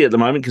Smithy at the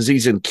moment because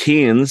he's in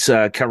Cairns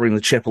covering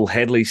the Chapel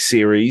Hadley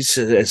series.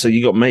 So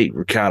you got me,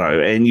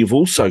 Ricardo, and you've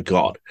also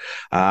got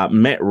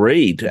Matt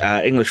Reid,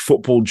 English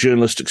football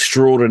journalist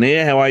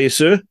extraordinaire. How are you,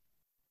 sir?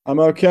 I'm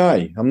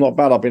okay. I'm not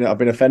bad. I've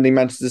been offending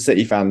Manchester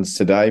City fans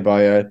today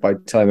by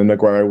telling them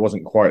Aguero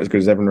wasn't quite as good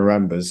as everyone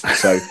remembers.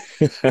 So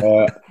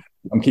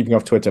I'm keeping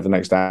off Twitter for the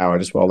next hour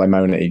just while they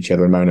moan at each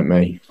other and moan at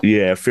me.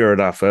 Yeah, fair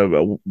enough.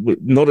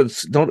 Not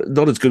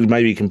as good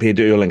maybe compared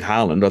to Erling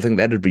Haaland. I think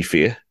that'd be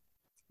fair.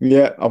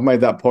 Yeah, I've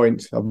made that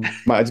point.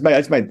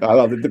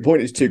 The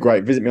point is too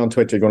great. Visit me on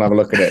Twitter. Go and have a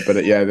look at it. But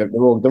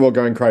they're all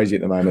going crazy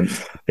at the moment.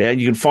 Yeah,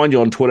 you can find you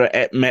on Twitter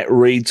at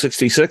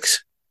MattReid66.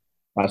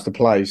 That's the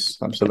place,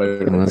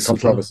 absolutely. The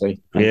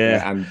controversy.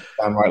 Yeah. And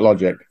downright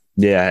logic.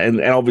 Yeah, and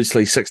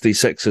obviously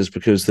 66 is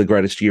because the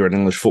greatest year in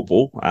English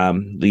football,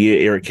 the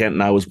year Eric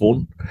Cantona was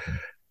born.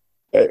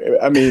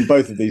 I mean,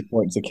 both of these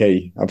points are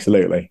key,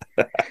 absolutely.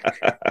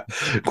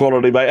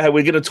 Quality, mate. Hey,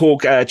 we're going to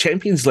talk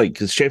Champions League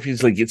because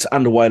Champions League gets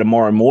underway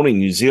tomorrow morning,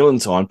 New Zealand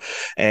time,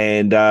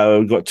 and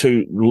we've got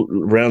 2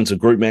 rounds of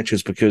group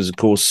matches because, of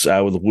course,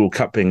 with the World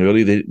Cup being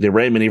early, they're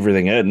ramming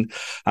everything in.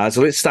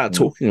 So let's start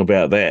talking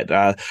about that.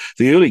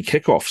 The early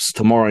kickoffs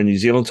tomorrow New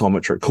Zealand time,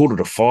 which are at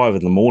 4:45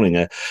 in the morning,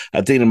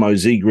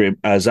 Dinamo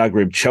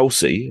Zagreb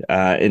Chelsea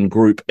in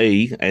Group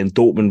E and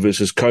Dortmund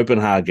versus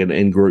Copenhagen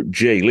in Group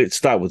G. Let's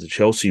start with the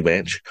Chelsea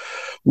match.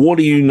 What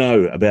do you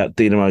know about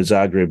Dinamo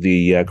Zagreb,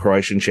 the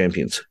Croatian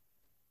champions?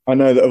 I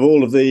know that of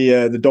all of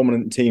the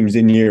dominant teams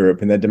in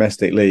Europe in their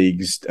domestic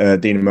leagues,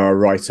 Dinamo are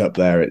right up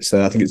there. It's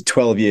I think it's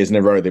 12 years in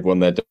a row they've won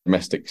their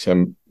domestic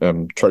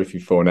trophy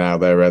for now.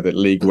 They're the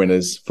league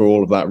winners for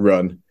all of that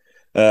run.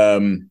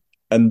 And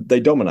they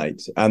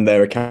dominate, and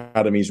their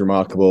academy is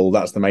remarkable.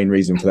 That's the main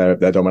reason for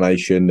their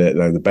domination.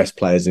 The best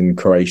players in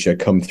Croatia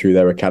come through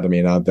their academy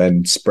and are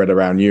then spread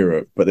around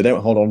Europe, but they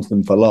don't hold on to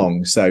them for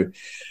long. So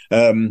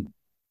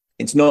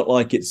it's not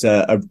like it's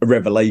a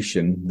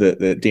revelation that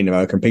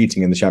Dinamo are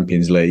competing in the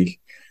Champions League.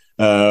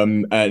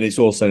 And it's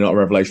also not a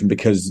revelation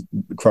because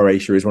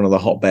Croatia is one of the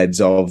hotbeds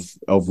of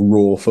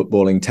raw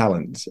footballing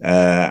talent.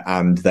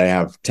 And they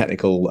have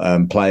technical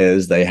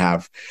players, they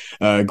have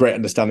a great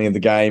understanding of the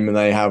game, and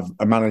they have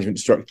a management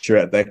structure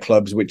at their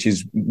clubs which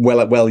is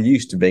well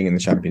used to being in the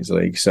Champions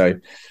League. So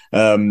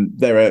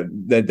they're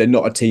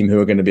not a team who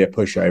are going to be a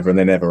pushover, and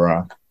they never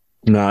are.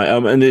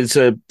 No, and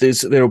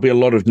there'll be a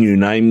lot of new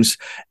names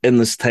in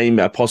this team,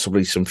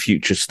 possibly some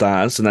future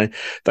stars, and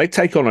they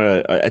take on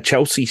a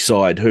Chelsea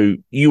side who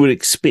you would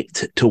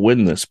expect to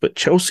win this, but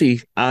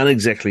Chelsea aren't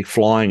exactly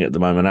flying at the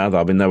moment, are they?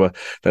 I mean,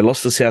 they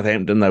lost to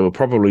Southampton. They were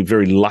probably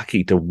very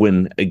lucky to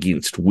win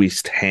against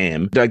West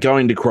Ham. They're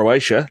going to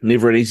Croatia,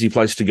 never an easy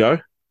place to go.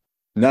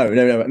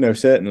 No,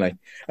 certainly.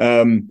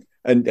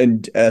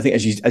 And I think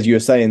as you were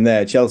saying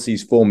there,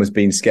 Chelsea's form has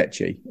been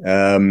sketchy.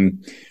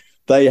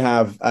 They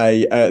have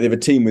a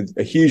team with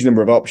a huge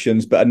number of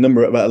options, but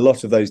a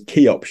lot of those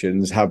key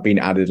options have been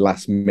added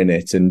last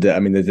minute. And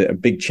there's a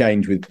big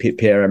change with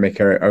Pierre-Emerick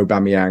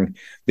Aubameyang,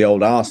 the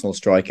old Arsenal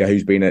striker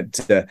who's been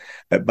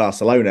at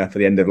Barcelona for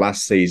the end of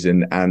last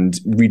season and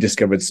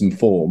rediscovered some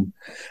form.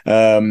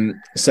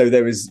 So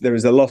there is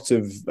a lot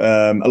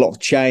of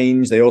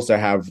change. They also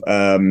have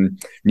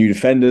new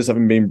defenders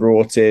having been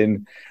brought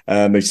in.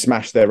 They've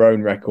smashed their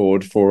own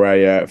record for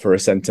a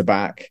centre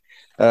back.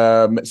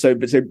 So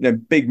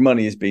big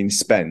money has been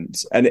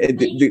spent, and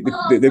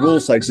they've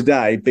also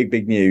today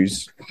big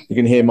news. You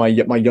can hear my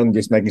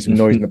youngest making some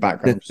noise in the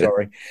background.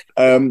 Sorry.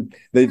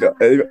 They've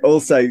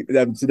also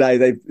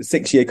today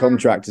 6-year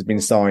contract has been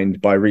signed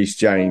by Reece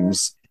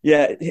James.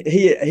 Yeah,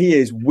 he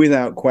is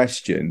without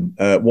question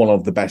one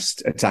of the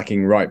best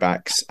attacking right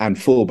backs and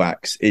full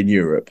backs in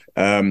Europe.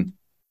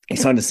 He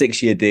signed a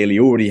 6-year deal. He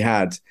already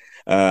had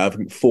I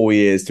think 4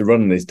 years to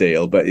run this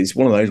deal, but it's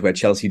one of those where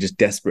Chelsea are just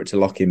desperate to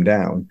lock him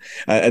down.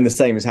 And the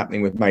same is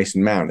happening with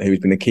Mason Mount, who's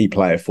been a key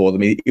player for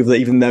them.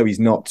 Even though he's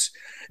not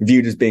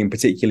viewed as being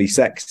particularly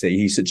sexy,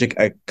 he's such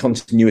a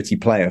continuity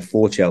player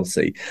for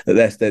Chelsea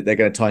that they're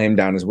going to tie him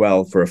down as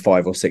well for a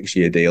 5 or 6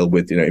 year deal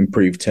with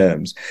improved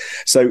terms.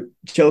 So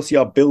Chelsea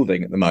are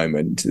building at the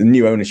moment. The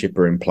new ownership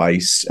are in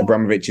place.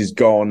 Abramovich is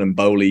gone and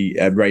Bowley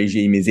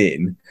regime is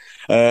in,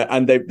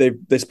 and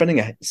they're spending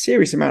a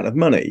serious amount of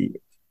money.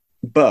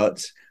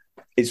 But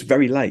it's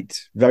very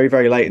late, very,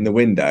 very late in the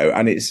window,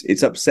 and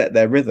it's upset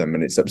their rhythm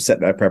and it's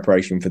upset their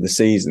preparation for the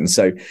season.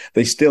 So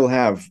they still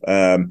have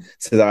Cesar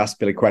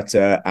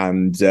Azpilicueta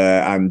and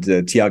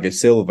Thiago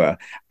Silva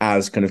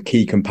as kind of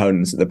key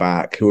components at the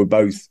back, who are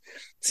both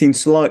seen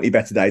slightly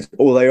better days,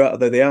 although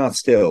they are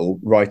still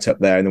right up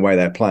there in the way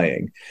they're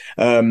playing.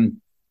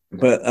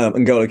 But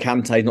N'Golo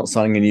Kante's not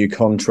signing a new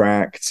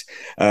contract.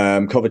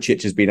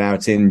 Kovacic has been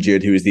out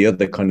injured, who is the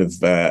other kind of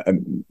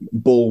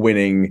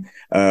ball-winning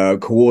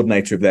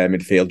coordinator of their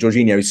midfield.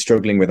 Jorginho is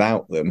struggling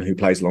without them, who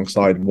plays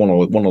alongside one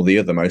or the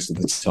other most of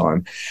the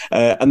time.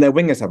 And their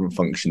wingers haven't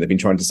functioned. They've been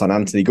trying to sign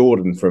Anthony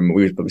Gordon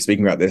we were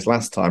speaking about this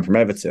last time, from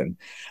Everton.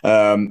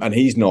 And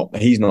he's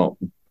not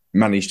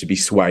managed to be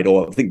swayed,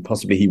 or I think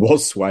possibly he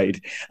was swayed,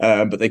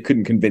 but they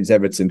couldn't convince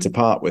Everton to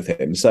part with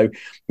him. So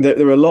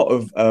there are a lot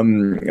of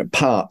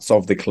parts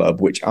of the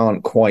club which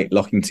aren't quite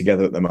locking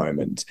together at the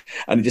moment,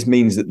 and it just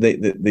means that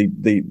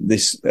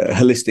this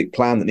holistic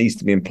plan that needs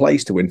to be in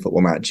place to win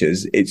football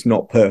matches, it's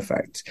not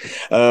perfect.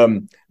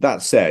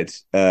 That said,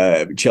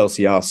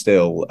 Chelsea are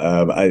still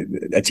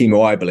a team who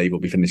I believe will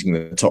be finishing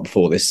in the top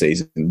 4 this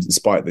season,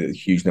 despite the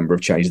huge number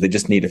of changes. They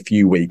just need a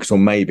few weeks, or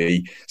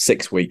maybe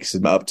 6 weeks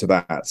up to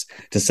that,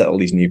 to settle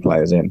these new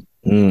players in.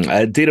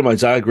 Dinamo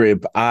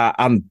Zagreb are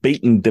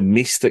unbeaten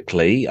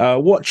domestically.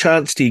 What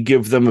chance do you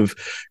give them of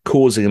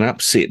causing an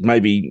upset?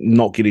 Maybe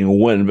not getting a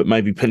win, but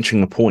maybe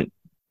pinching a point?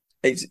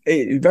 It's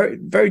very,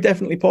 very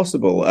definitely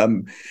possible.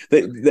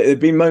 There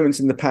have been moments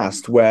in the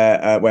past where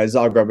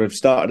Zagreb have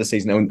started a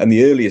season and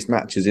the earliest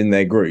matches in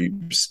their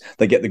groups,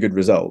 they get the good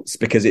results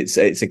because it's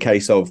a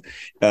case of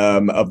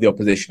the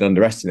opposition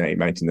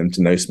underestimating them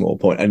to no small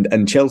point.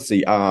 And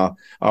Chelsea are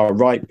a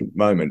ripe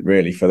moment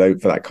really for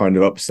that kind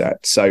of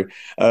upset. So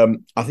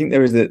I think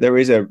there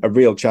is a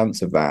real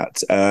chance of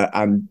that.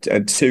 And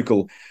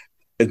Tuchel,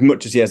 as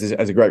much as he has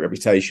a great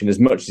reputation, as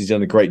much as he's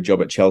done a great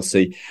job at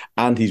Chelsea,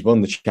 and he's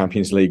won the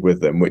Champions League with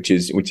them, which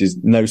is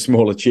no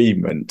small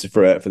achievement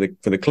for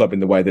the club in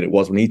the way that it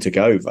was when he took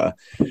over.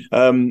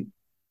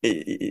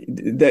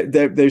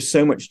 There's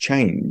so much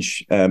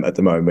change at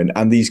the moment,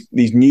 and these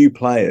new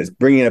players,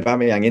 bringing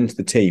Aubameyang into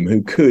the team,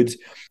 who could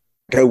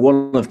go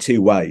one of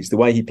two ways. The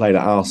way he played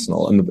at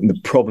Arsenal and the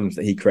problems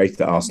that he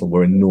created at Arsenal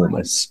were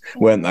enormous,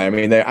 weren't they? I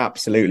mean, they're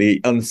absolutely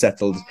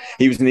unsettled.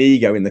 He was an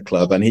ego in the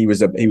club, and he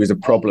was a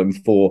problem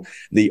for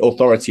the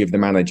authority of the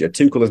manager.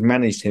 Tuchel has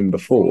managed him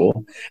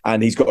before,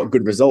 and he's got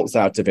good results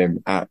out of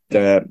him.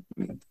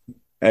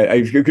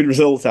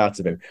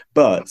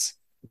 But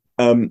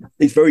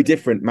it's very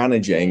different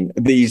managing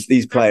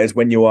these players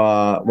when you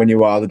are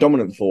the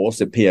dominant force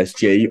at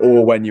PSG,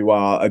 or when you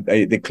are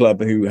the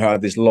club who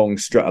have this long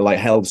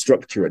held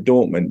structure at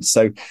Dortmund.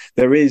 So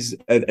there is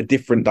a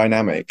different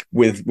dynamic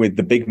with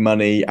the big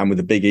money and with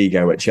the big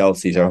ego at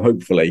Chelsea. So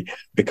hopefully,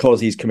 because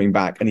he's coming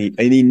back and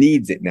he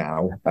needs it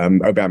now,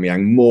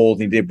 Aubameyang, more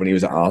than he did when he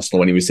was at Arsenal,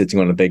 when he was sitting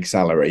on a big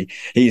salary,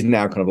 he's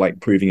now kind of like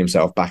proving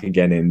himself back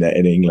again in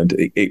England.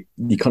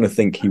 You kind of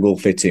think he will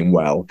fit in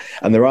well,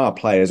 and there are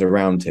players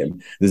around him,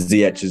 the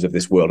Ziyech's of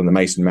this world and the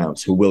Mason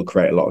Mounts, who will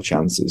create a lot of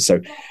chances.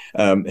 So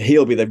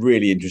he'll be the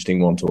really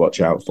interesting one to watch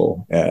out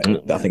for, I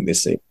think,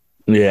 this season.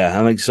 Yeah,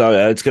 I think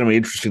so. It's going to be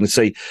interesting to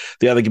see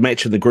the other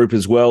match in the group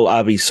as well.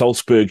 RB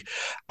Salzburg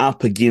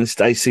up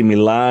against AC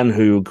Milan,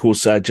 who, of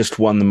course, just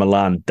won the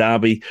Milan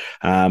derby.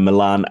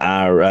 Milan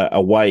are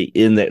away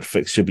in that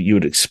fixture, but you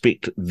would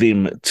expect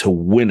them to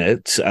win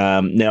it.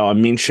 Now, I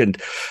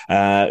mentioned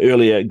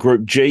earlier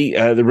Group G.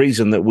 The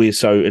reason that we're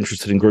so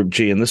interested in Group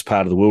G in this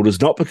part of the world is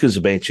not because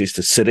of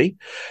Manchester City.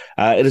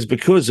 It is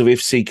because of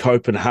FC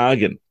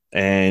Copenhagen.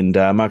 And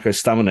Marko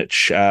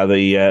Stamenic,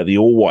 the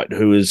All-White,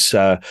 who is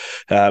at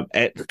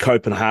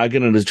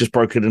Copenhagen and has just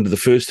broken into the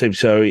first team.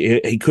 So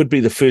he could be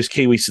the first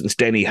Kiwi since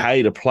Danny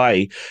Hay to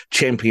play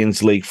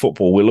Champions League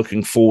football. We're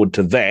looking forward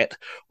to that,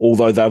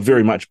 although they're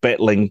very much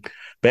battling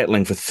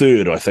for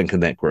third, I think,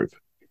 in that group.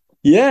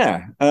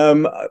 Yeah,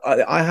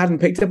 I hadn't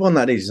picked up on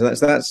that either,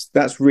 so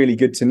that's really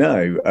good to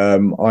know.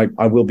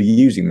 I will be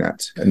using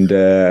that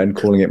and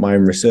calling it my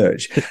own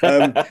research.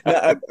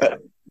 Yeah.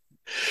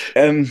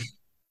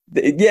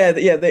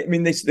 I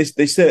mean, they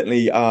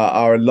certainly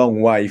are a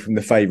long way from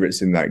the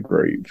favourites in that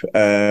group.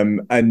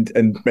 And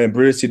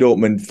Borussia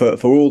Dortmund,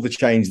 for all the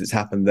change that's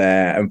happened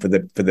there, and for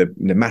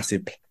the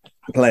massive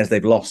players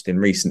they've lost in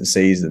recent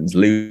seasons,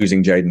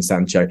 losing Jadon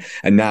Sancho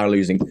and now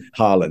losing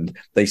Haaland,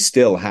 they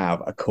still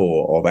have a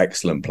core of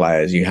excellent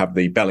players. You have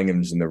the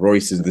Bellinghams and the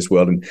Royces of this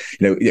world, and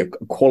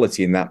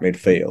quality in that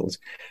midfield.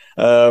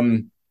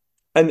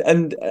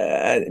 And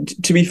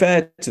to be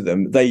fair to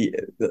them, I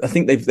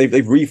think they've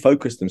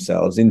refocused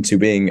themselves into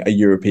being a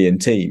European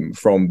team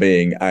from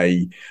being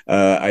a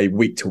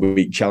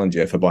week-to-week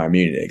challenger for Bayern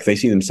Munich. They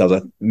see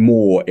themselves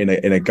more in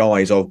a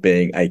guise of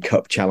being a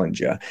cup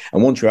challenger.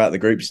 And once you're out of the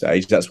group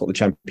stage, that's what the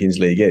Champions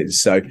League is.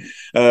 So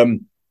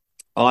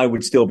I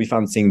would still be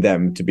fancying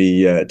them to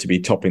be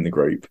topping the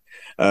group.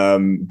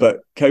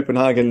 But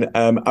Copenhagen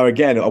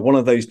are one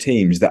of those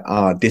teams that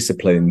are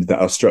disciplined, that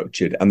are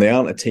structured, and they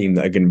aren't a team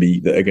that are going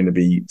to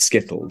be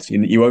skittled.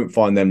 You won't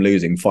find them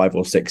losing 5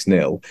 or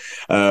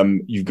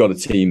 6-0. You've got a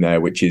team there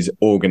which is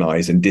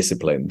organised and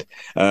disciplined,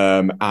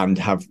 and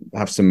have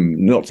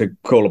some, not to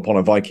call upon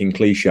a Viking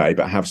cliche,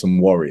 but have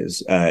some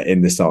warriors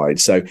in the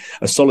side. So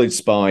a solid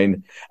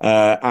spine,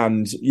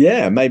 and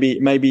maybe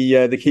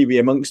the Kiwi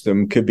amongst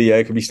them could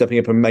be stepping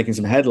up and making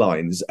some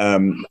headlines.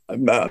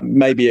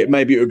 Maybe it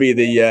would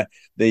be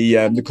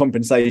the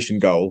compensation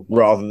goal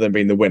rather than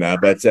being the winner,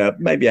 but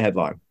maybe a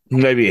headline.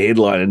 Maybe a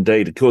headline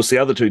indeed. Of course, the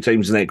other two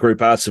teams in that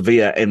group are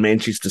Sevilla and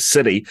Manchester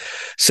City.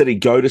 City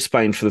go to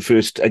Spain for the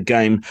first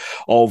game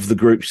of the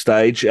group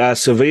stage.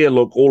 Sevilla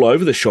look all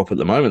over the shop at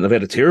the moment. They've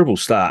had a terrible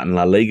start in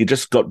La Liga,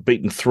 just got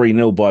beaten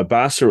 3-0 by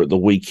Barca at the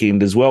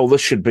weekend as well.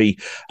 This should be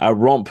a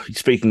romp,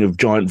 speaking of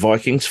giant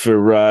Vikings,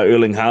 for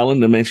Erling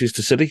Haaland and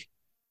Manchester City.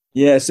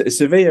 Yes,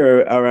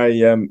 Sevilla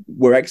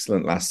were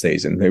excellent last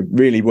season. They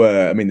really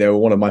were. I mean, they were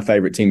one of my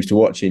favourite teams to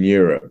watch in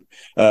Europe.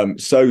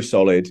 So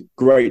solid,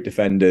 great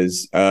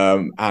defenders,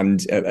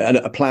 and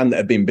a plan that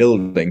had been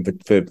building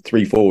for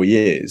 3-4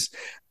 years.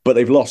 But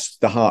they've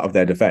lost the heart of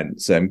their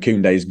defence.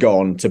 Koundé's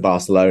gone to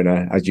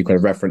Barcelona, as you kind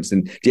of referenced,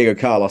 and Diego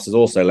Carlos has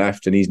also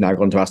left, and he's now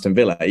gone to Aston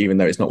Villa, even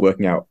though it's not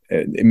working out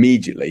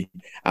immediately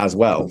as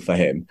well for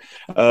him.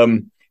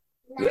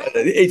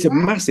 It's a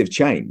massive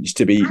change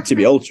to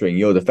be altering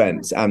your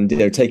defence and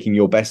taking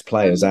your best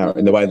players out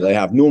in the way that they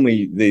have.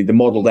 Normally, the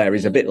model there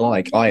is a bit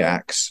like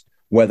Ajax,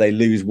 where they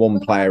lose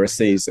one player a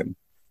season,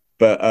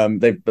 but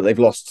they've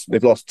lost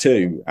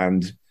two.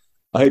 And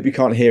I hope you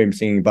can't hear him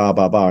singing "Bar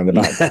Bar Bar" in the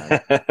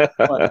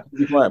background.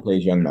 Be quiet,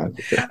 please, young man.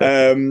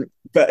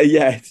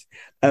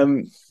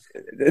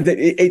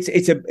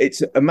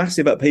 It's a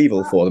massive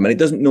upheaval for them, and it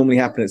doesn't normally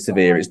happen at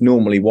Sevilla. It's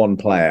normally one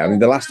player. I mean,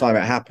 the last time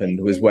it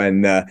happened was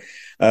when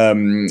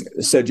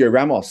Sergio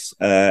Ramos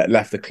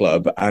left the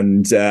club,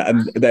 and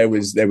there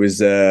was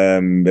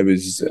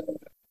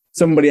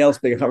somebody else,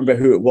 I can't remember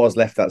who it was,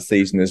 left that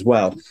season as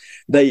well.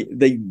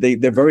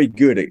 They're very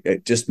good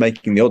at just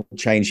making the odd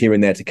change here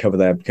and there to cover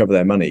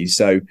their money.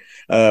 So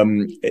they're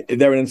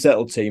an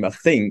unsettled team. I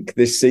think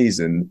this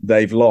season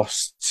they've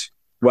lost.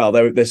 Well,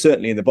 they're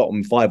certainly in the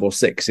bottom 5 or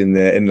 6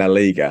 in La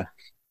Liga,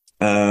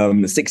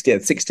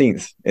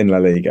 16th in La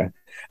Liga,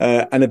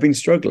 and have been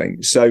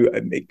struggling. So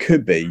it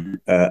could be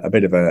a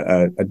bit of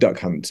a duck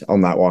hunt on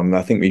that one.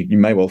 I think you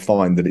may well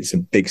find that it's a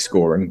big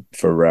scoring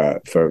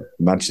for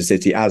Manchester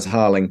City, as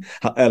Erling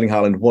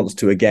Haaland wants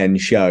to again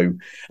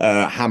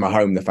hammer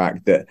home the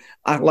fact that,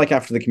 like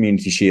after the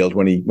Community Shield,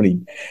 when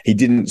he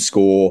didn't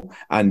score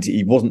and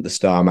he wasn't the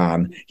star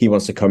man, he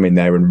wants to come in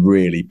there and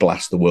really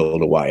blast the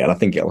world away. And I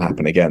think it'll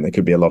happen again. There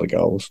could be a lot of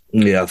goals.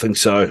 Yeah, I think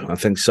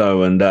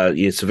so. And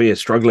Sevilla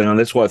struggling, and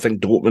that's why I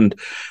think Dortmund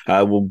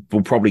will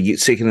probably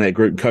get second in that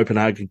group.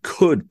 Copenhagen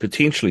could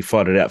potentially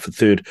fight it out for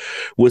third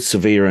with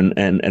Sevilla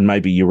and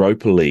maybe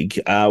Europa League.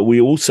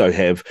 We also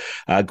have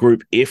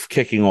Group F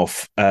kicking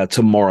off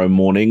tomorrow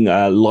morning.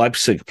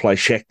 Leipzig play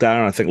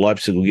Shakhtar. I think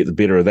Leipzig will get the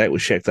better of that,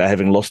 with Shakhtar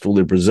having lost all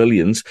their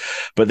Brazilians.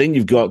 But then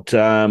you've got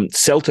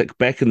Celtic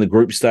back in the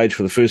group stage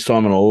for the first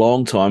time in a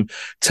long time,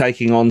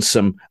 taking on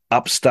some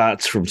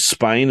upstarts from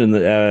Spain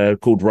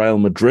and called Real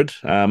Madrid.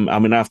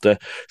 After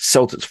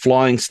Celtic's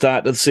flying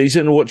start to the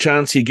season, what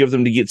chance do you give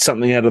them to get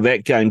something out of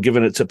that game,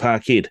 given it's a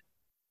Parkhead?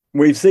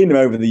 We've seen them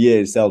over the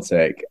years,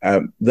 Celtic.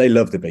 They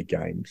love the big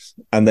games,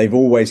 and they've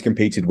always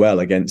competed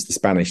well against the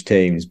Spanish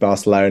teams,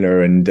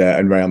 Barcelona and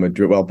Real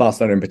Madrid. Well,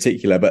 Barcelona in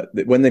particular, but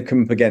when they've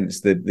come up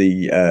against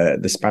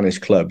the Spanish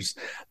clubs,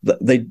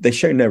 they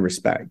show no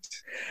respect.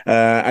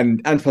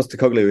 And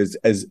Postecoglou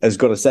has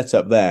got a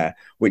setup there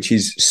which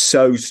is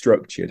so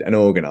structured and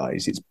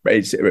organised.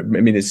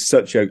 It's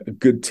such a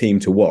good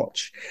team to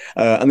watch,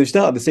 and they've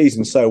started the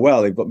season so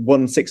well. They've got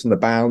 1-6 on the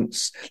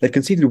bounce. They've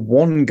conceded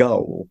 1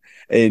 goal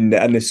and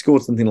they've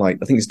scored something like,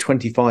 I think it's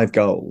 25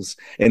 goals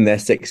in their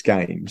 6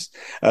 games,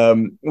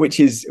 which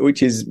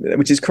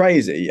is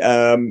crazy.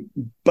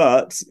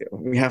 But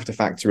we have to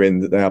factor in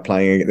that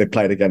they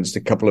played against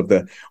a couple of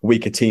the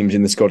weaker teams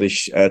in the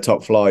Scottish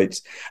top flight,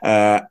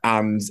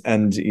 and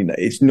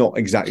it's not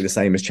exactly the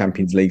same as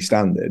Champions League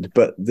standard.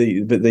 But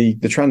the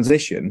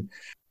transition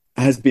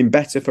has been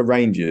better for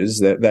Rangers,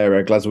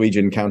 their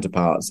Glaswegian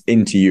counterparts,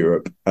 into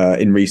Europe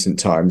in recent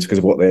times because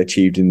of what they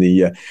achieved in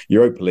the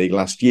Europa League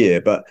last year.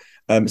 But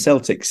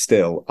Celtic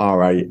still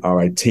are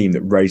a team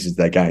that raises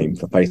their game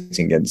for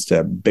facing against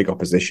big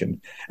opposition,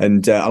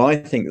 and I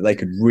think that they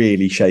could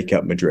really shake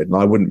up Madrid. And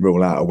I wouldn't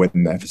rule out a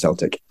win there for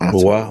Celtic at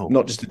all.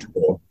 Not just a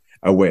draw,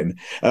 a win,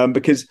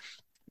 because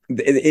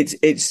it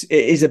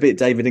is a bit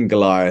David and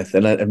Goliath,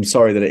 and I'm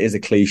sorry that it is a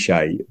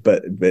cliche,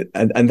 but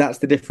that's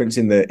the difference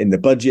in the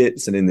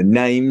budgets and in the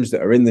names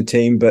that are in the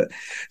team. But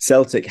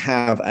Celtic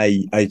have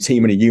a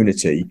team and a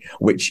unity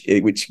which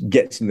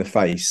gets in the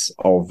face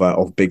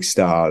of big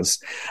stars,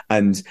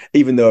 and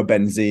even though a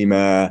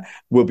Benzema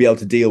will be able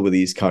to deal with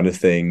these kind of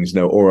things,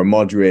 or a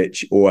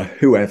Modric or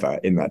whoever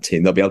in that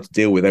team, they'll be able to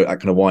deal with that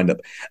kind of wind up.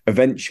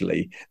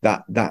 Eventually,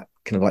 that kind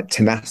of like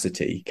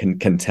tenacity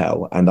can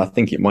tell, and I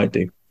think it might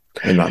do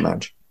in that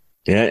match.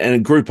 Yeah, and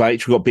in Group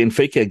H, we've got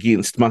Benfica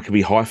against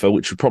Maccabi Haifa,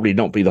 which would probably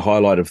not be the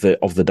highlight of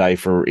the day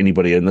for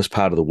anybody in this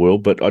part of the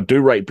world, but I do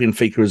rate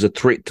Benfica as a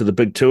threat to the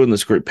big two in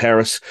this group,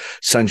 Paris,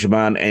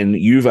 Saint-Germain and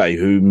Juve,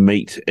 who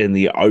meet in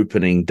the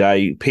opening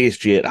day.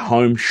 PSG at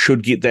home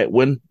should get that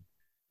win.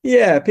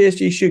 Yeah,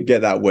 PSG should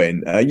get that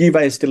win. Juve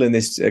is still in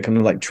this kind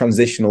of like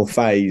transitional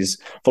phase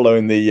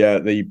following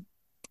the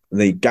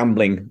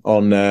gambling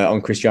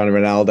on Cristiano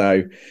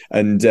Ronaldo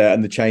and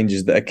the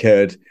changes that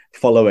occurred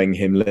following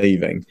him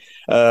leaving.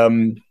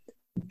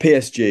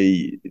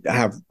 PSG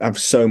have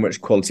so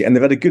much quality, and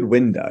they've had a good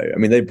window. I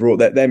mean, they brought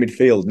their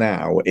midfield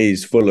now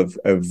is full of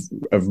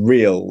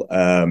real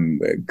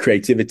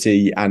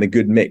creativity and a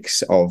good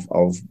mix of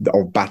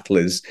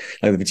battlers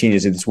and the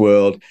Vitinhas in this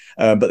world.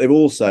 But they've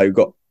also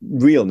got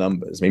real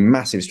numbers. I mean,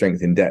 massive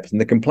strength in depth. And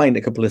the complaint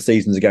a couple of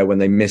seasons ago when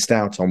they missed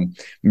out on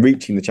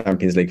reaching the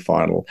Champions League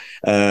final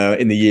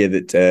in the year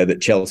that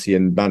Chelsea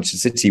and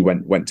Manchester City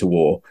went to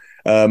war.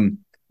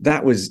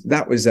 That was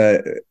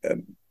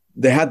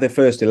they had their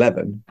first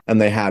 11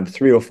 and they had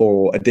 3 or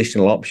 4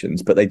 additional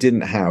options, but they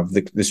didn't have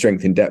the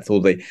strength in depth or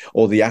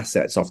the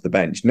assets off the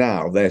bench.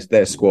 Now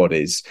their squad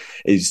is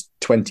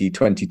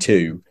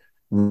 2022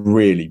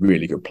 really,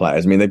 really good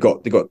players. I mean,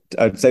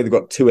 I'd say they've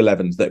got 2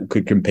 11s that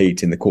could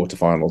compete in the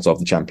quarterfinals of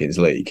the Champions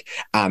League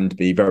and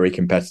be very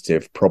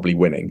competitive, probably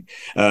winning.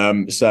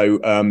 So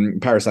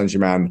Paris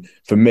Saint-Germain,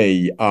 for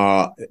me,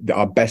 are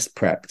best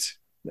prepped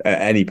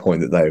at any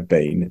point that they have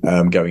been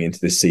going into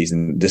this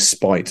season,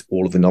 despite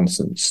all of the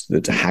nonsense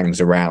that hangs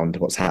around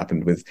what's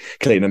happened with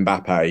Kylian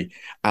Mbappe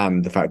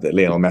and the fact that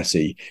Lionel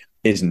Messi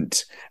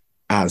isn't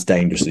as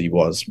dangerous as he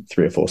was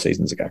 3 or 4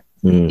 seasons ago.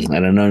 And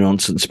a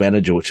no-nonsense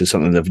manager, which is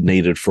something they've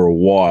needed for a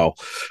while.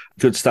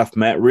 Good stuff,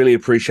 Matt. Really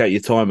appreciate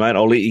your time, mate.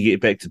 I'll let you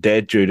get back to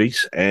dad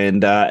duties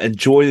and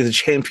enjoy the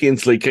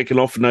Champions League kicking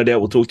off. No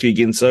doubt we'll talk to you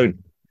again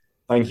soon.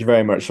 Thank you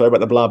very much. Sorry about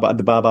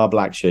the Bar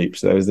Black Sheep.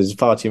 So there's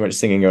far too much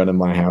singing going on in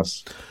my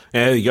house.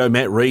 There you go,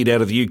 Matt Reid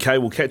out of the UK.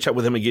 We'll catch up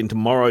with him again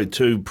tomorrow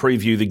to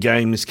preview the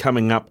games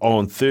coming up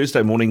on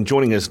Thursday morning.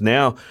 Joining us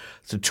now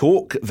to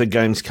talk the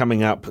games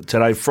coming up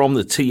today from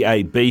the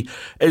TAB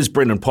is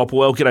Brendan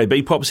Popplewell. G'day,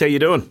 B-Pops. How you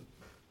doing?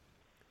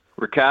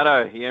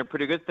 Ricardo, yeah,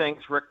 pretty good.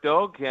 Thanks, Rick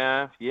Dog.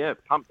 Yeah,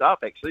 pumped up,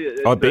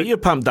 actually. I bet you're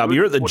pumped up.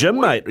 You're at the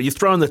gym, mate. Are you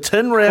throwing the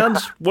tin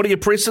rounds? What are you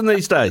pressing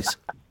these days?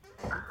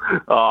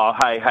 Oh,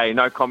 hey,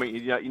 no comment.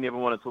 You never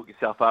want to talk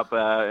yourself up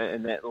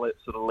in that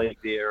sort of leg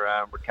there,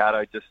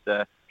 Ricardo. Just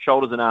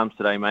shoulders and arms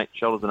today, mate.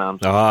 Shoulders and arms.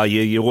 Oh,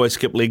 yeah, you always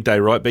skip leg day,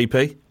 right,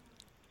 BP?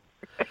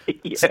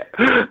 Yes.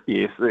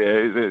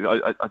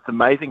 It's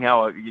amazing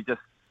how you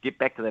just get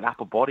back to that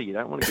upper body. You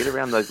don't want to get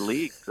around those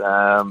legs.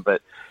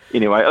 But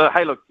anyway,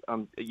 hey, look,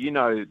 you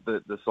know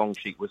the song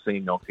sheet we're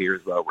seeing off here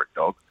as well, Rick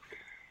Dog.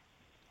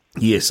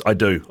 Yes, I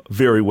do.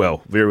 Very well.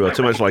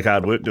 Too much like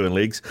hard work doing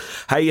legs.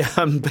 Hey,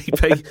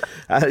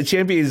 BP,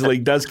 Champions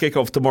League does kick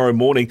off tomorrow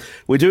morning.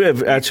 We do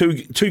have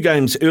two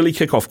games, early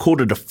kick-off,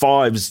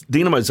 4:45.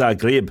 Dinamo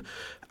Zagreb,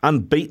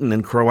 unbeaten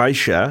in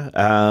Croatia,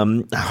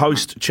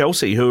 host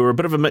Chelsea, who are a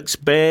bit of a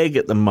mixed bag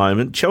at the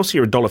moment. Chelsea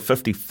are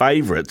 $1.50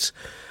 favourites,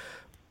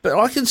 but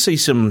I can see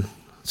some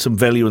some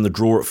value in the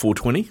draw at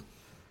 4.20?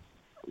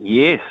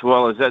 Yes,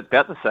 well, I was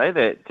about to say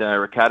that,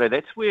 Ricardo.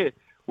 That's where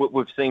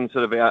we've seen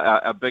sort of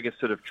our biggest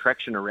sort of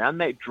traction around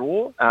that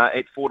draw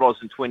at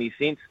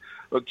 $4.20.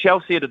 Look,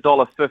 Chelsea at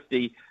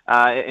 $1.50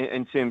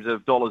 in terms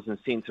of dollars and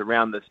cents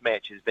around this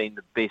match has been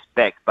the best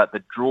back, but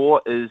the draw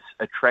is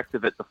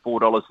attractive at the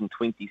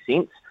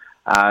 $4.20.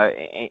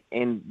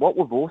 And what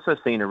we've also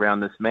seen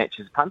around this match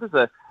is punters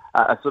are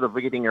sort of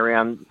getting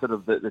around sort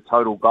of the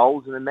total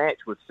goals in the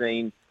match. We've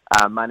seen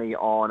money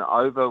on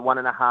over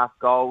 1.5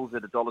 goals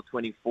at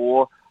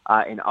 $1.24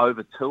 and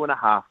over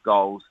 2.5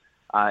 goals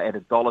at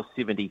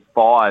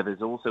 $1.75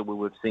 is also where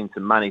we've seen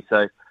some money.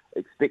 So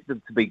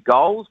expected to be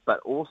goals, but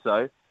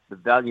also the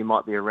value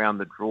might be around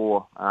the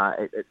draw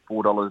at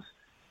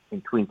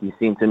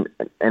 $4.20. And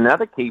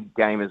another key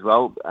game as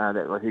well that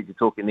I heard you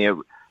talking there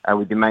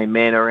with your main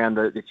man around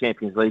the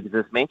Champions League is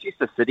this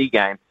Manchester City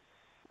game,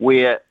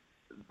 where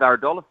they're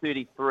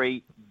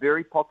 $1.33,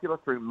 very popular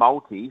through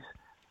multis.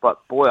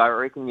 But boy, I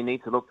reckon you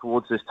need to look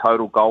towards this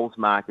total goals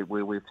market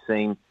where we've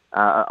seen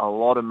a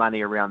lot of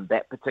money around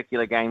that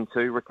particular game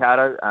too,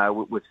 Ricardo.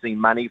 We've seen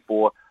money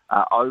for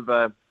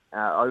over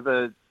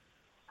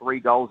 3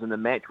 goals in the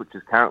match, which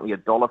is currently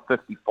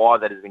 $1.55.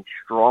 That has been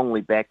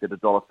strongly backed at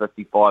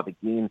 $1.55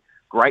 again.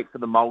 Great for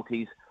the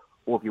multis.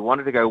 Or if you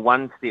wanted to go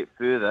one step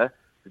further,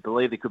 I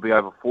believe there could be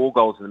over 4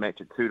 goals in the match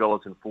at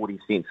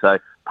 $2.40. So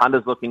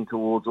punters looking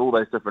towards all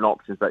those different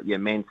options. But yeah,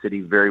 Man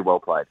City very well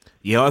played.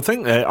 Yeah, I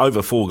think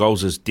over 4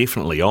 goals is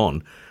definitely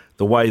on.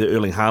 The way that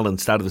Erling Haaland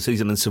started the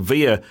season, and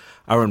Sevilla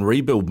are in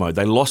rebuild mode.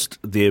 They lost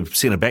their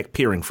centre-back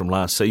pairing from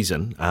last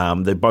season.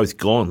 They're both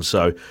gone,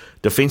 so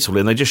defensively,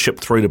 and they just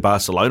shipped through to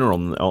Barcelona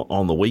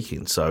on the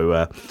weekend. So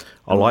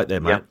I like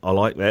that, mate. Yep. I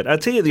like that. I'll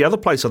tell you the other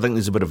place I think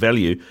there's a bit of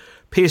value.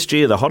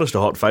 PSG are the hottest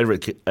of hot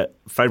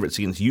favourites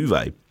against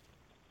Juve.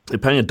 They're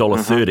paying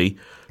 $1.30,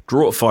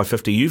 draw at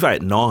 5.50, Juve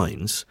at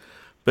 9s.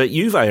 But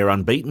Juve are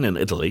unbeaten in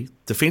Italy.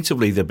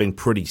 Defensively, they've been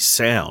pretty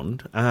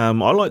sound. I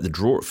like the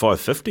draw at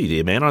 5.50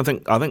 there, man. I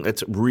think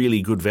that's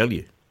really good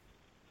value.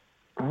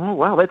 Oh,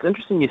 wow, that's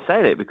interesting you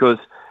say that because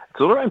it's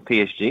all around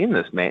PSG in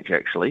this match,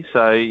 actually.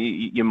 So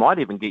you might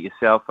even get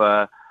yourself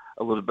a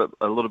little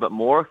bit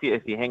more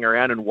if you hang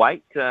around and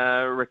wait,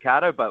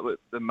 Ricardo. But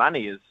the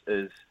money is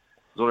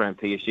all around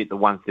PSG at the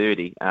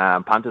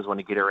 1.30. Punters want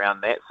to get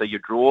around that, so your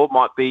draw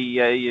might be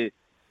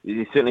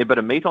there's certainly a bit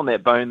of meat on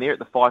that bone there at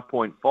the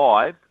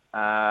 5.5.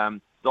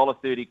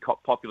 $1.30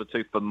 popular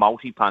too for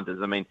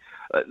multi-punters. I mean,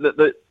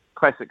 the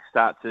classic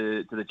start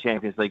to the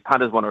Champions League.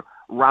 Punters want to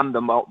run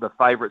the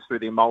favourites through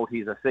their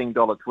multis. They're seeing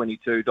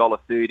 $1.22,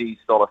 $1.30s,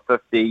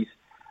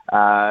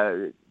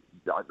 $1.50s.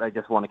 They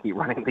just want to keep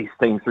running these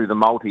teams through the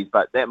multis.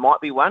 But that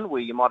might be one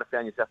where you might have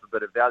found yourself a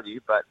bit of value.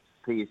 But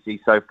PSG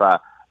so far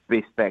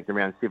best backed.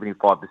 Around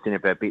 75%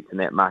 of our bets in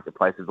that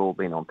marketplace have all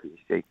been on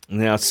PSG.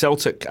 Now,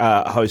 Celtic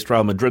host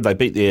Real Madrid. They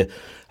beat their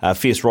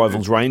fierce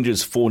rivals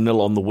Rangers 4-0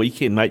 on the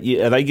weekend, mate.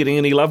 Are they getting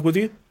any love with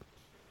you?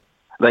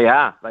 They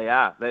are.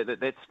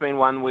 That's been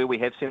one where we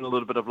have seen a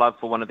little bit of love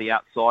for one of the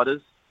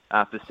outsiders.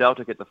 For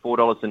Celtic at the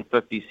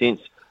 $4.50.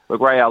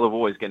 Look, Real are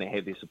always going to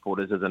have their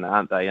supporters,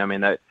 aren't they? I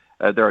mean, they're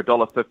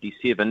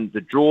 $1.57.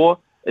 The draw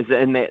is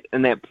in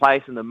that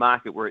place in the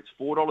market where it's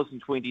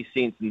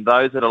 $4.20, and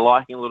those that are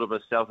liking a little bit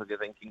of Celtic are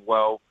thinking,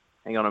 well,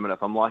 hang on a minute,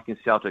 if I'm liking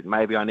Celtic,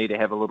 maybe I need to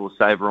have a little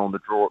saver on the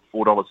draw at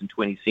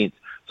 $4.20.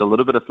 So a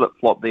little bit of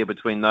flip-flop there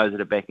between those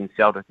that are backing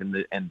Celtic and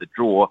the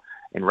draw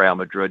in Real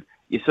Madrid.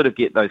 You sort of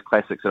get those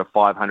classic sort of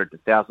 $500 to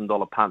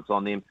 $1,000 punts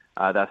on them.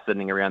 They're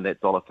sitting around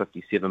that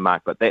 $1.57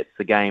 mark, but that's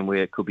the game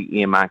where it could be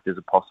earmarked as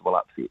a possible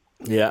upset.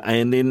 Yeah,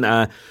 and then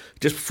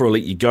just before I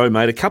let you go,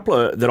 mate, a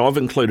couple that I've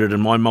included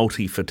in my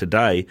multi for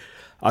today.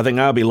 I think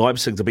RB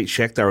Leipzig to beat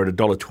Shakhtar at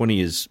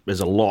 $1.20 is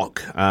a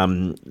lock.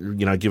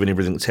 Given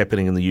everything that's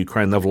happening in the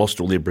Ukraine, they've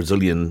lost all their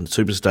Brazilian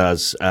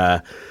superstars,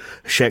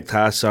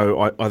 Shakhtar.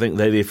 So I think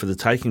they're there for the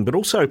taking. But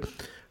also,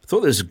 I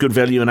thought there's good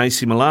value in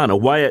AC Milan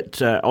away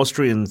at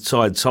Austrian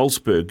side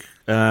Salzburg.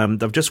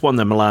 They've just won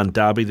the Milan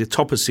derby. They're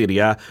top of Serie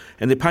A,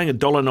 and they're paying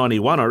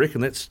 $1.91. I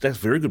reckon that's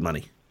very good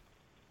money.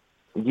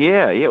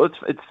 Yeah.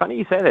 It's funny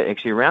you say that.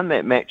 Actually, around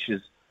that match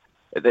is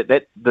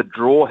that the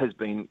draw has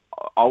been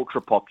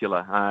ultra popular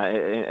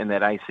in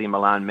that AC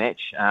Milan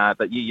match.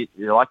 But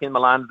you're like in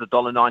Milan at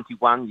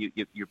 $1.91.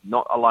 You're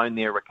not alone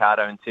there,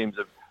 Ricardo, in terms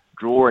of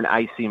draw and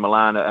AC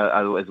Milan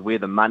is where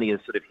the money is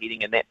sort of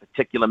heading in that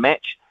particular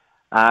match.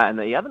 And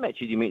the other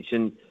matches you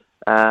mentioned,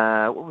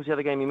 what was the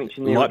other game you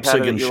mentioned there,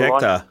 Leipzig and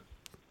Shakhtar.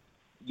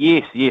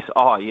 Yes.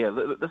 Oh, yeah.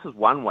 This is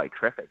one-way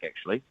traffic,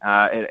 actually,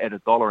 at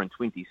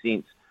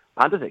 $1.20.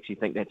 Punters actually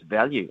think that's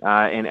value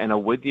and are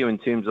with you in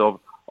terms of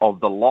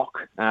the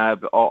lock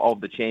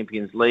of the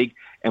Champions League.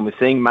 And we're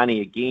seeing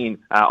money again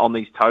on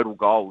these total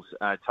goals.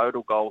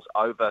 Total goals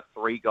over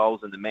 3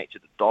 goals in the match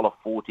at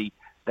 $1.40.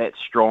 That's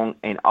strong.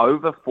 And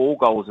over 4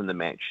 goals in the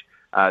match,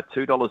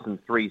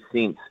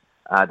 $2.03.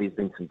 There's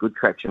been some good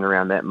traction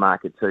around that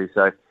market too.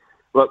 So,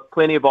 look,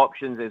 plenty of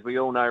options, as we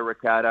all know,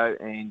 Ricardo,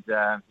 and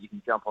you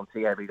can jump on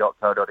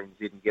tab.co.nz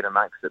and get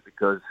amongst it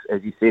because,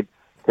 as you said,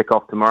 kick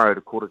off tomorrow at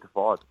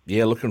 4:45.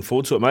 Yeah, looking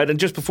forward to it, mate. And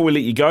just before we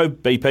let you go,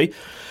 BP,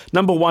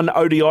 number one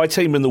ODI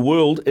team in the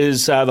world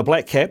is the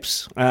Black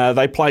Caps.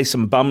 They play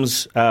some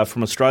bums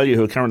from Australia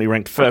who are currently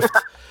ranked 5th.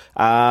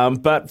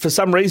 But for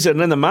some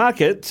reason in the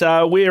market,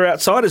 we're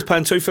outsiders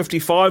paying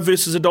 $2.55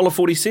 versus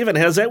 $1.47.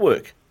 How's that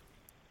work?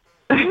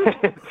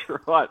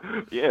 That's right.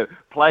 Yeah,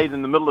 played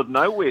in the middle of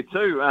nowhere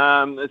too.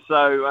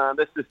 So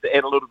that's just to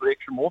add a little bit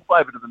extra more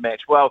flavour to the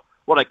match. Well,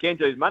 what I can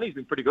do is money's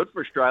been pretty good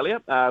for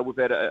Australia. We've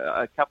had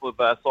a couple of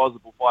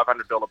sizable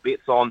 $500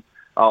 bets on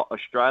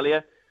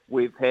Australia.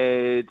 We've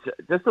had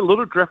just a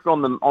little drift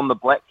on the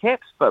Black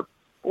Caps, but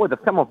boy,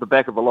 they've come off the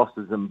back of a loss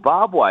to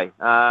Zimbabwe.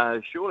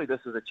 Surely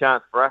this is a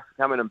chance for us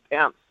to come in and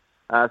pounce.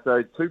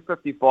 So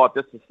 $2.55,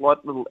 just a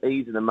slight little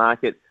ease in the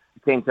market. I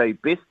can tell you,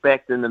 best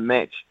backed in the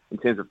match in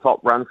terms of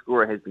top run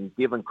scorer has been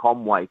Devon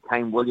Conway,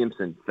 Kane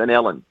Williamson, Finn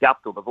Allen,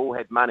 Guptill. They've all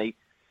had money.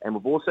 And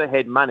we've also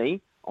had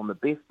money on the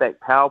best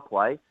back power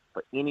play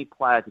for any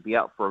player to be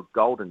out for a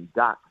golden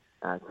duck,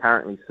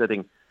 currently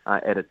sitting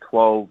at a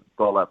 $12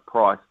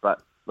 price.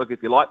 But look,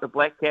 if you like the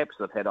Black Caps,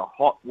 they've had a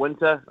hot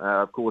winter,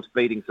 of course,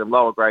 beating some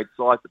lower grade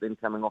sides, but then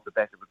coming off the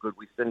back of a good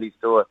West Indies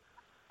tour.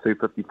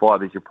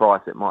 $2.55 is your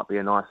price. It might be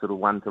a nice little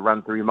one to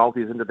run through your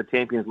multis into the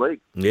Champions League.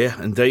 Yeah,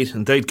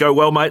 indeed. Go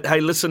well, mate.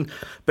 Hey, listen,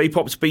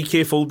 B-Pops, be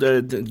careful.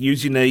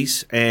 Use your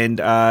knees, and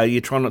you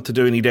try not to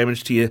do any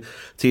damage to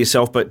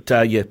yourself. But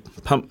yeah,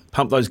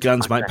 pump those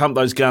guns, mate. Pump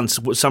those guns.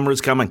 Summer is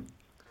coming.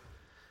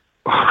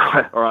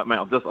 All right, mate.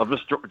 I've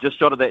just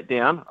jotted that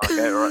down.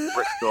 Okay, all right.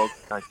 Rick Dog.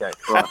 Okay,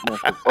 all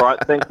right.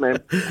 Thanks,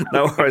 man.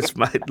 No worries,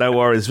 mate. No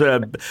worries.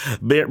 Brendan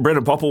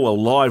Popplewell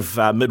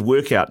live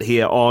mid-workout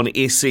here on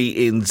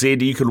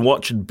SENZ. You can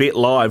watch and bet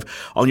live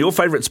on your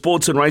favourite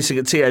sports and racing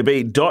at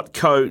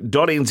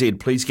tab.co.nz.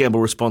 Please gamble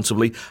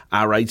responsibly.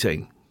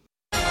 R18.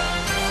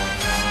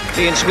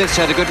 Ian Smith's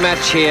had a good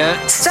match here.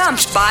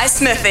 Stumped by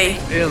Smithy.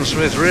 Ian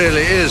Smith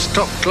really is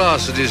top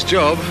class at his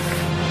job.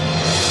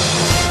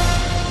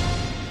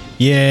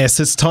 Yes,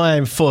 it's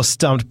time for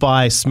Stumped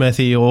by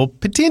Smithy, or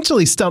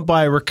potentially Stumped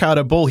by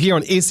Ricardo Ball here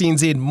on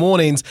SENZ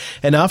Mornings.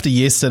 And after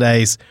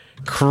yesterday's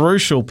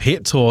crucial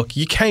pet talk,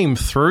 you came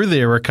through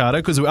there, Ricardo,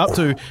 because we're up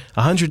to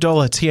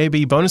 $100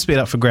 TAB bonus bet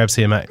up for grabs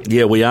here, mate.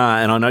 Yeah, we are,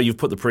 and I know you've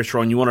put the pressure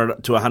on. You want it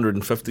up to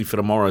 $150 for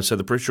tomorrow, so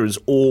the pressure is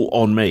all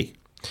on me.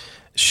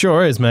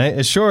 Sure is, mate.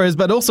 It sure is.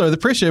 But also the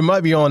pressure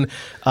might be on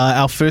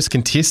our first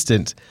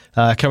contestant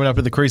coming up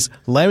at the crease.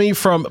 Lammy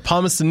from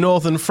Palmerston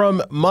North. And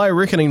from my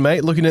reckoning,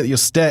 mate, looking at your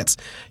stats,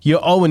 you're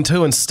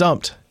 0-2 and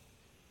stumped.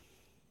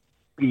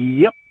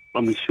 Yep,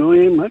 I'm sure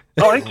I am, mate.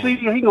 Oh, actually,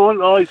 hang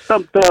on. I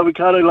stumped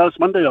Ricardo last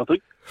Monday, I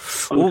think,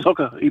 on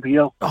soccer,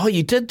 EPL. Oh,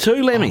 you did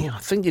too, Lammy. I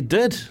think you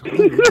did.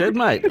 You did,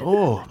 mate.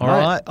 Oh, all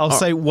right. I'll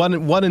say one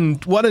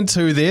and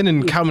two then,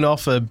 and coming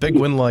off a big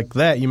win like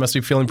that, you must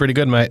be feeling pretty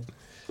good, mate.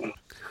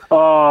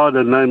 Oh, I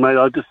don't know, mate.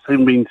 I just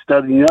haven't been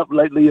studying up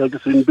lately. I've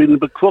just been a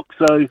bit crook,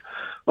 so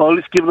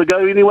let's give it a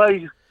go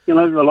anyway. You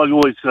know, I like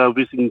always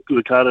visiting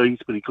Ricardo. He's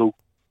pretty cool.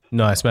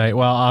 Nice, mate.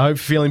 Well, I hope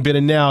you're feeling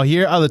better now.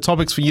 Here are the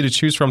topics for you to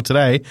choose from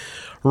today.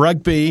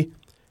 Rugby,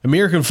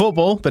 American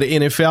football, but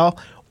NFL,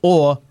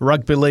 or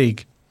rugby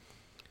league.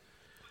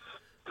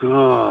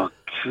 Oh,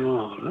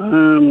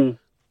 God.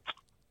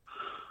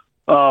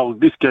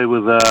 Let's go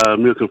with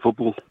American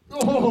football.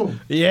 Oh.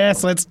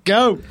 Yes, let's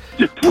go.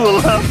 Just for a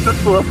laugh.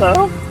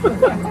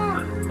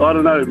 I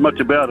don't know much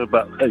about it,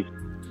 but hey.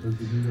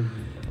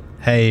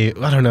 Hey,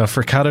 I don't know if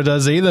Ricardo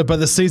does either, but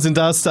the season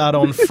does start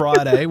on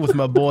Friday with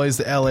my boys,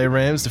 the LA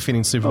Rams,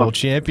 defending Super Bowl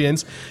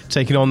champions,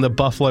 taking on the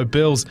Buffalo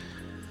Bills.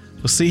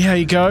 We'll see how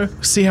you go.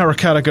 See how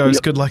Ricardo goes.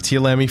 Yep. Good luck to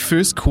you, Lammy.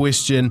 First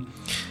question.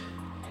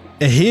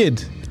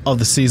 Ahead of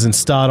the season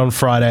start on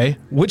Friday,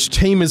 which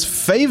team is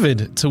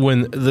favoured to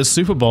win the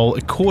Super Bowl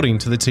according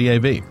to the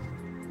TAB?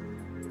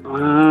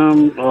 I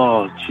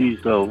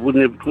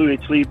wouldn't have a clue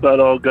actually, but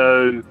I'll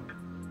go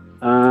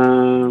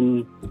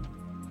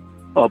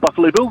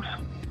Buffalo Bills.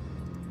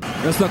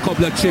 Just a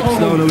couple of chips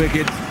down the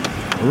wicket,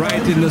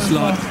 right in the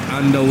slot,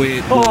 and away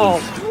it goes.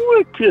 Oh,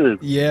 wicked.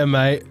 Yeah,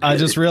 mate. I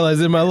just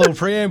realised in my little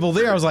preamble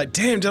there, I was like,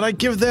 damn, did I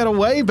give that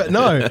away? But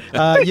no.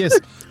 Yes,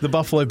 the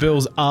Buffalo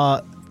Bills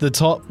are the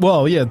top,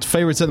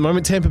 favourites at the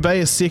moment. Tampa Bay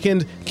is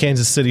second,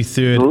 Kansas City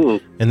third,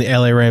 and the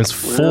LA Rams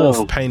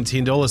fourth, paying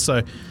 $10.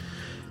 So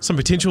some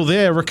potential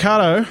there.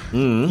 Ricardo,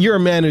 you're a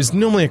man who's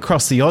normally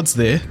across the odds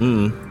there.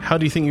 How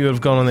do you think you would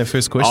have gone on that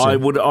first question? I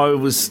wouldn't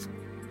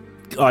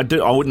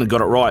have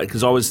got it right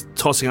because I was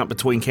tossing up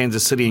between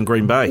Kansas City and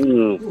Green Bay.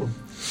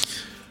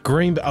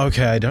 Green Bay.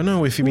 Okay, I don't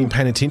know if you've been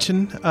paying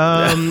attention.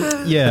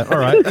 Yeah, all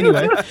right.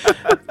 Anyway,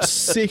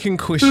 second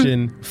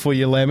question for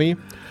you, Lammy.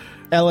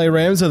 LA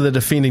Rams are the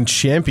defending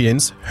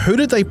champions. Who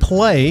did they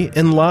play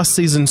in last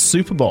season's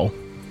Super Bowl?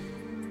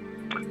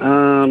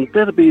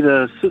 That'd be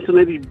the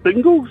Cincinnati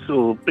Bengals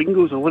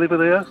or whatever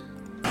they are.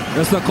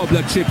 Just a couple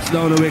of chips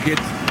down the wicket,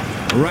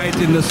 right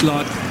in the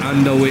slot,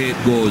 and away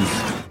it goes.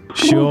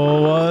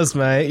 Sure was,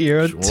 mate.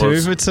 You're Sure 2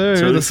 was. for 2.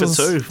 Two This for is,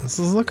 two. This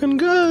is looking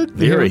good.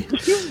 Very.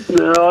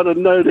 No, I don't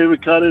know. There,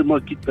 Ricardo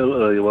might get the.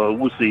 Well,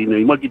 we'll see.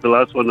 He might get the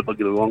last one if I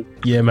get it wrong.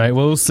 Yeah, mate,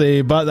 we'll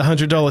see. But the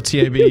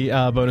 $100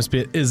 TAB bonus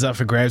bet is up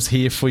for grabs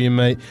here for you,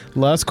 mate.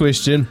 Last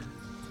question.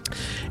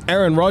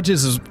 Aaron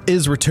Rodgers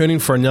is returning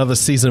for another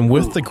season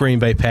with the Green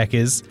Bay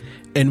Packers.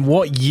 In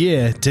what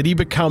year did he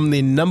become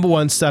their number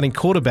one starting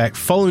quarterback,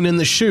 following in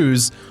the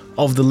shoes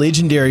of the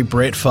legendary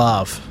Brett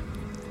Favre?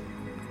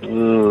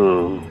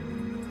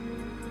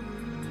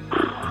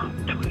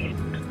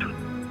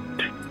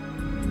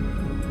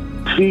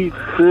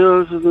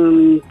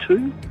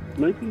 2002,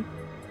 maybe?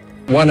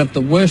 One of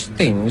the worst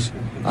things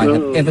I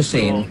have ever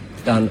seen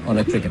done on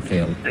a cricket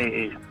field.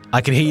 I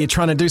can hear you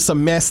trying to do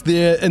some maths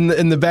there in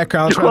the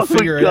background, trying to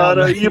figure it out.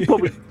 Ricardo, you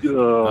probably,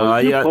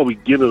 you probably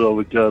get it all,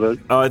 Ricardo.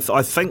 I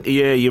think,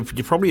 you're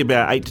probably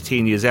about 8 to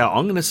 10 years out.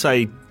 I'm going to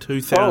say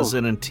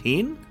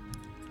 2010.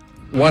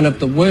 One of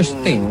the worst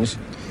things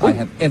I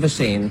have ever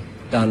seen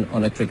done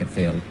on a cricket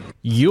field.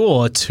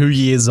 You're 2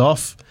 years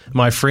off,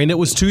 my friend. It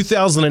was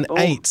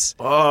 2008.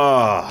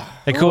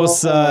 Of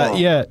course,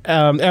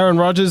 Aaron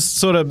Rodgers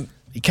sort of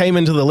came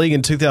into the league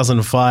in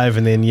 2005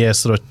 and then,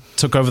 sort of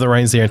took over the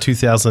reins there in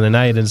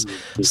 2008 and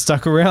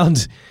stuck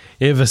around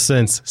ever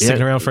since,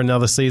 sticking around for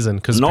another season.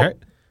 Because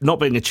not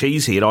being a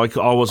cheesehead,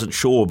 I wasn't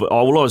sure, but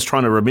all I was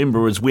trying to remember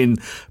was when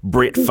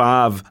Brett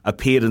Favre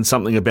appeared in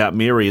Something About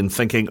Mary and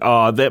thinking,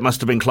 that must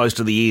have been close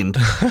to the end.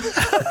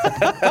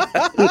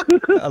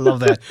 I love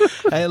that.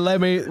 Hey,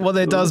 Lemmy, what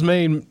that does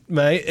mean,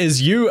 mate,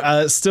 is you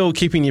are still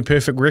keeping your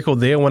perfect record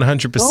there,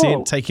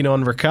 100%, taking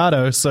on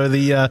Ricardo. So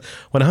the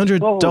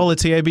 $100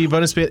 TAB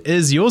bonus bet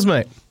is yours,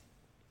 mate.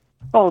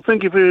 Oh,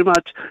 thank you very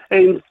much.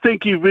 And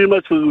thank you very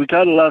much for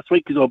Ricardo last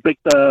week, because I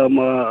backed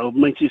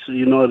Manchester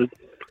United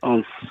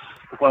on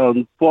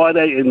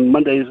Friday and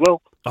Monday as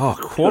well. Oh,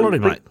 quality,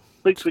 mate.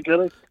 Thanks,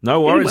 Ricardo.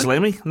 No worries,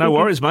 Anyway. Lammy. No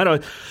worries,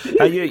 mate.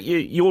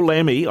 You're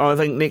Lammy. I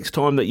think next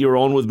time that you're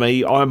on with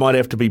me, I might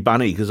have to be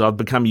Bunny, because I've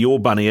become your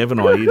Bunny, haven't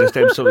I? You're just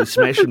absolutely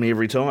smashing me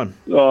every time.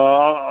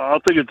 I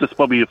think it's just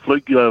probably a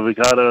fluke,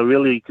 Ricardo,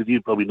 really, because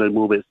you probably know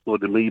more about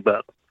sport than me.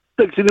 But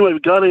thanks anyway,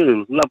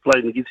 Ricardo. Love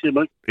playing against you,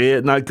 mate. Yeah,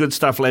 no, good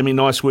stuff, Lammy.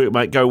 Nice work,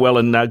 mate. Go well,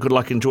 and good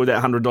luck. Enjoy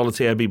that $100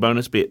 TAB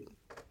bonus bet.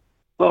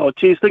 Oh,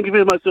 cheers. Thank you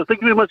very much. Thank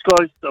you very much,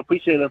 guys. I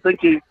appreciate it.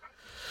 Thank you.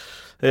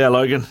 Yeah,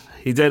 Logan.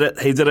 He did it.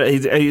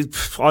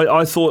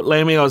 I thought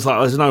Lammy. I was like,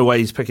 there's no way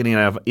he's picking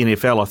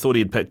NFL. I thought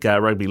he'd pick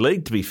rugby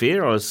league. To be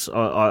fair, I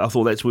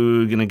thought that's where we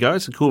were going to go.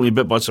 So it caught me a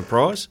bit by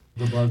surprise.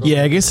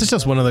 Yeah, I guess it's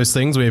just one of those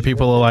things where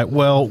people are like,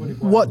 well,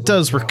 what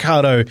does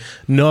Ricardo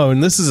know?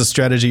 And this is a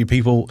strategy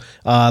people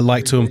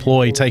like to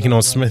employ, taking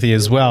on Smithy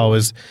as well,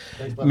 is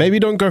maybe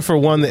don't go for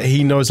one that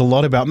he knows a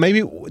lot about.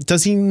 Maybe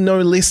does he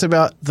know less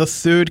about the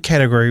third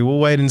category? We'll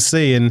wait and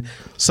see. And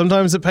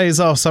sometimes it pays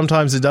off,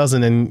 sometimes it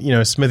doesn't.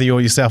 And, Smithy or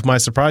yourself might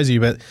surprise you,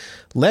 but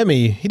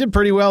Lammy, he did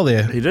pretty well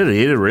there. He did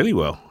really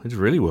well.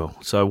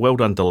 So well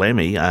done to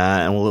Lammy.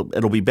 And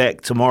it'll be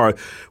back tomorrow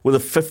with a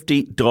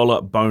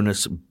 $50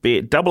 bonus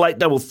bet.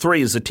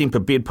 8833 is the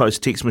Tempur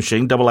bedpost text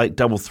machine.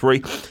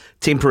 8833.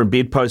 Tempur and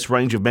bedpost,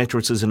 range of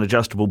mattresses and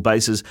adjustable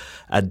bases.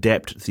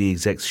 Adapt to the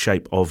exact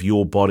shape of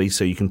your body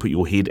so you can put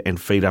your head and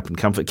feet up in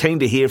comfort. Keen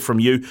to hear from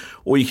you,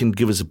 or you can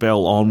give us a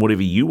bell on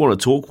whatever you want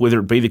to talk, whether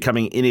it be the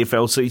coming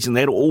NFL season,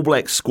 that All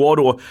Black squad,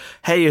 or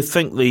how you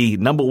think the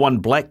number 1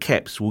 Black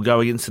Caps will go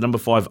against the number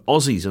 5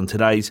 Aussies in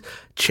today's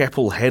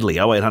Chapel Hadley.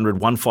 0800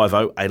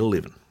 150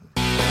 811.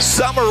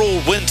 Summer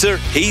or winter,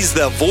 he's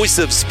the voice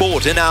of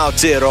sport in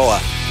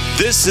Aotearoa.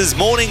 This is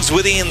Mornings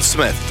with Ian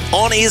Smith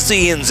on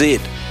SENZ.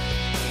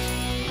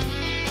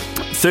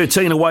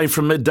 13 away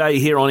from midday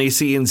here on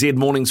SENZ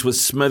Mornings with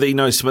Smithy.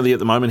 No Smithy at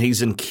the moment.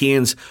 He's in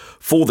Cairns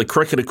for the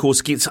cricket, of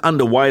course, gets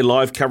underway.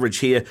 Live coverage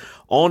here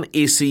on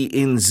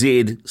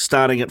SENZ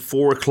starting at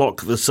 4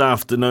 o'clock this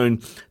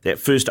afternoon. That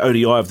first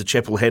ODI of the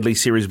Chapel Hadley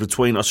series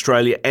between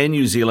Australia and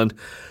New Zealand.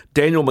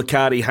 Daniel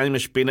McCarty,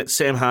 Hamish Bennett,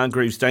 Sam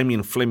Hargreaves,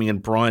 Damien Fleming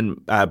and Bryce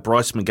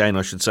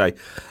McGain,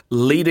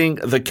 leading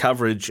the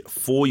coverage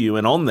for you.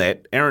 And on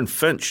that, Aaron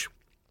Finch,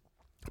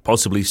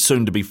 possibly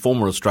soon to be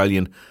former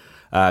Australian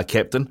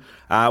captain,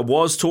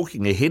 was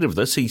talking ahead of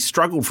this. He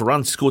struggled for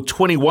runs, scored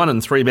 21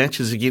 in 3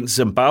 matches against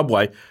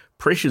Zimbabwe.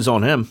 Pressure's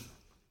on him.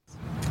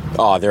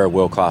 Oh, they're a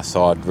world-class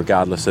side,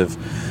 regardless of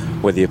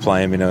whether you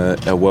play them in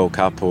a World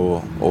Cup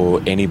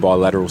or any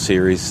bilateral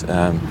series.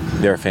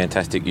 They're a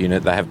fantastic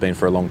unit. They have been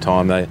for a long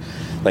time.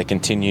 They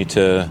continue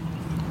to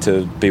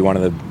be one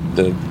of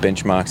the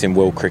benchmarks in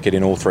world cricket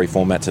in all 3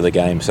 formats of the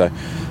game. So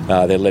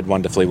they're led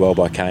wonderfully well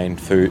by Kane,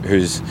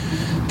 who's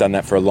done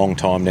that for a long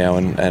time now.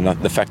 And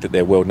the fact that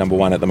they're world number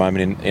 1 at the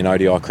moment in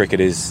ODI cricket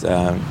is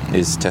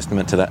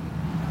testament to that.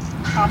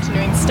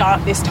 Afternoon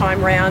start this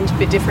time round, a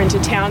bit different to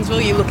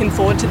Townsville. You looking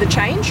forward to the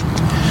change?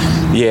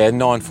 Yeah,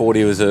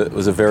 9:40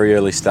 was a very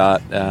early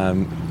start.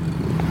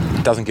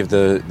 Doesn't give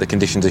the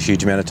conditions a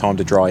huge amount of time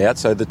to dry out,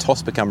 so the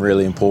toss become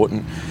really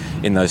important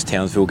in those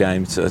Townsville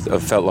games. I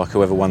felt like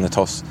whoever won the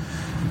toss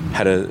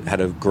had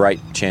a great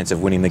chance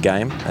of winning the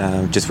game,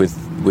 just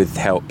with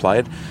how it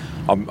played.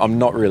 I'm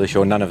not really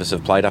sure. None of us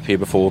have played up here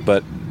before,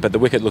 but the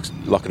wicket looks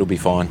like it'll be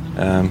fine.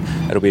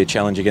 It'll be a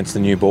challenge against the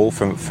new ball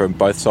from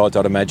both sides,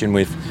 I'd imagine,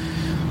 with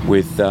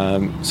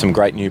some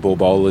great new ball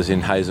bowlers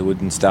in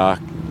Hazelwood and Stark,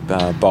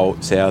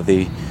 Bolt,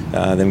 Southey,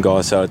 them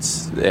guys. So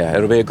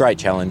it'll be a great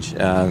challenge.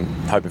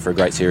 Hoping for a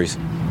great series.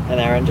 And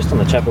Aaron, just on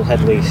the Chappell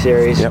Hadley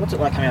series, what's it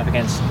like coming up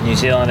against New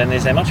Zealand? And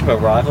is there much of a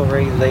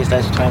rivalry these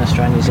days between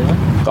Australia and New Zealand?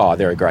 Oh,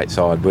 they're a great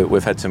side.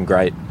 We've had some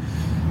great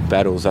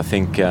battles. I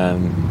think we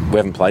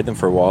haven't played them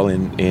for a while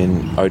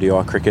in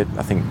ODI cricket.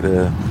 I think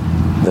the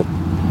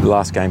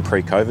last game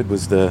pre-COVID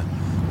was the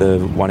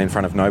one in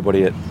front of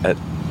nobody at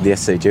the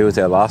SCG was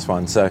our last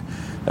one. So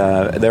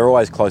they're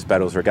always close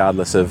battles,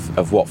 regardless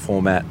of what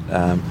format,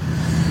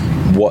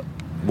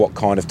 what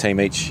kind of team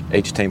each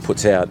team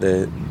puts out.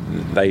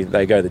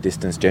 They go the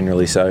distance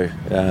generally. So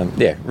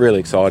really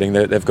exciting.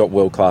 They've got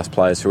world-class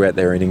players throughout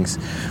their innings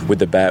with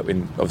the bat,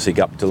 in obviously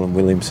Guptill and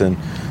Williamson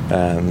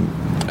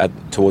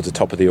towards the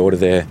top of the order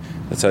there.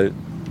 So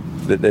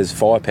there's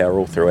firepower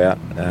all throughout.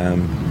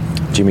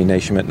 Jimmy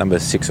Neesham at number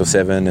 6 or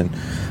 7,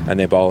 and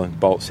they're bowling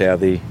Bolt,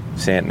 Southey,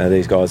 Santner.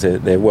 These guys,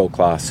 they're world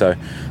class. So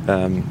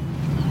I'm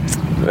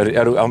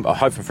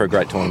hoping for a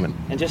great tournament.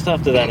 And just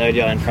after that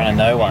ODI in front of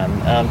no one,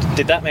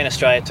 did that mean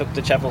Australia took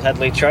the Chappell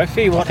Hadley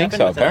Trophy? What I think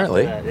so.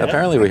 Apparently,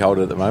 apparently we hold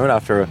it at the moment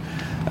after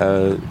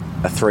a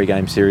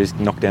 3-game series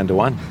knocked down to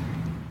 1.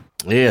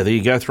 Yeah, there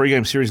you go.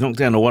 3-game series knocked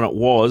down to 1 it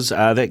was.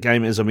 That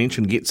game, as I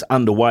mentioned, gets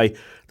underway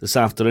this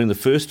afternoon, the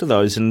first of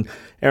those. And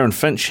Aaron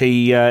Finch,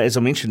 he, as I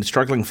mentioned,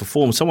 struggling for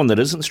form. Someone that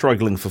isn't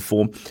struggling for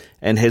form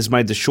and has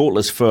made the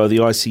shortlist for the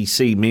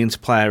ICC Men's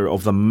Player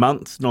of the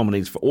Month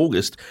nominees for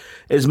August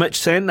is Mitch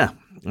Santner.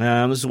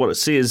 This is what it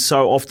says.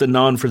 So often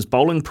known for his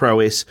bowling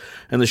prowess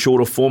in the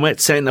shorter format,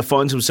 Santner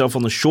finds himself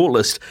on the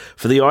shortlist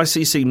for the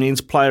ICC Men's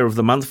Player of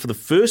the Month for the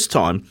first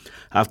time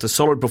after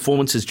solid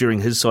performances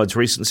during his side's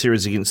recent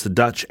series against the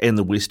Dutch and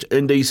the West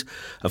Indies.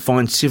 A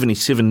fine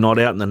 77 not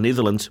out in the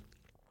Netherlands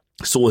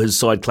saw his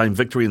side claim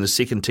victory in the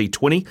second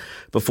T20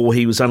 before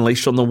he was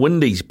unleashed on the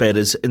Windies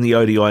batters in the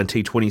ODI and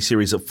T20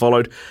 series that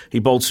followed. He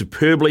bowled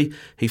superbly.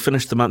 He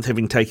finished the month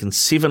having taken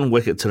 7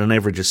 wickets at an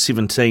average of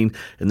 17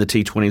 in the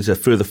T20s, a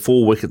further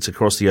 4 wickets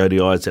across the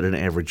ODIs at an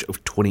average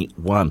of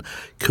 21.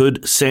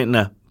 Could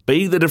Santner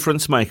be the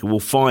difference maker? We'll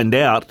find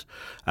out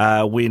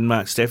when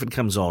Mark Stafford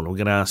comes on. We're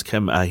going to ask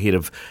him ahead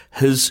of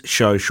his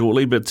show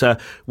shortly. But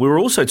we were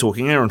also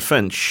talking, Aaron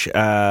Finch,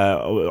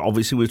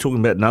 obviously we were talking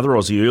about another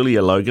Aussie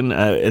earlier, Logan,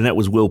 and that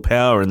was Will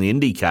Power in the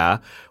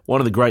IndyCar, one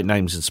of the great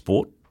names in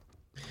sport.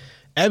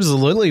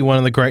 Absolutely one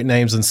of the great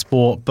names in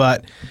sport,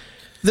 but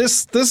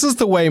this is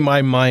the way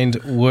my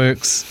mind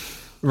works,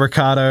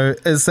 Ricardo,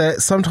 is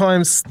that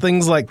sometimes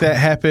things like that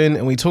happen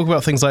and we talk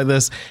about things like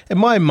this and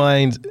my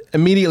mind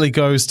immediately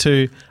goes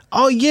to,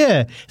 oh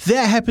yeah,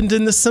 that happened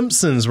in The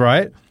Simpsons,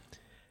 right?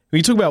 When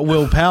you talk about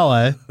Will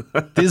Power,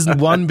 there's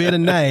one better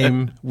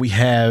name. We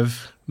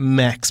have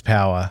Max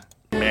Power.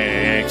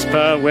 Max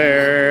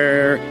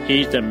Power,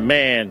 he's the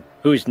man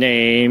whose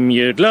name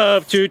you'd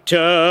love to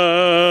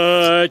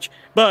touch,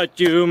 but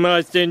you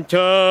mustn't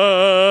touch.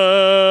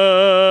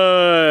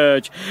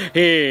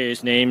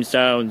 His name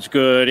sounds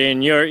good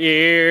in your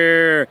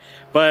ear,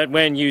 but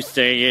when you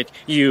say it,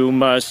 you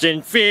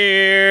mustn't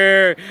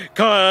fear,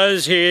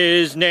 'cause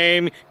his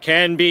name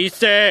can be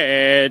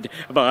said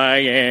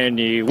by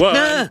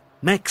anyone.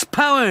 Max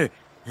Power.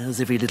 How's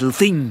every little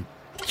thing?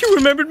 You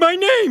remembered my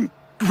name.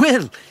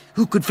 Well,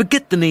 who could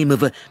forget the name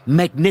of a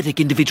magnetic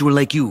individual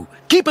like you?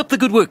 Keep up the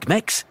good work,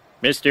 Max.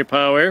 Mr.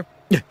 Power?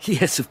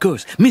 Yes, of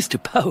course. Mr.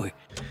 Power.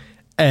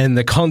 And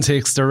the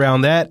context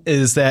around that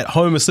is that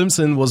Homer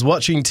Simpson was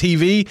watching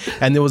TV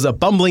and there was a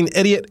bumbling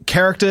idiot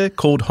character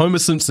called Homer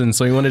Simpson,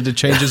 so he wanted to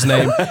change his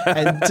name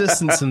and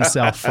distance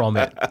himself from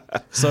it.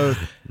 So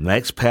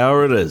Max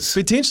Power it is.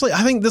 Potentially,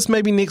 I think this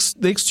may be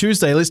next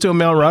Tuesday. Let's do a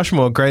Mount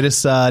Rushmore,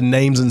 greatest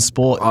names in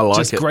sport. I like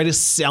Just it.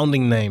 greatest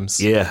sounding names.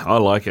 Yeah, I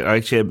like it. I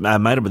actually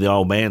made it with the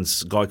old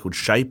man's guy called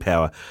Shea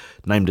Power,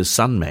 named his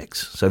son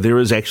Max. So there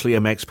is actually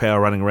a Max Power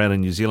running around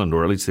in New Zealand,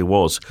 or at least there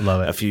was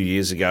a few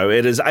years ago.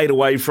 It is 8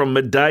 away from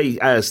midday.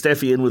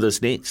 Staffy in with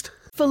us next.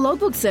 For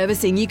logbook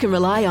servicing you can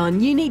rely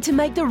on, you need to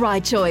make the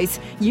right choice.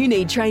 You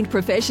need trained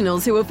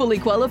professionals who are fully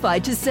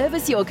qualified to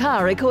service your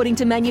car according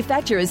to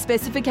manufacturer's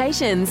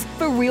specifications.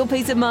 For real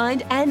peace of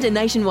mind and a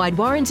nationwide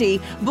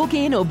warranty, book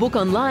in or book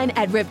online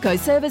at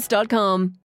repcoservice.com.